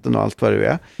och vatten och allt vad det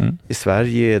är. I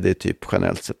Sverige är det typ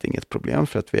generellt sett inget problem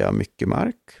för att vi har mycket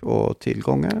mark och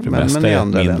tillgångar. Men i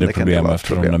andra länder kan det vara ett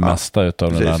problem. Det mesta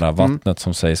utav det där vattnet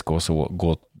som sägs gå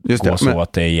så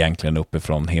att det är egentligen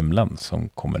uppifrån himlen som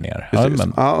kommer ner.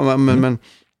 Men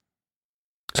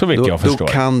så vitt jag förstår. Då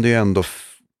kan det ju ändå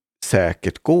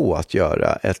säkert gå att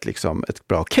göra ett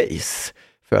bra case.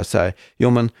 För att säga,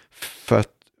 för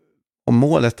att om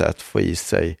målet är att få i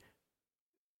sig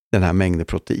den här mängden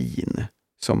protein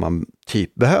som man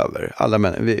typ behöver.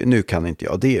 Nu kan inte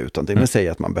jag det, utan det vill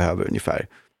säga att man behöver ungefär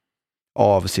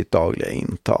av sitt dagliga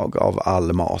intag av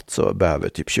all mat så behöver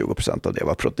typ 20% av det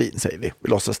vara protein, säger vi. Vi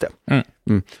låtsas det.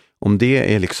 Om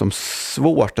det är liksom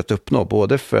svårt att uppnå,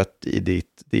 både för att i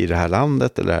det här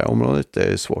landet eller det här området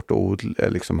är det svårt att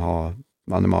ha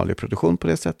animalieproduktion på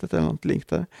det sättet eller något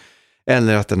liknande.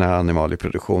 Eller att den här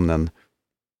animalieproduktionen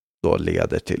då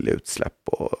leder till utsläpp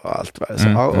och allt vad det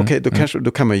är.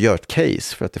 Då kan man göra ett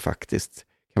case för att det faktiskt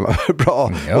kan vara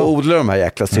bra att odla de här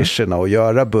jäkla syrsorna och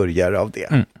göra burgare av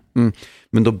det.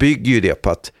 Men då bygger ju det på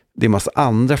att det är massa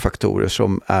andra faktorer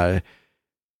som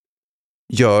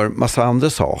gör massa andra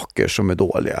saker som är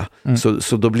dåliga.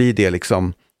 Så då blir det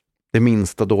liksom det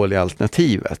minsta dåliga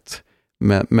alternativet.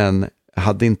 Men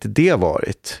hade inte det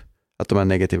varit att de här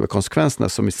negativa konsekvenserna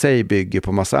som i sig bygger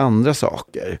på massa andra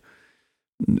saker,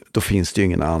 då finns det ju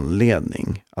ingen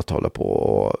anledning att hålla på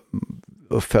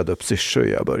och föda upp syrsor och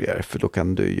göra burgare, för då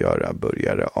kan du göra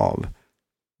burgare av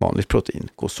vanligt protein,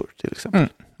 kossor till exempel.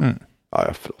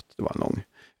 Förlåt, det var en lång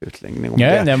utläggning om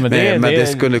det. Nej, men det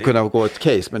skulle kunna gå ett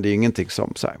case, men det är ingenting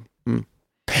som så här.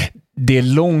 Det är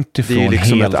långt ifrån det är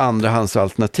liksom ett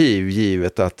andrahandsalternativ,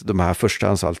 givet att de här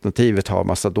förstahandsalternativet har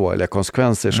massa dåliga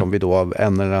konsekvenser som vi då av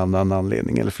en eller annan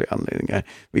anledning eller flera anledningar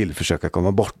vill försöka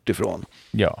komma bort ifrån.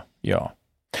 Ja.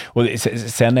 Och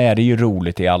sen är det ju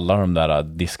roligt i alla de där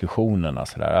diskussionerna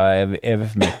sådär. Är vi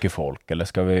för mycket folk eller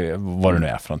ska vi, vad det nu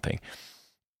är för någonting.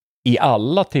 I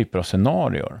alla typer av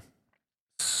scenarier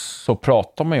så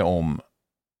pratar man ju om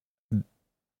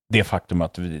det faktum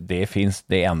att det finns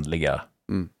det ändliga.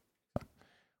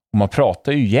 Och man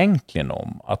pratar ju egentligen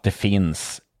om att det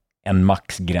finns en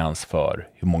maxgräns för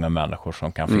hur många människor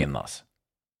som kan finnas.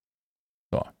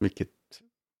 Så. Vilket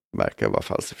verkar vara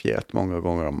falsifierat många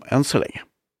gånger om än så länge.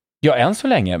 Ja, än så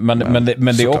länge. Men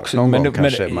det är också...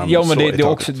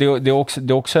 Det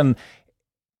är också en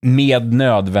med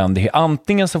nödvändighet.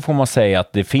 Antingen så får man säga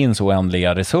att det finns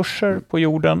oändliga resurser på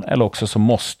jorden, eller också så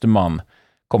måste man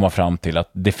komma fram till att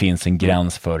det finns en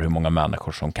gräns för hur många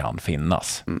människor som kan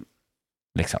finnas.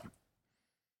 Liksom.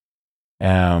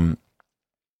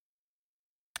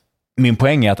 Min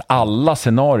poäng är att alla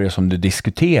scenarier som du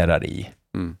diskuterar i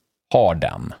har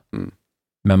den.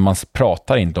 Men man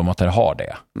pratar inte om att det har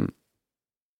det.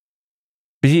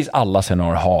 Precis alla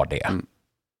scenarier har det.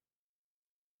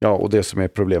 Ja, och det som är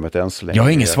problemet än så länge. Jag har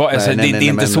inget svar. Alltså, det är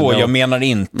inte så. Jag menar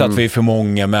inte att vi är för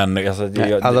många människor.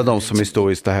 Alltså, alla de som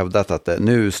historiskt har hävdat att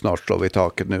nu snart slår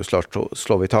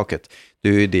vi taket. Det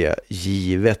är ju det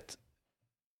givet.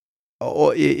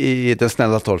 Och i den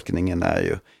snälla tolkningen är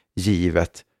ju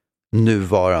givet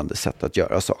nuvarande sätt att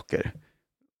göra saker.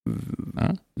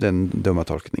 Den dumma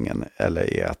tolkningen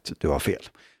eller är att du har fel.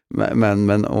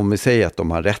 Men om vi säger att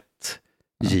de har rätt,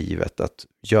 givet att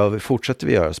fortsätter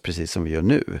vi göra precis som vi gör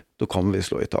nu, då kommer vi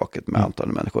slå i taket med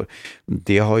antalet människor.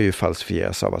 Det har ju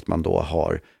falsifierats av att man då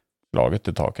har slagit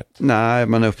i taket. Nej,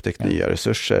 man har upptäckt nya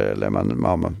resurser eller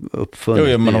man uppfunnit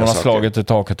nya saker. Men man har slagit i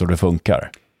taket och det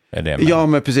funkar. Ja,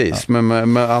 men precis. Ja.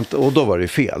 Men, och då var det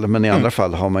fel. Men i andra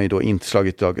fall har man ju då inte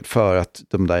slagit i taket för att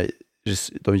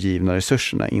de givna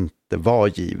resurserna inte var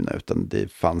givna, utan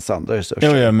det fanns andra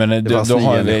resurser. Jo, men det fanns ny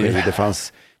energi, det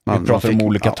fanns... Vi pratar om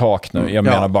olika tak nu. Jag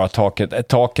menar bara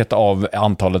taket av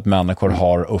antalet människor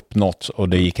har uppnåtts och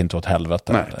det gick inte åt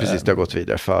helvete. Nej, precis. Det har gått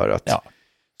vidare för att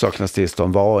sakernas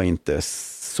tillstånd var inte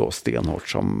så stenhårt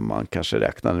som man kanske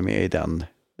räknade med i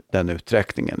den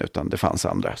uträkningen, utan det fanns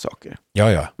andra saker.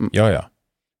 Ja.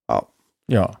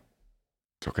 Ja.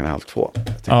 Klockan är 1:30.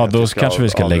 Ja, då kanske vi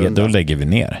ska då lägger vi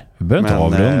ner. Vi behöver inte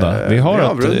avrunda. Vi har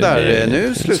avrundar.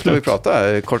 Nu slutar vi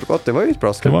prata. Kort och gott, det var ju ett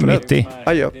bra slut. Det var mitt i.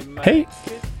 Adjö. Hej!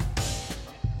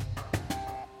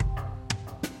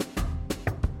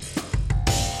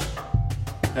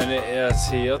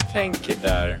 Alltså, jag tänker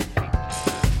där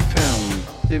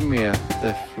 50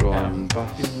 meter från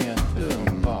bastun.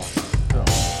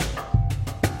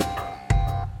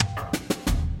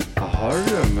 Jaha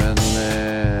du, men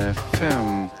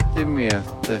 50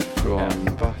 meter från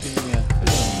bastun.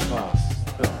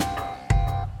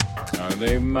 Ja,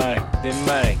 det är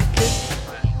märkligt.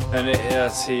 Men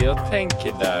alltså, jag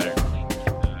tänker där